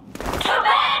to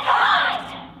mankind!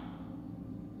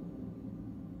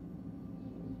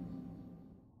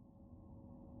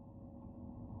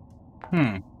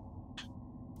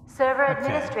 Server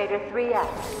Administrator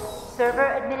 3S.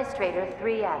 Server Administrator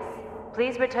 3S.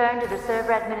 Please return to the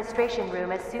server administration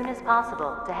room as soon as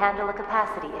possible to handle a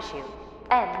capacity issue.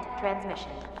 End transmission.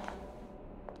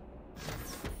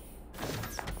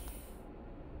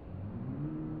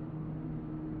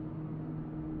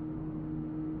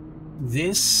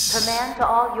 This... Command to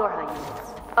all Yorha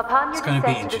units. Upon your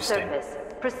descent to the surface,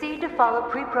 proceed to follow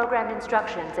pre-programmed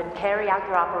instructions and carry out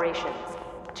your operations.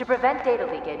 To prevent data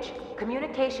leakage,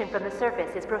 communication from the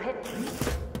surface is prohibited.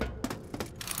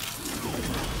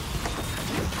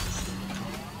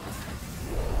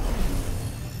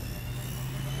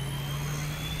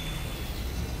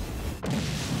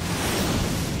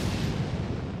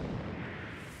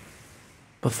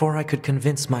 Before I could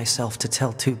convince myself to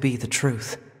tell 2B the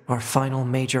truth, our final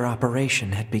major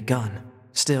operation had begun.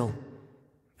 Still,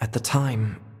 at the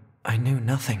time, I knew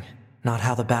nothing. Not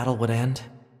how the battle would end,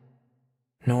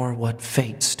 nor what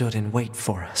fate stood in wait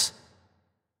for us.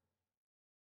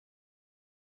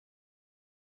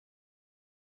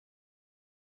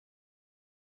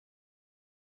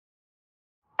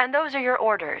 And those are your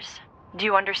orders. Do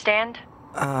you understand?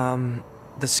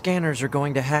 The scanners are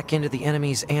going to hack into the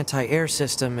enemy's anti-air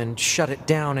system and shut it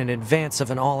down in advance of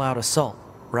an all-out assault,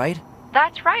 right?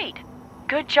 That's right.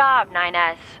 Good job,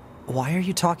 9S. Why are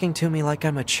you talking to me like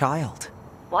I'm a child?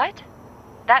 What?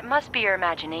 That must be your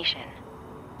imagination.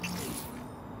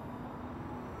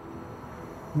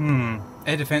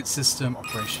 Air defense system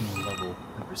operational level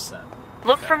 100%.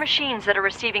 Look for machines that are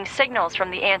receiving signals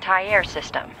from the anti-air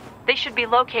system. They should be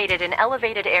located in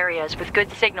elevated areas with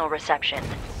good signal reception.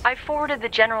 I've forwarded the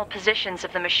general positions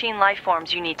of the machine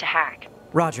lifeforms you need to hack.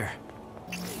 Roger.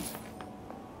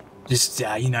 Just,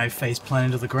 face plant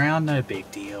into the ground, no big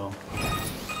deal.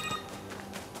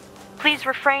 Please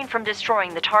refrain from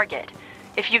destroying the target.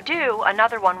 If you do,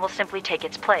 another one will simply take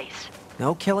its place.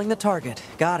 No killing the target.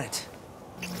 Got it.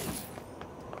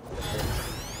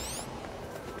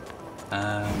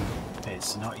 Okay,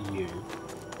 so not you.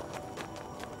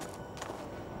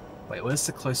 Wait, where's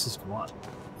the closest one?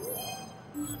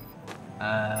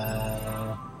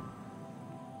 I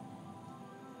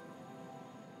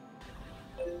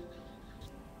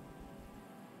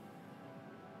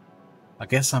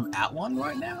guess I'm at one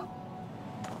right now.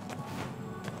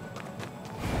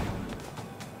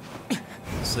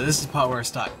 So this is the part where I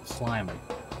start climbing.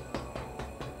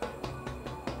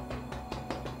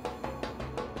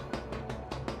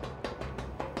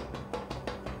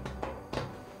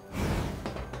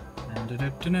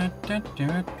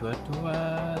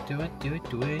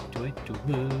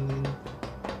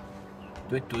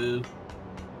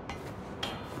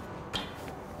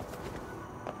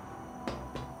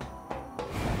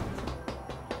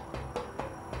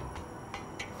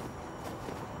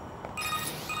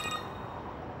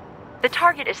 The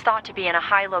target is thought to be in a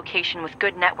high location with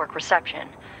good network reception.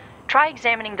 Try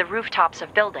examining the rooftops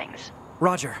of buildings.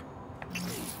 Roger.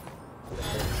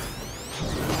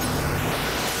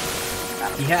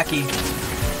 Hacky.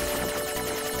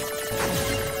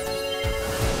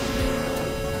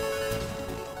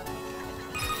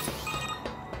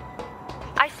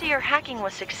 I see your hacking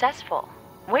was successful.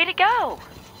 Way to go!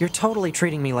 You're totally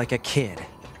treating me like a kid.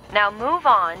 Now move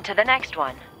on to the next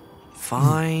one.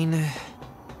 Fine.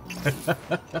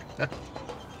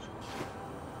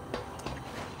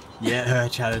 Yeah, her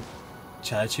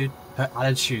attitude? Her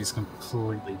attitude is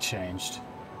completely changed.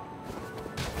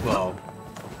 Well,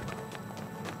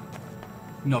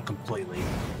 not completely.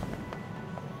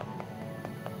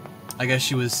 I guess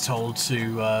she was told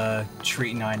to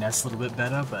treat 9S a little bit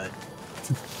better, but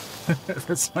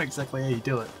that's not exactly how you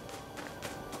do it.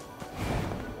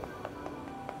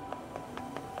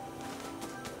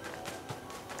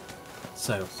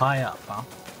 So, high up, huh?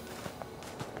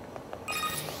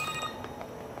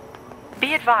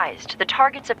 Be advised, the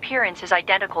target's appearance is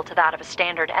identical to that of a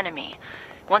standard enemy.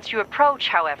 Once you approach,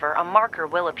 however, a marker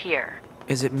will appear.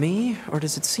 Is it me, or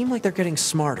does it seem like they're getting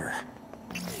smarter?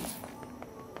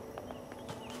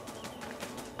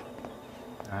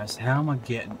 Alright, so how am I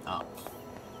getting up?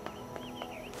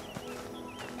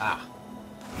 Ah.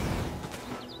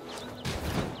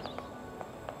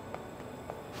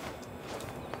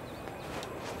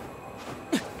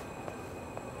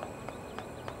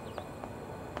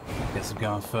 Guess I'm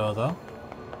going further.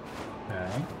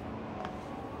 Okay.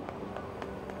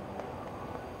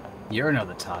 You're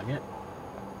another target.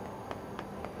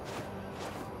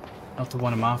 Not the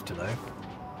one I'm after, though.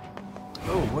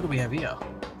 Oh, what do we have here?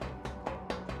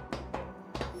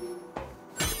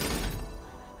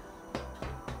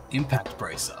 Impact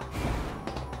bracer.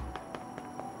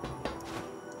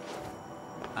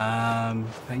 Can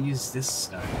I use this?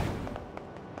 No.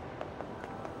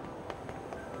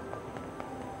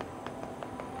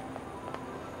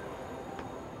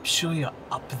 I'm sure you're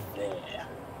up there.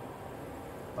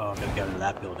 Oh, I've got to go to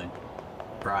that building.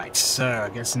 Right, so I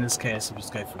guess in this case I'll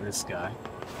just go for this guy.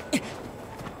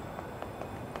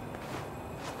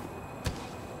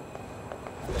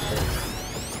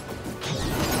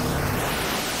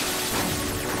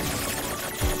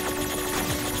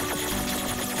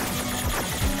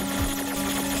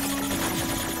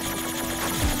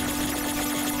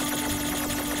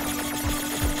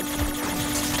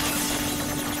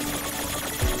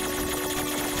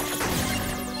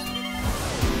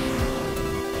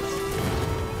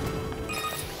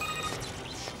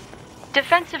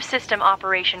 Defensive system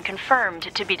operation confirmed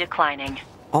to be declining.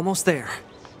 Almost there.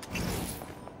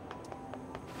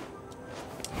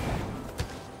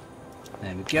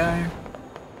 There we go.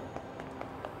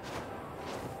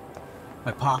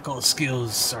 My parkour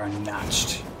skills are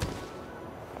unmatched.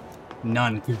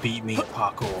 None can beat me at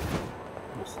parkour.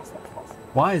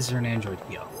 Why is there an android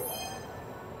here?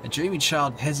 A dreamy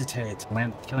child hesitated to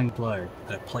land the killing blow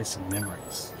at a place of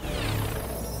memories.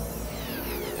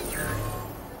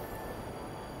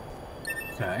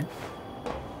 Okay.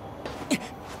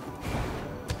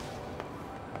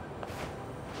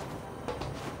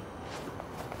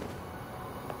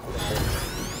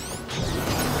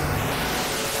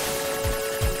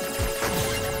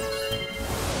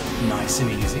 Nice and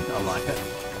easy, I like it.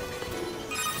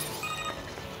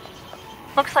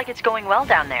 Looks like it's going well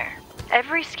down there.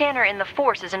 Every scanner in the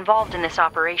force is involved in this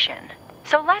operation.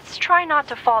 So let's try not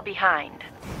to fall behind.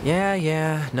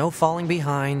 Yeah, no falling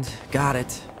behind. Got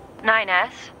it. 9S?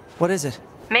 What is it?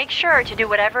 Make sure to do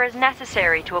whatever is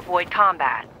necessary to avoid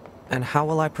combat. And how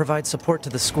will I provide support to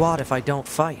the squad if I don't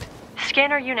fight?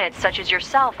 Scanner units such as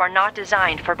yourself are not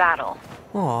designed for battle.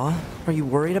 Aw, are you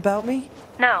worried about me?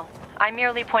 No, I'm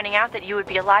merely pointing out that you would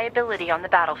be a liability on the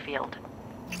battlefield.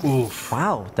 Oof.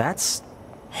 Wow, that's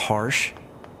harsh.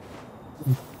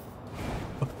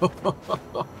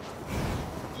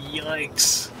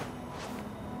 Yikes.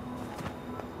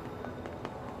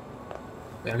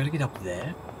 Wait, I gotta get up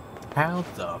there? How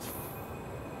the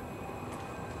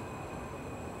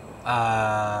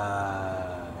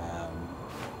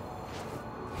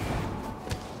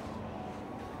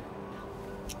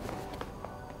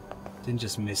didn't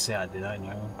just miss out, did I?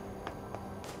 No.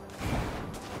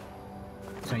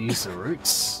 Can I use the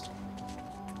roots?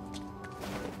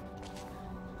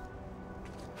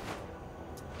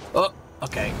 Oh,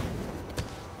 okay.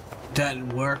 Didn't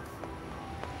work.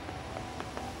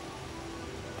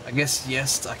 I guess,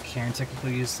 yes, I can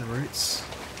technically use the roots.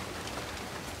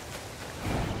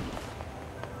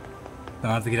 I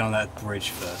have to get on that bridge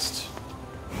first.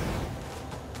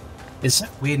 It's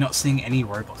weird not seeing any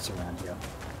robots around here.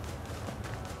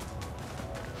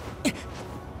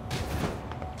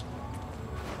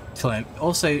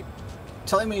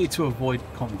 Telling me to avoid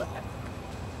combat.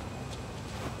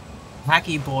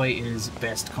 Hacky Boy is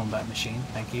best combat machine,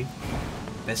 thank you.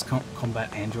 Best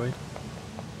combat android.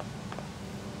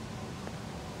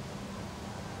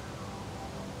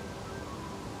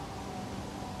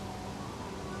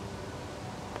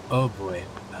 Oh boy.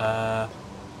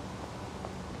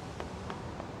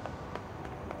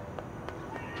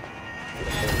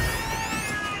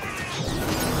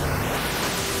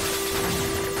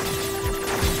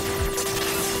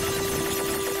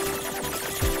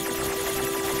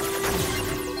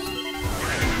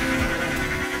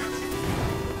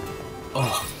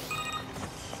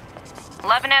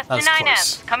 11S to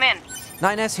 9S. Come in.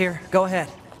 9S here. Go ahead.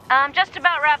 I'm just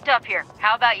about wrapped up here.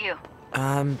 How about you?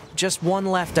 Just one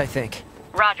left, I think.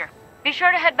 Roger. Be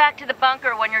sure to head back to the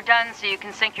bunker when you're done so you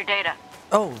can sync your data.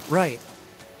 Oh, right.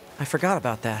 I forgot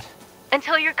about that.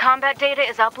 Until your combat data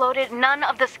is uploaded, none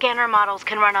of the scanner models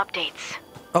can run updates.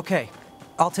 Okay.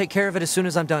 I'll take care of it as soon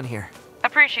as I'm done here.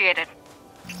 Appreciated.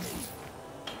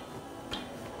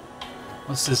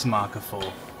 What's this marker for?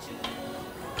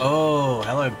 Oh,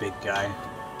 hello, big guy.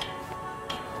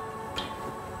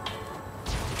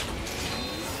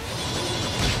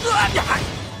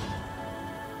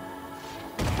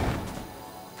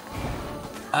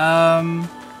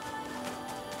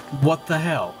 What the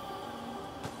hell?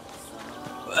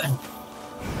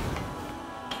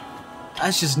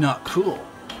 That's just not cool.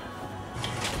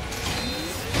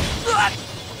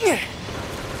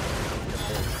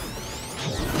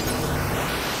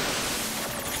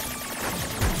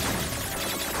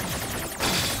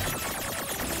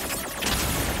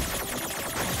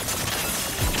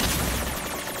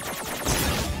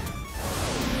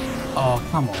 Oh,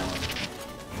 come on.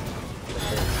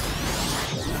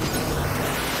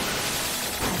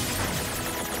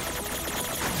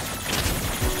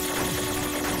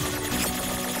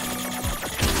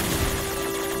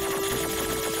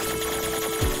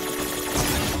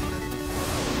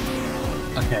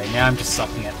 Okay, now I'm just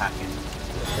sucking at hacking.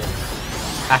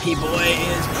 Hacky boy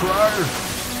is pro!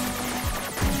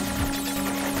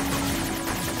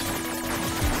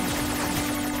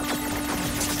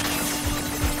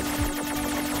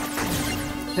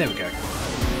 There we go.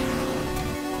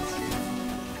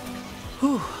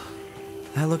 Whew.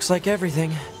 That looks like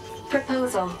everything.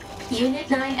 Proposal. Unit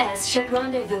 9S should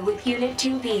rendezvous with Unit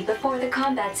 2B before the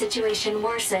combat situation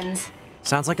worsens.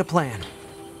 Sounds like a plan.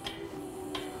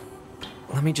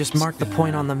 Let me just mark the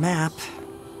point on the map.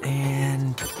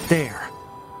 And there.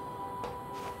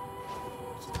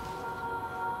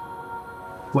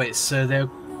 Wait, so there...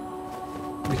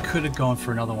 We could have gone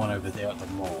for another one over there at the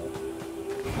mall.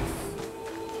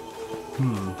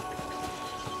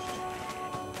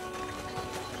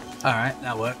 Alright,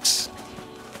 that works.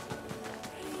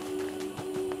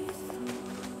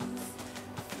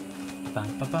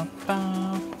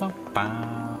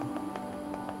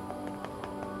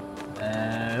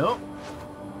 Oh.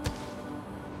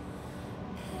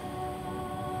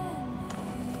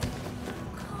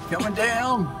 Coming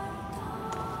down!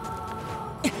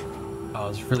 I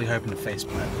was really hoping to face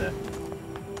plant there.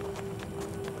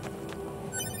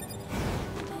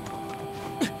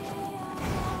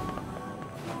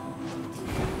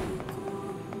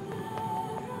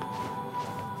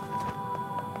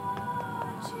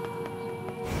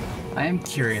 I am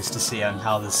curious to see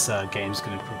how this game's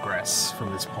going to progress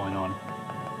from this point on.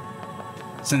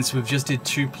 Since we've just did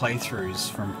 2 playthroughs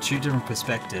from 2 different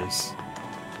perspectives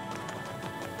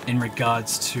in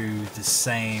regards to the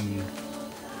same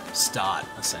start,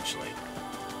 essentially.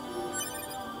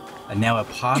 And now we're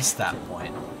past that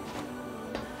point,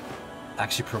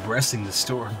 actually progressing the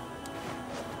story.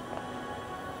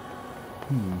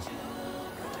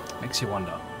 Makes you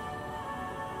wonder.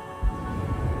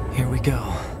 Here we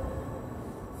go.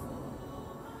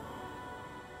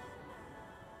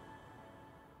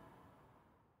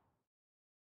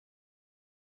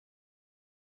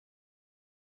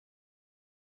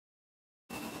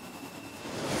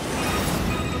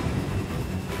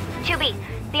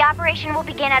 The operation will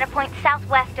begin at a point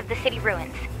southwest of the city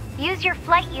ruins. Use your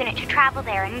flight unit to travel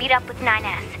there and meet up with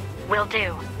 9S. Will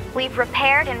do. We've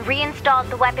repaired and reinstalled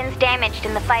the weapons damaged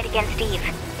in the fight against Eve.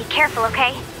 Be careful,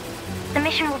 okay? The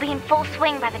mission will be in full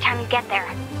swing by the time you get there.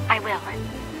 I will.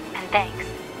 And thanks.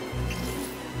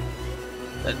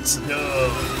 Let's go.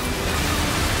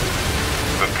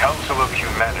 The Council of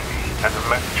Humanity has a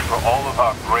message for all of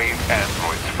our brave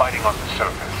androids fighting on the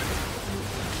surface.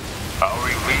 Our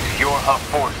elite Yorha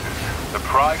forces, the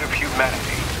pride of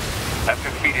humanity, have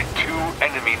defeated 2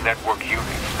 enemy network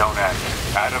units known as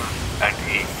Adam and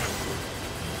Eve.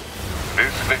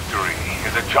 This victory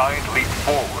is a giant leap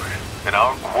forward in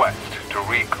our quest to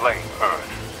reclaim Earth.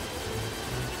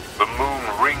 The moon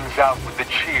rings out with the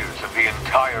cheers of the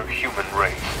entire human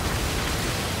race.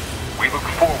 We look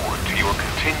forward to your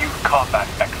continued combat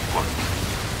exploits.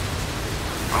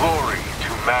 Glory to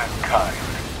mankind.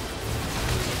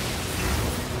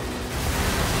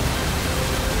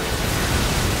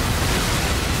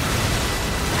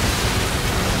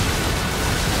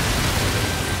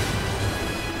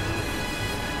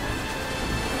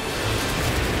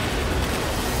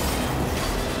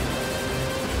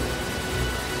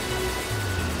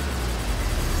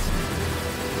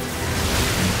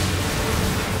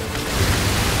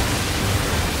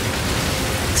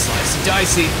 Slice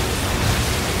dicey.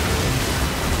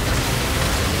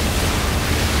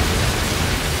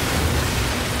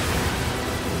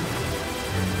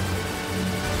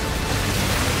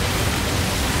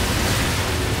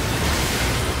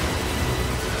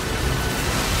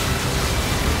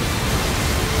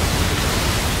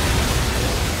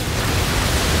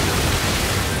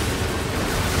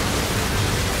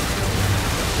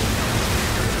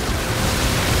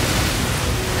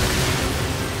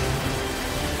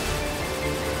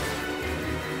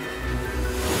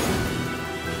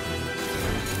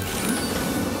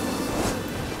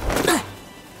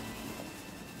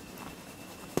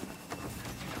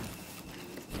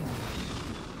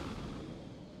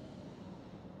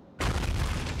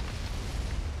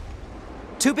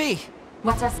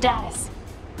 What's our status?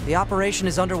 The operation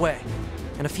is underway,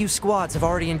 and a few squads have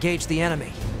already engaged the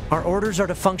enemy. Our orders are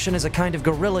to function as a kind of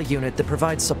guerrilla unit that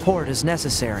provides support as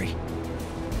necessary.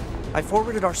 I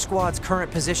forwarded our squad's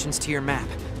current positions to your map.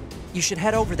 You should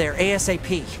head over there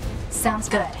ASAP. Sounds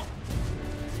good.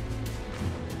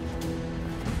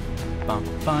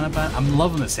 I'm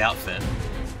loving this outfit.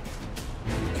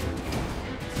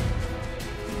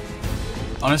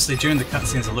 Honestly, during the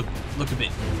cutscenes, I look a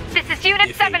bit. This is Unit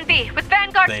 7B with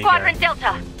Vanguard Squadron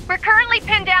Delta. We're currently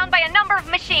pinned down by a number of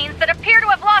machines that appear to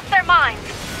have lost their minds.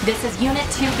 This is Unit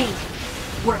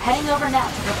 2B. We're heading over now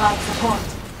to provide support.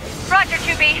 Roger,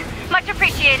 2B. Much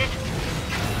appreciated.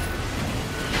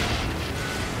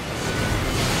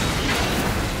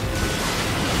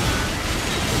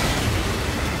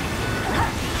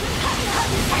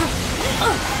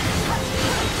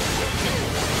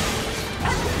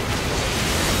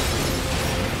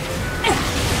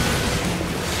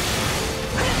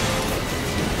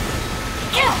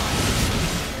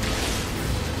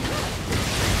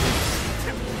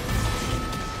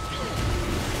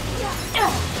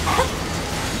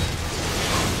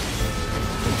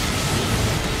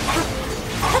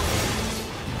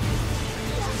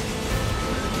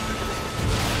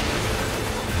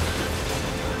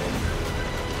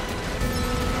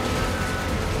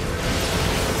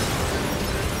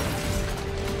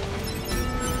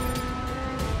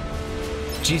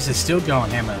 Jesus, still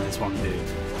going hammer on this one dude.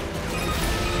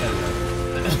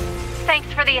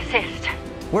 Thanks for the assist.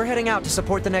 We're heading out to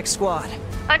support the next squad.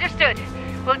 Understood.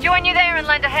 We'll join you there and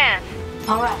lend a hand.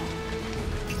 All right.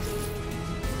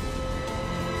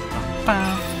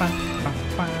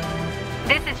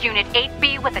 This is Unit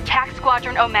 8B with Attack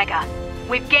Squadron Omega.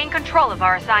 We've gained control of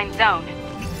our assigned zone.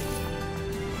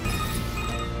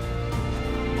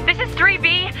 This is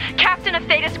 3B, Captain of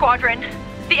Theta Squadron.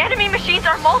 The enemy machines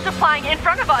are multiplying in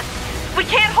front of us. We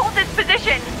can't hold this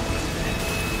position.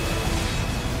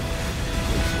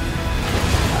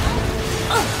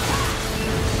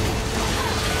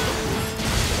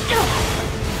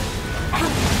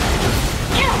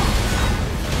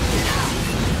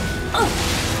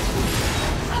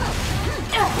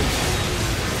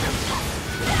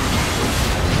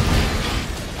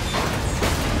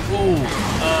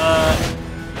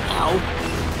 Ow.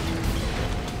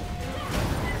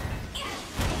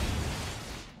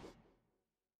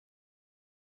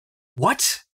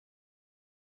 What?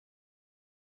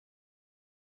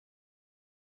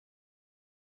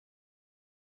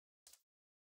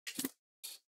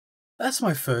 That's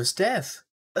my first death.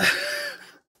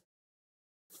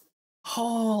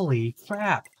 Holy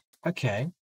crap.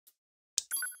 Okay.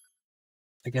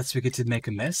 I guess we get to make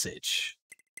a message.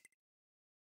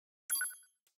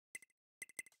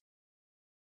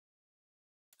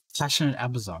 Passionate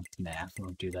Amazon. Nah, I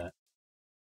won't do that.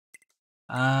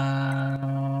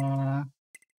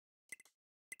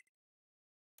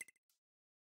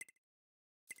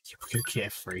 You're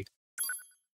carefree.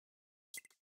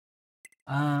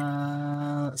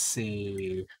 Let's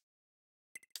see.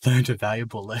 Learned a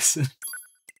valuable lesson.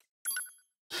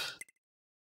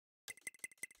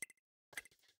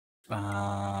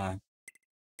 During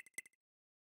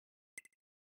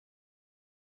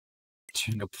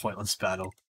a pointless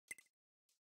battle.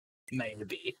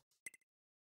 Maybe.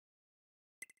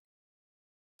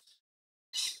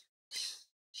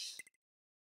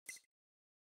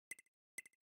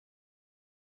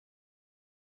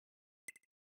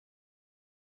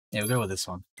 Yeah, we'll go with this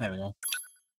one. There we go.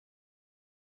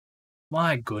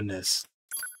 My goodness.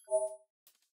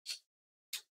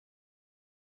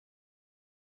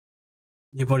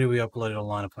 Your body will be uploaded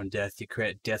online upon death. You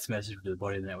create a death message with the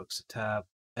body of the network's tab.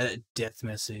 Edit death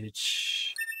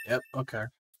message. Yep, okay.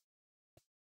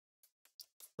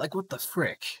 Like, what the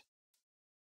frick?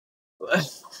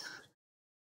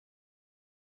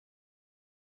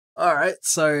 Alright,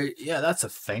 so, yeah, that's a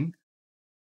thing.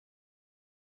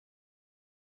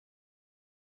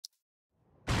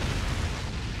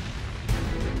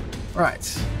 Right.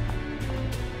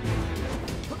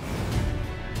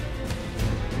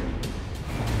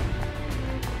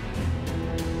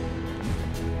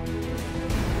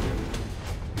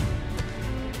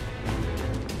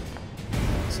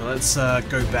 So let's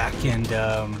go back and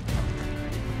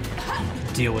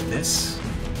deal with this.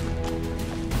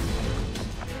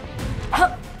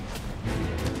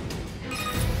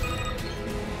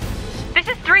 This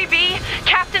is 3B,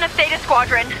 Captain of Theta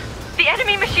Squadron. The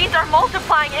enemy machines are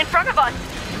multiplying in front of us.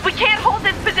 We can't hold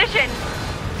this position.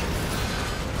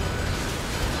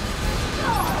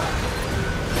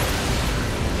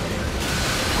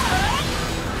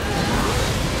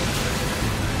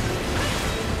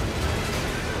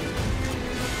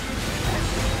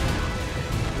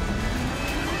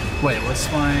 Wait,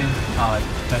 what's my... Oh, I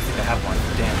don't think I have one.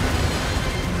 Damn.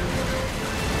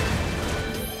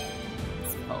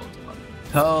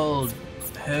 Hold on.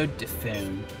 Heard the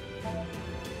phone.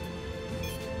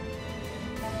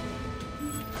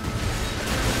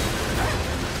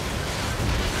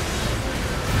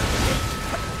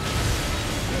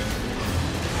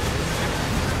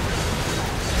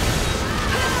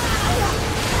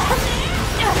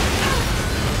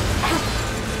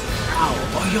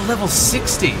 Oh, you're level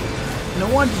 60. No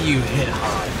wonder you hit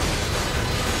hard.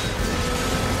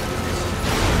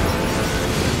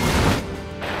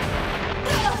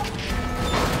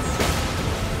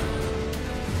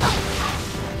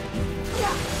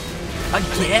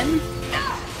 Again?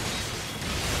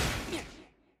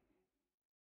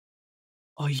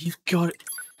 Oh, you've got it.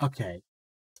 Okay.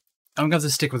 I'm going to have to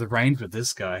stick with the range with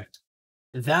this guy.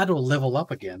 That'll level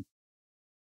up again.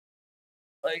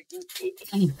 Like,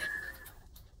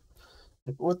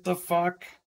 what the fuck?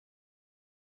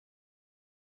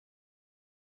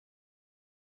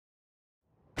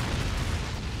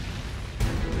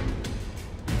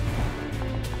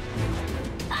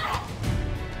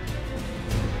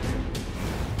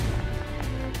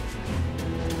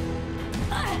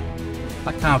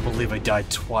 I can't believe I died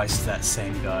twice to that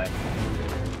same guy.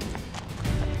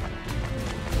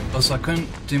 Also, I couldn't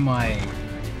do my...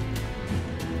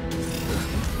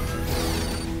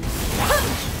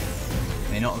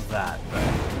 I mean, not that, but...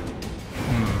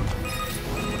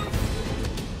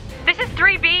 This is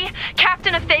 3B,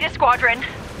 Captain of Theta Squadron.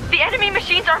 The enemy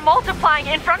machines are multiplying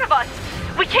in front of us.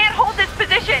 We can't hold this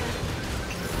position.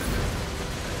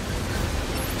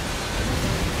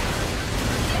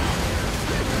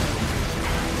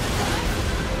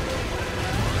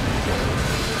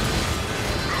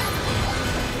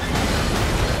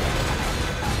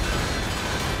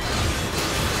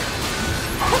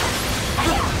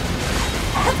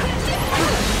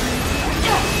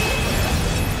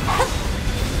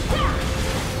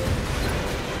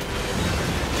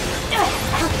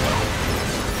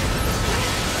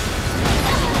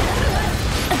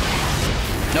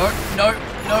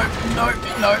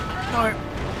 No.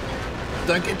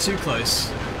 Don't get too close.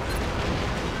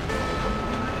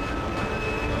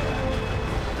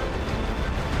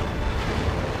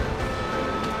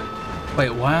 Wait,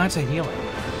 why aren't I healing?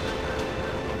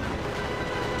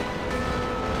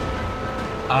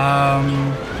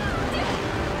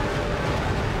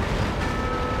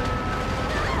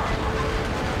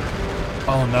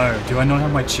 Oh no, do I not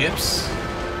have my chips?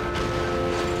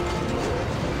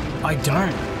 I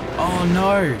don't. Oh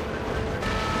no.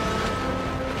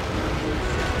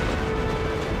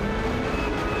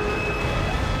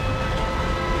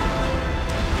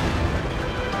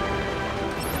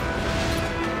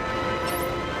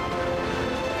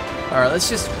 Alright, I'm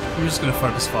just gonna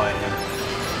focus fire him.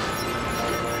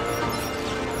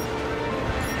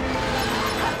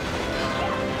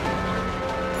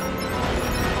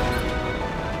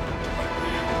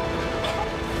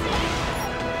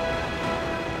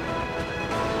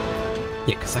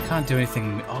 Yeah, because I can't do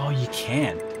anything. Oh, you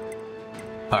can.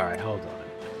 Alright, hold on.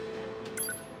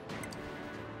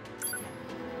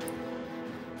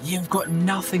 You've got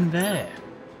nothing there.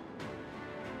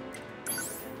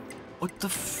 What the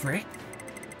frick?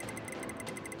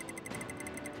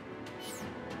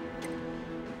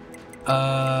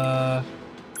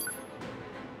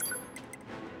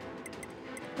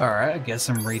 Alright, I guess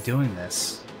I'm redoing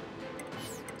this.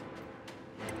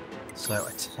 So,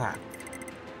 attack.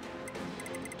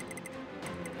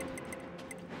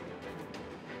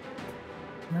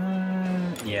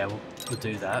 Yeah, we'll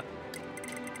do that.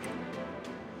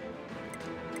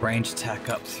 Range attack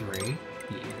up 3.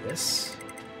 Yes.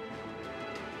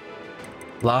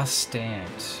 Last stand.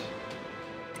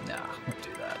 Nah, won't do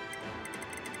that.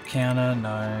 Counter,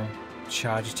 no.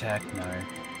 Charge attack, no.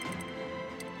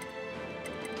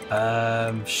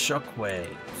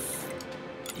 Shockwave.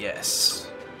 Yes.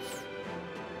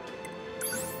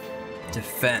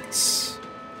 Defense.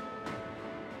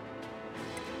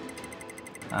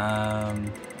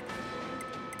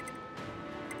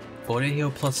 Auto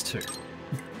heal +2.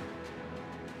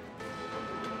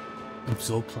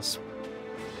 Absorb +1.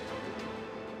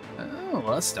 Oh,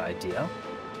 well, that's the idea.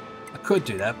 I could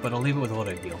do that, but I'll leave it with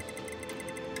auto heal.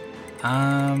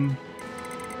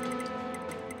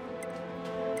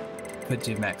 Could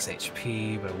do max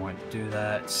HP, but I won't do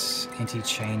that.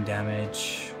 Anti-chain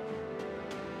damage.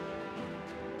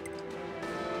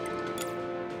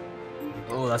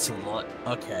 Oh, that's a lot.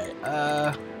 Okay,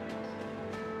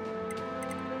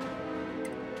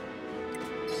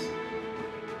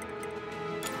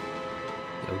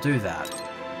 it'll do that.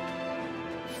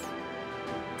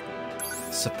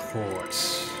 Support.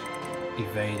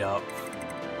 Evade up.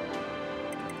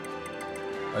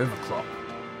 Overclock.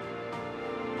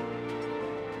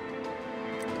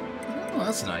 Oh,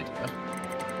 that's an idea.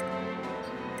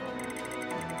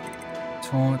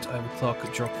 Taunt,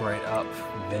 overclock, drop rate up,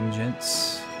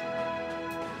 vengeance.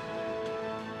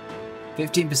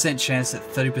 15% chance that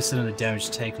 30% of the damage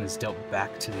taken is dealt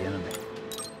back to the enemy.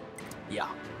 Yeah.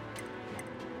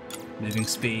 Moving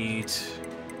speed.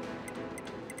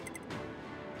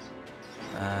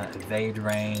 Evade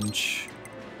range.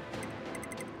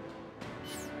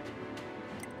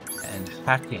 And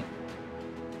hacking.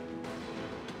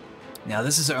 Now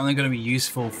this is only going to be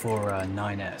useful for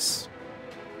 9S.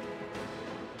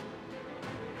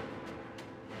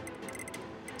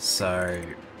 So,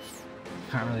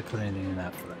 can't really put anything in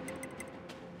that for it.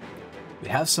 We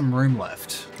have some room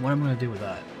left. What am I going to do with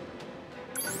that?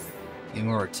 Any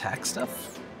more attack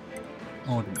stuff?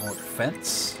 Or more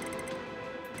defense?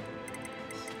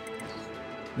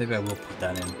 Maybe I will put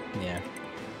that in, yeah.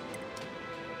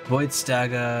 Void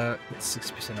Stagger,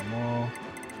 6% or more.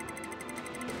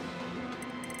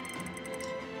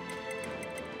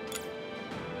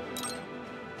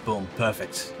 Boom,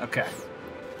 perfect. Okay.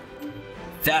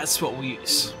 That's what we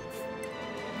use.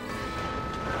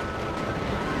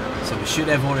 So we should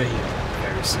have auto heal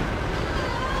very soon.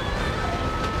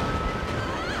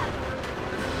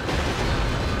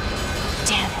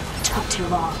 Damn it, took too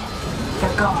long.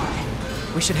 They're gone.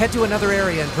 We should head to another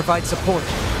area and provide support.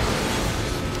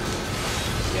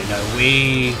 Yeah, no,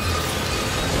 we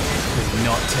could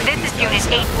not take This these is Unit guys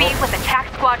out. 8B with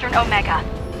Attack Squadron Omega.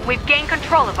 We've gained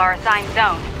control of our assigned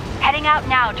zone. Heading out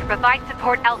now to provide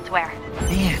support elsewhere.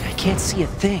 Man, I can't see a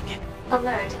thing.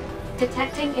 Alert.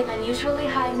 Detecting an unusually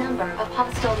high number of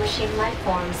hostile machine life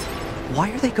forms.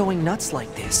 Why are they going nuts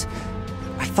like this?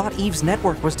 I thought Eve's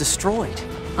network was destroyed.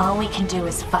 All we can do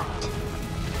is fight.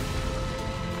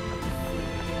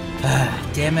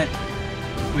 Damn it.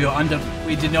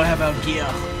 We did not have our gear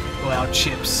or our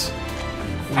chips.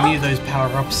 We needed those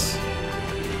power-ups.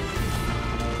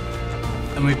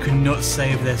 And we could not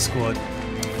save their squad.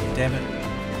 Damn it.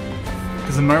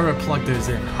 Because the moment I plugged those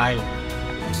in, I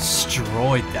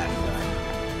destroyed that guy.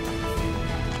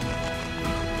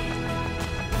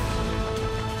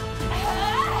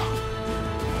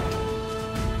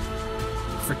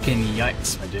 Freaking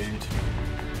yikes, my dude.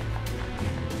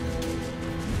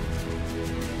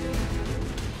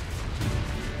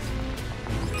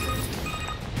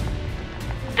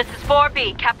 This is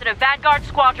 4B, Captain of Vanguard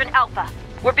Squadron Alpha.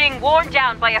 We're being worn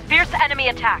down by a fierce enemy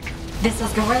attack. This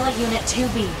is Guerrilla Unit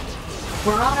 2B.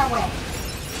 We're on our way.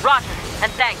 Roger,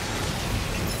 and thanks.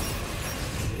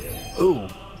 Ooh.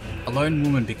 A lone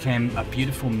woman became a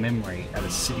beautiful memory at a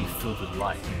city filled with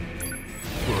light.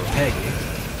 We'll repair you.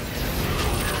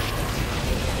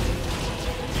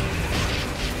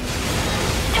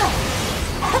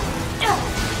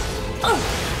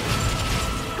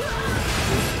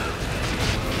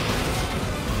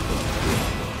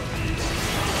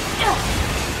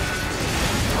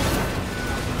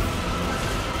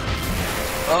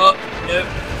 Oh, yep.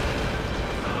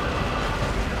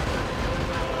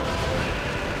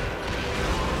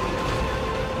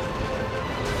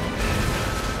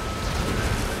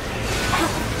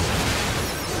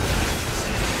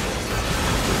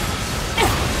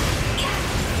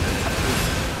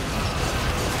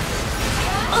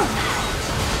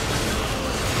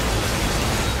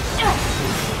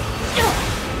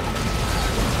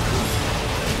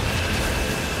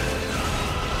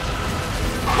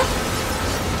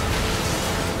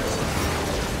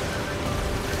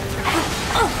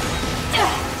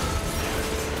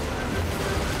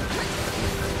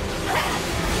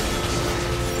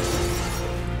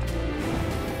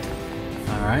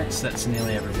 Alright, so that's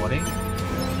nearly everybody. Thank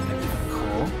you for the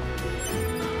call.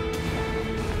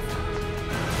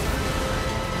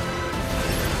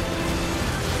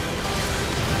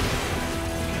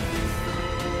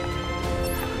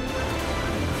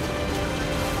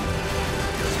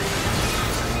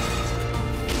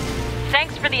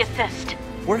 the assist?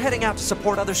 We're heading out to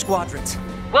support other squadrons.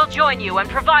 We'll join you and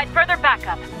provide further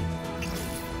backup.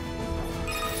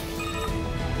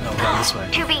 No, run this way.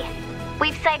 2B,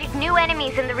 we've sighted new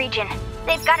enemies in the region.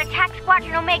 They've got Attack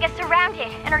Squadron Omega surrounded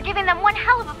and are giving them one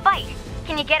hell of a fight.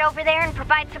 Can you get over there and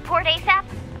provide support ASAP?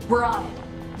 We're on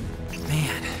it.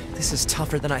 Man, this is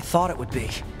tougher than I thought it would be.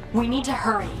 We need to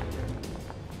hurry.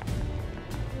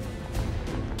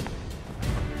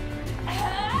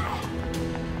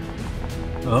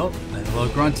 Oh, there's a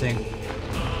little grunting.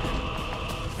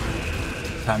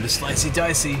 Time to slicey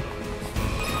dicey.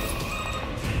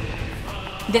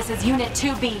 This is Unit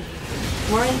 2B.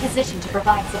 We're in position to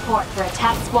provide support for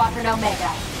Attack Squadron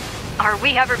Omega. Are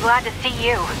we ever glad to see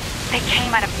you? They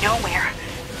came out of nowhere.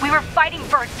 We were fighting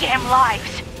for our damn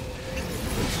lives.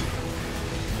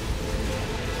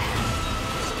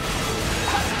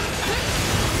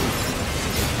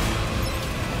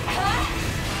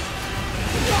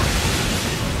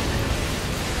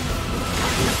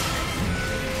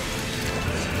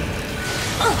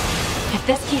 If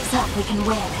this keeps up, we can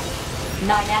win.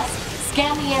 9S,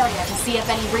 scan the area to see if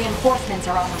any reinforcements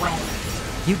are on the way.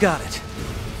 You got it.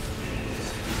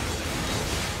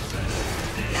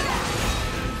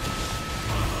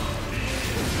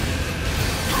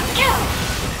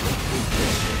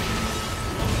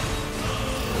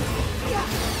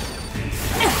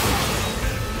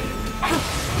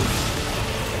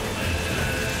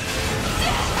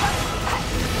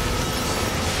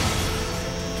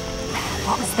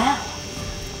 What was that?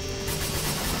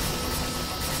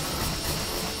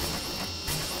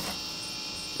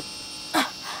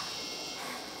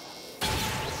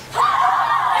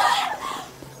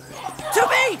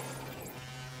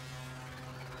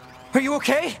 Are you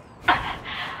okay?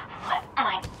 Let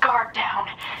my guard down.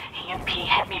 EMP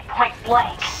hit me point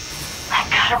blank. I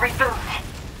gotta reboot.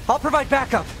 I'll provide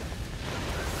backup.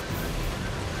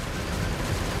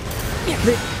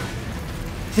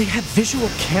 They have visual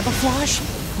camouflage?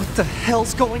 What the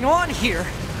hell's going on here?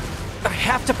 I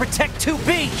have to protect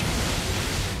 2B!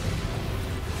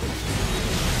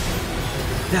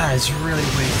 That is really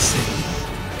weird to see.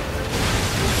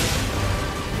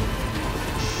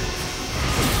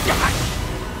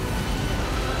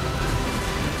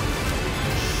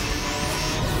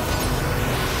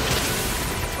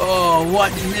 Oh,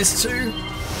 what? You missed too?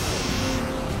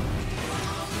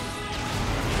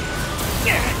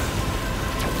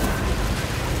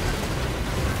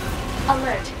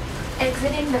 Alert.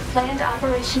 Exiting the planned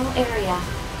operational area.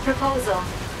 Proposal.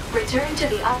 Return to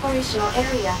the operational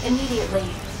area immediately.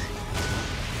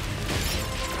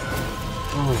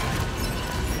 Oh.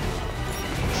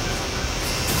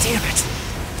 Damn it!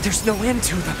 There's no end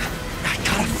to them. I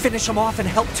gotta finish them off and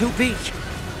help 2B.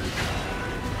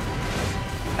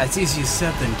 That's easier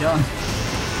said than done.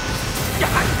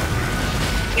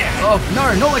 Oh,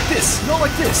 no, not like this! Not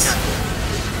like this!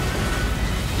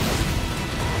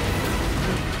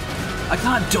 I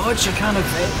can't dodge, I can't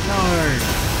evade.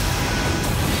 No.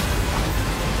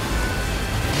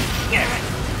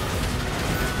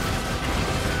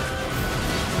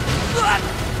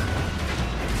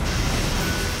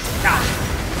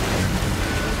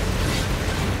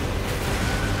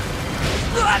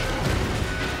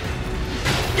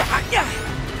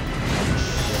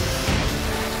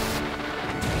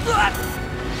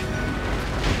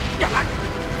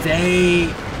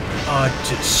 They are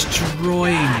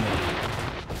destroying me.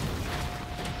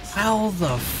 How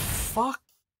the fuck?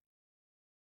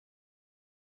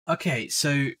 Okay,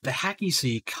 so the hacky, so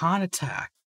you can't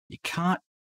attack. You can't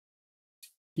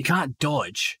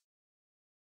dodge.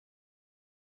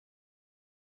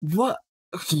 What?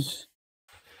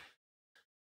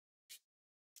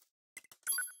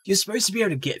 You're supposed to be able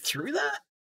to get through that?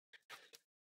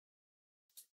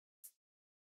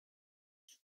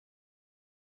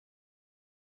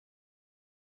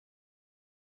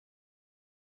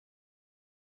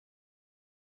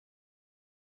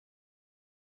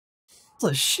 What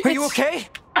the shit? Are you okay?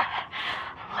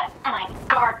 Let my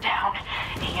guard down.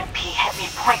 EMP hit me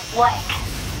point blank.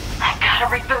 I gotta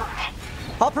reboot.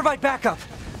 I'll provide backup.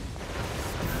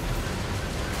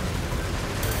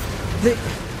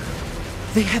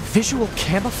 They have visual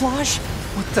camouflage?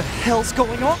 What the hell's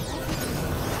going on?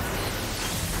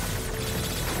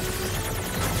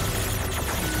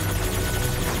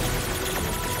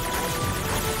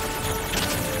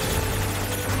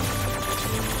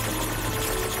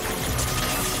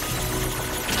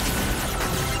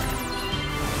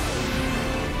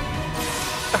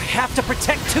 I have to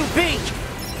protect 2B!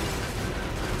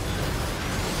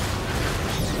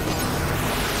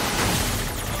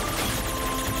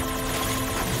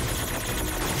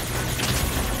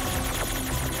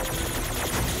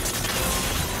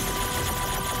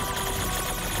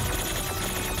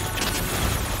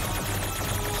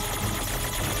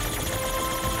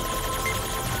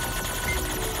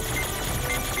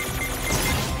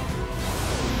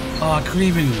 Oh, I couldn't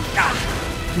even...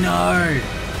 No!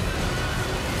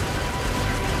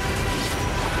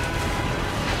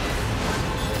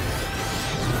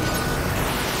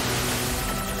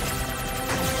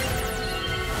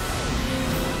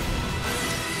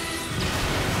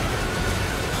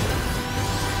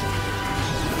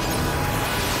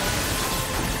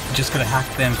 Just gotta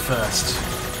hack them first.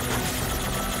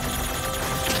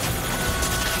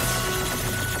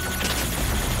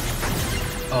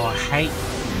 Oh, I hate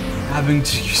having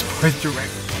to use both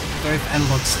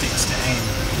analog sticks to aim.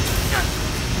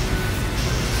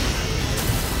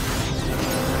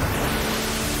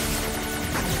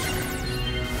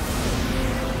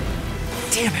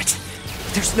 Damn it!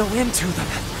 There's no end to them.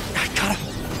 I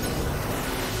gotta...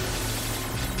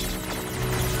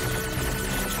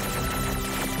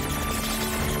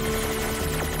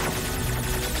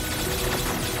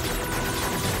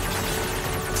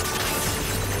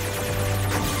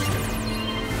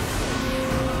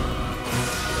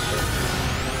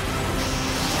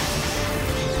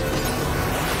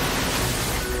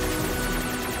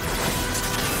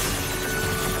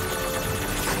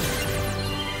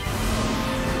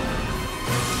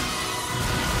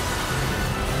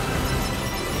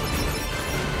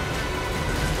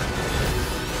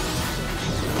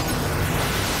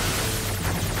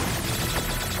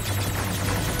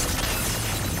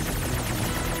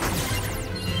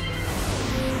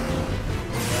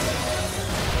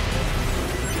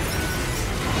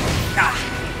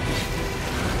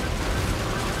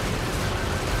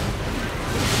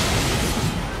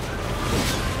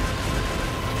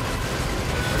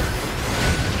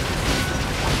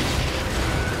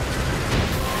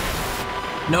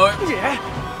 No. Yeah.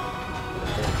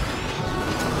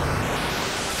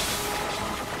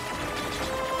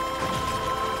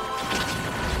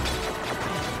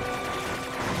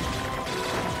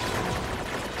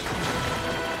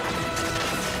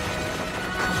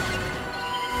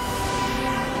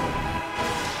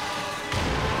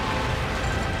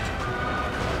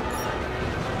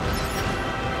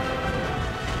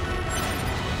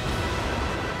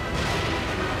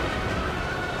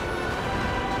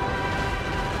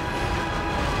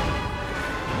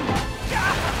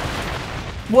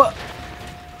 What?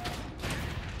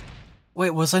 Wait,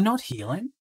 was I not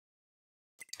healing?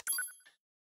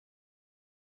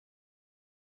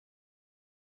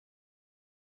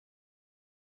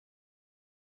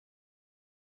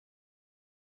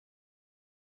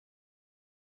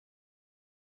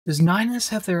 Does Niners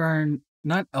have their own...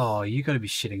 Not... Oh, you gotta be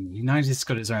shitting me. Niners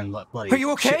got his own bloody Are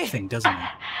you okay? shit thing, doesn't he?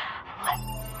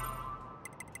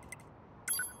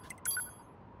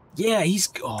 Yeah, he's...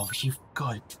 Oh, you've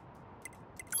got it.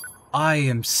 I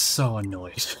am so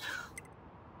annoyed.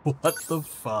 What the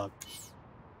fuck?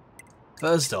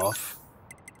 First off,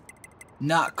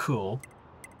 not cool.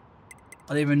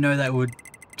 I didn't even know that would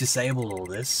disable all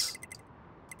this.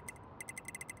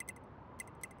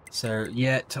 So,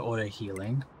 yeah, to auto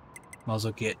healing. Might as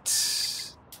well get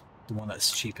the one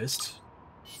that's cheapest.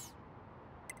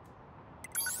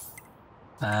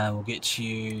 We'll get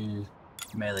you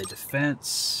melee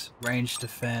defense, range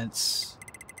defense,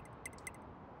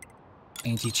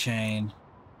 anti-chain.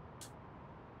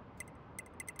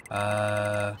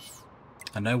 I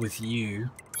know with you,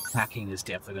 hacking is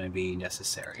definitely going to be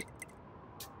necessary.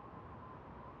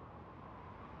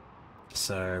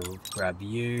 So we'll grab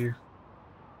you.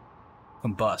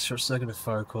 Combust. Short circuit of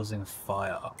foe causing a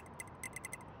fire.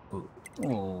 Ooh.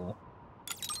 Ooh.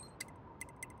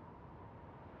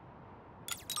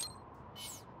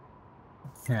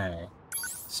 Okay.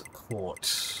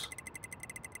 Support.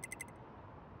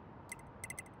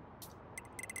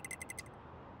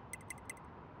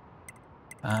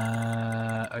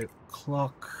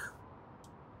 Clock.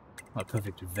 Oh,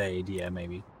 perfect evade, yeah,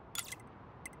 maybe.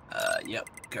 Yep,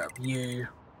 grab you.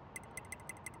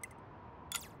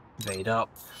 Evade up.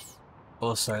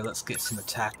 Also, let's get some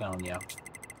attack on you.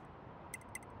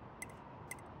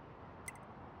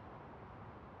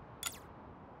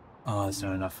 Oh, there's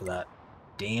not enough for that.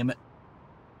 Damn it.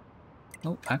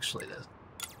 Oh, actually, there's...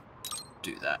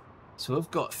 Do that. So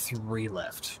we've got 3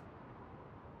 left.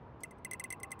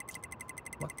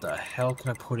 What the hell can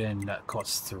I put in that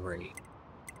costs 3?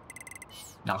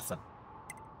 Nothing.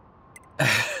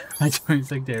 I don't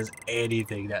think there's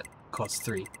anything that costs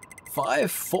 3.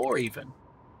 5, 4 even.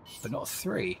 But not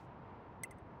 3.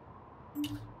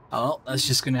 Oh, that's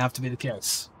just gonna have to be the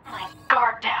case. My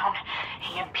guard down.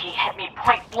 EMP hit me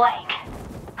point blank.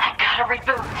 I gotta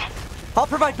reboot. I'll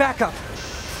provide backup.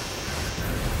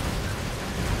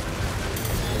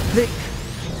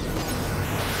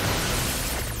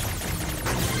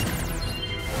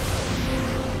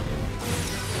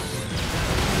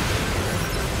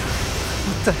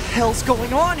 What the hell's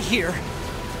going on here?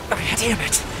 Damn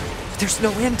it. There's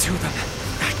no end to them.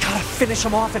 I gotta finish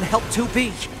them off and help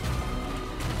 2B.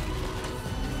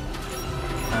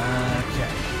 Okay.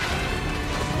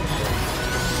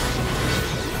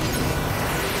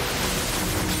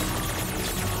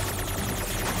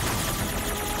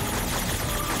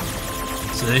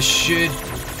 So this should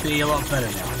be a lot better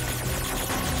now.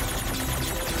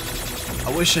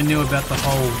 I wish I knew about the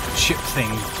whole chip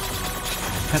thing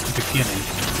at the beginning.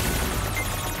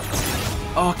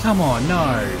 Oh, come on,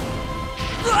 no.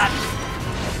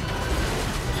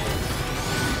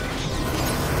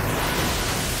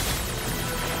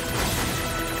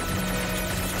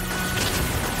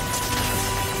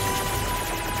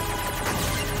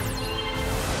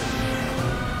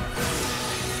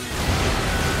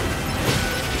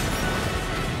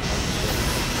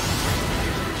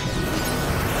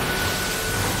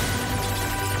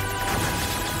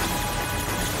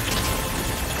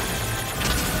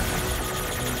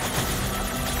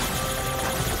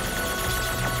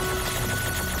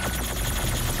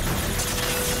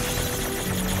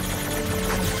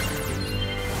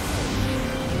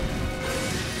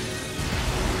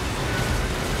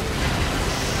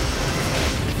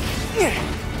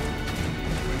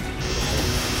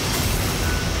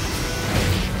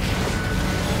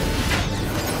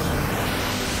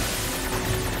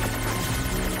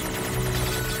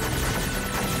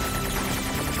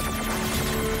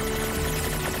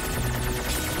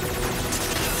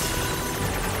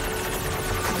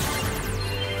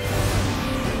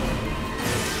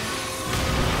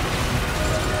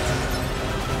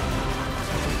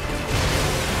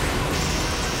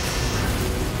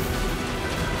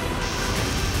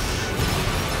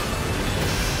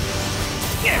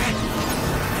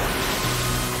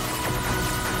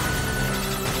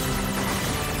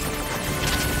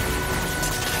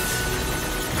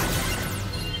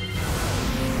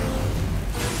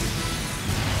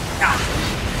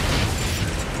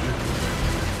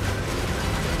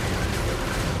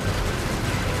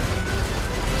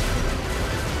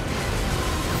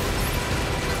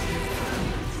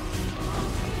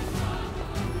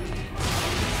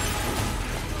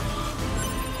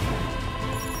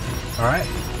 Alright.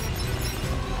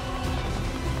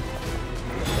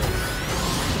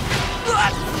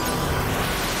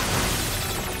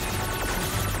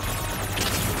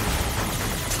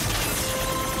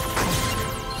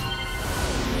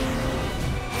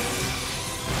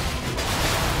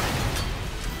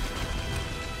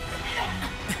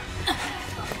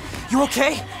 You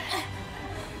okay?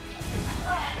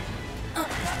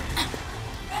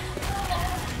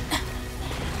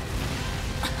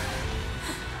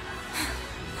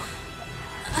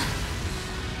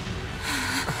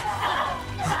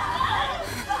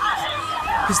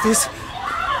 Is this a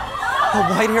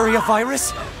wide area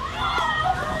virus?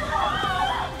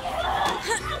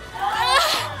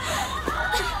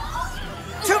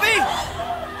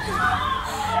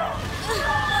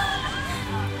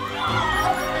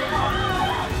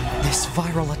 This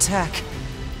viral attack.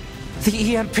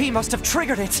 The EMP must have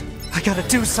triggered it. I gotta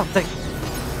do something.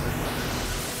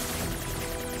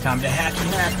 Time to hack and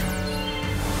hack.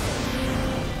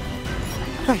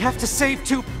 I have to save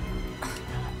 2B,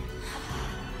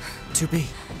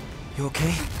 you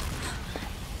okay?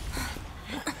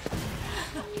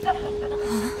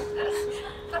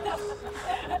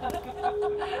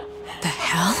 The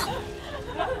hell?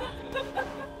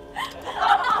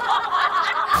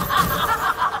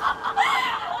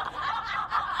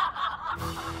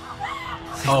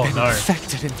 They've been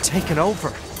infected and taken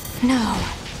over. No.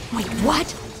 Wait,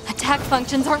 what? Attack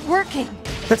functions aren't working.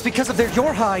 That's because of their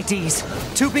Yorha IDs.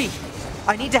 2B,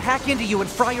 I need to hack into you and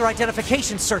fry your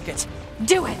identification circuit.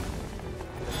 Do it!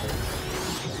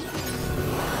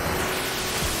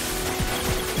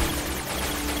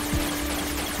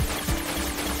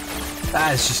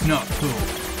 That is just not cool.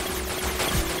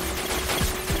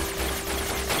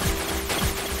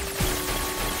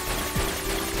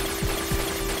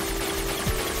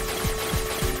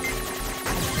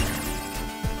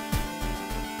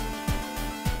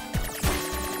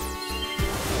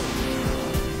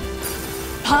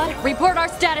 Pod, report our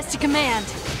status to command.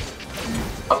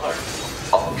 Alert.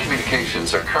 All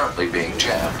communications are currently being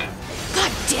jammed.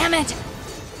 God damn it!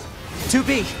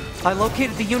 2B, I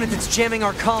located the unit that's jamming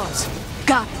our comms.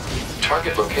 Got it.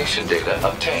 Target location data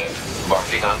obtained.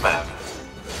 Marking on map.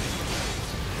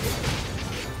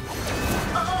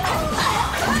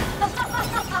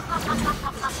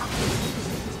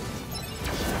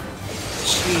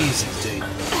 Jesus, dude.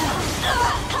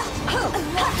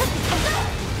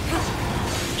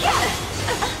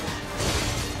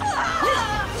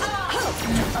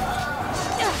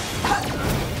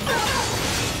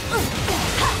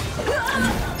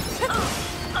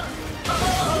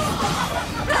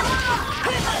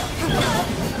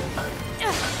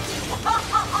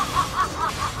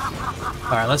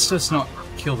 Alright, let's just not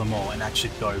kill them all and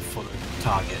actually go for the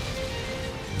target.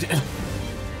 Because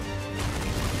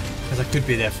I could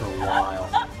be there for a while.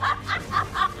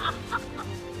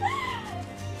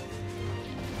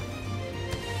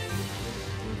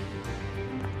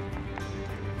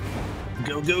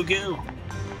 Go, go, go!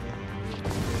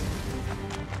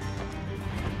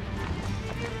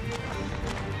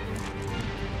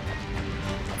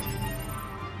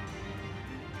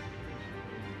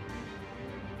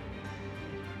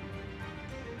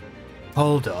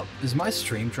 Hold up, is my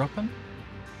stream dropping?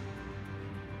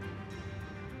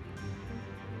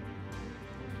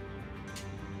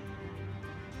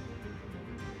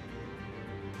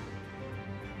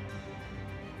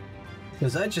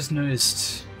 Because I just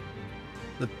noticed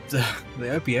the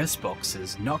OBS box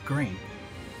is not green.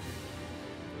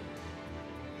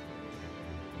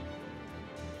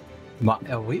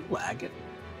 Are we lagging?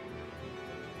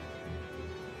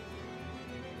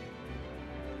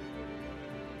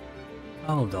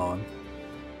 Hold on.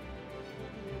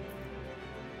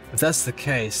 If that's the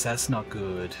case, that's not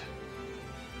good.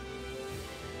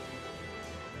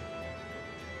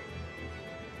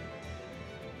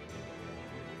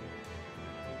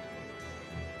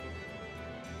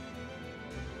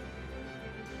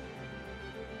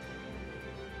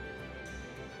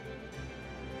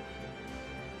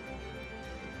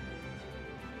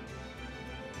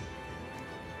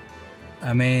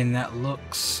 I mean, that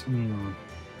looks...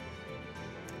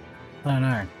 I don't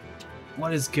know.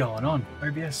 What is going on?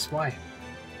 OBS, why?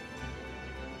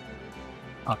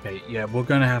 Okay, yeah, we're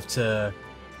gonna have to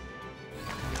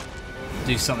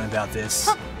do something about this.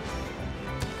 Huh.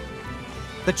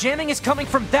 The jamming is coming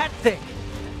from that thing!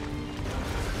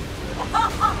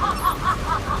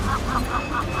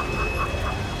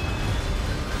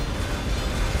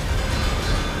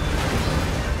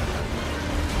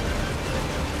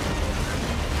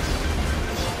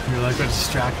 I got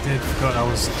distracted, forgot what I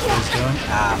was doing.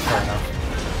 Ah, fair enough.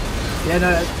 Yeah,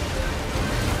 no.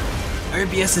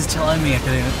 OBS is telling me I'm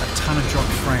getting a ton of dropped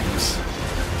frames.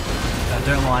 I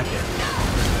don't like it.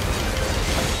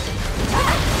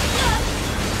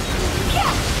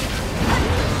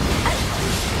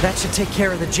 That should take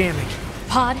care of the jamming.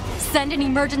 Pod, send an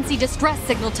emergency distress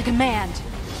signal to command.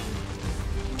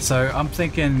 So I'm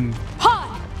thinking...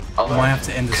 Pod! I might have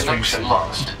to end the stream Connection soon.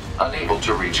 lost. Unable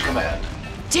to reach command.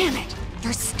 Damn it!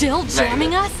 You're still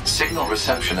jamming us? Signal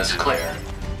reception is clear.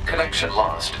 Connection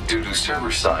lost due to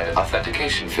server-side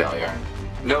authentication failure.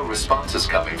 No response is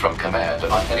coming from command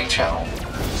on any channel.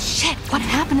 Shit, what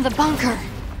happened to the bunker?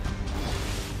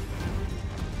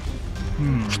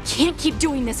 I can't keep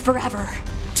doing this forever.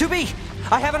 2B,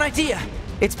 I have an idea.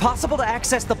 It's possible to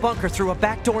access the bunker through a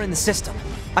back door in the system.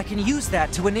 I can use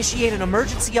that to initiate an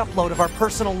emergency upload of our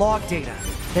personal log data.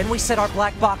 Then we set our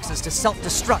black boxes to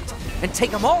self-destruct and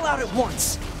take them all out at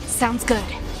once. Sounds good.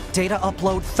 Data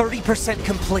upload 30%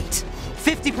 complete.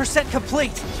 50%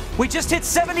 complete. We just hit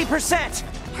 70%.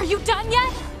 Are you done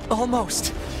yet?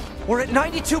 Almost. We're at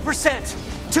 92%.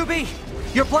 2B,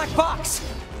 your black box.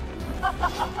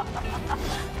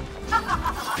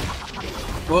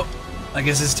 Well, I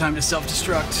guess it's time to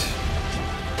self-destruct.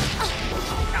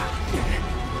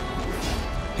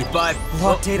 Goodbye.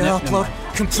 Log data upload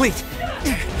complete.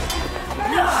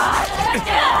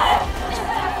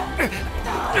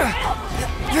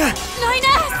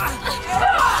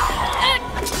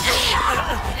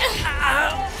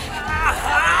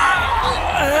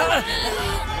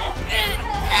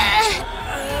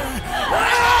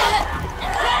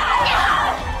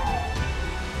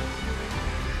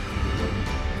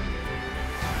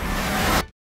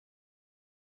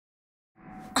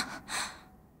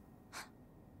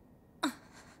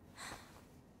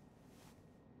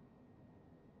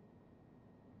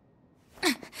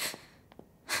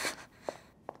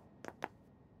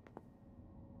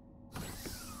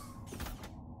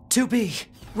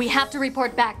 We have to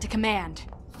report back to command.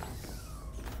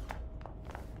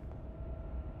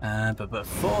 But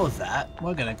before that,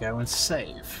 we're gonna go and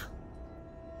save.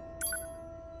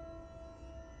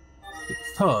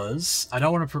 Because I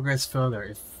don't want to progress further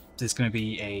if there's gonna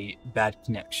be a bad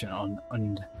connection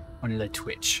on the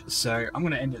Twitch. So I'm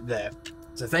gonna end it there.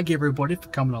 So thank you everybody for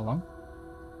coming along.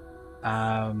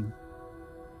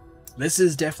 This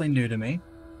is definitely new to me.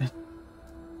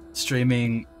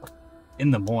 Streaming in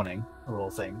the morning, of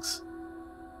all things.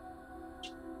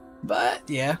 But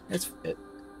yeah, it's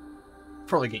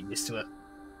probably getting used to it.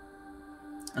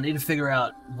 I need to figure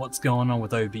out what's going on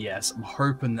with OBS. I'm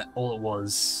hoping that all it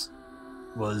was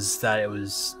that it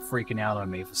was freaking out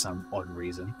on me for some odd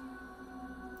reason.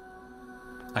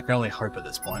 I can only hope at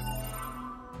this point.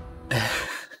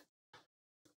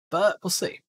 But we'll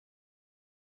see.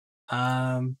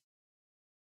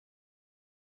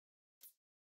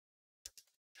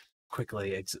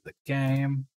 Quickly exit the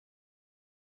game.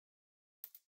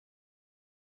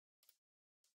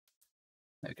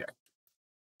 Okay.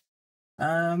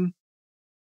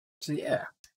 So yeah.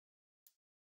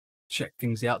 Check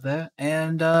things out there.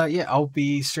 And yeah, I'll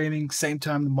be streaming same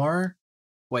time tomorrow.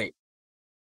 Wait.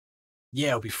 Yeah,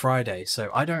 it'll be Friday, so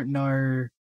I don't know.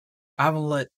 I haven't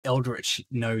let Eldritch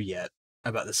know yet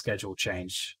about the schedule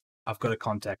change. I've got to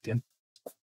contact him.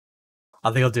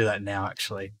 I think I'll do that now,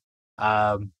 actually.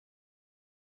 But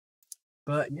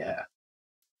yeah.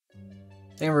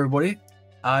 Hey everybody.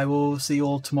 I will see you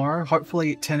all tomorrow,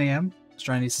 hopefully at 10 AM,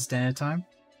 Australian Eastern Standard Time.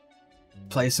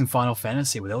 Play some Final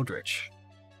Fantasy with Eldritch.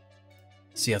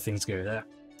 See how things go there.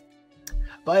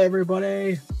 Bye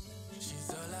everybody!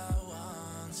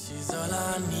 She's all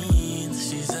I need.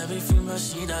 She's everything, but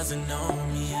she doesn't know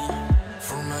me.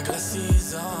 Throw my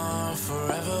glasses off,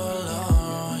 forever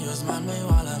alone. Use my way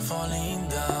while I'm falling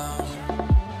down.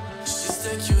 She's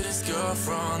the cutest girl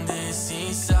from this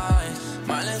east side.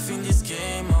 My life in this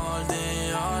game all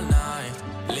day, all night.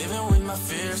 Living with my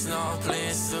fears, no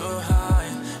place to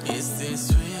hide. Is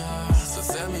this real? So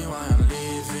tell me why I'm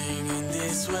living in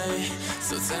this way.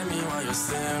 So tell me why you're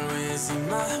still raising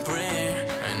my prayer.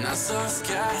 And I'm so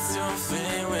scared to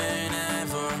fade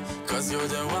whenever, cause you're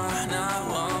the one I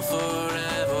want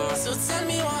forever. So tell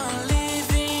me why I'm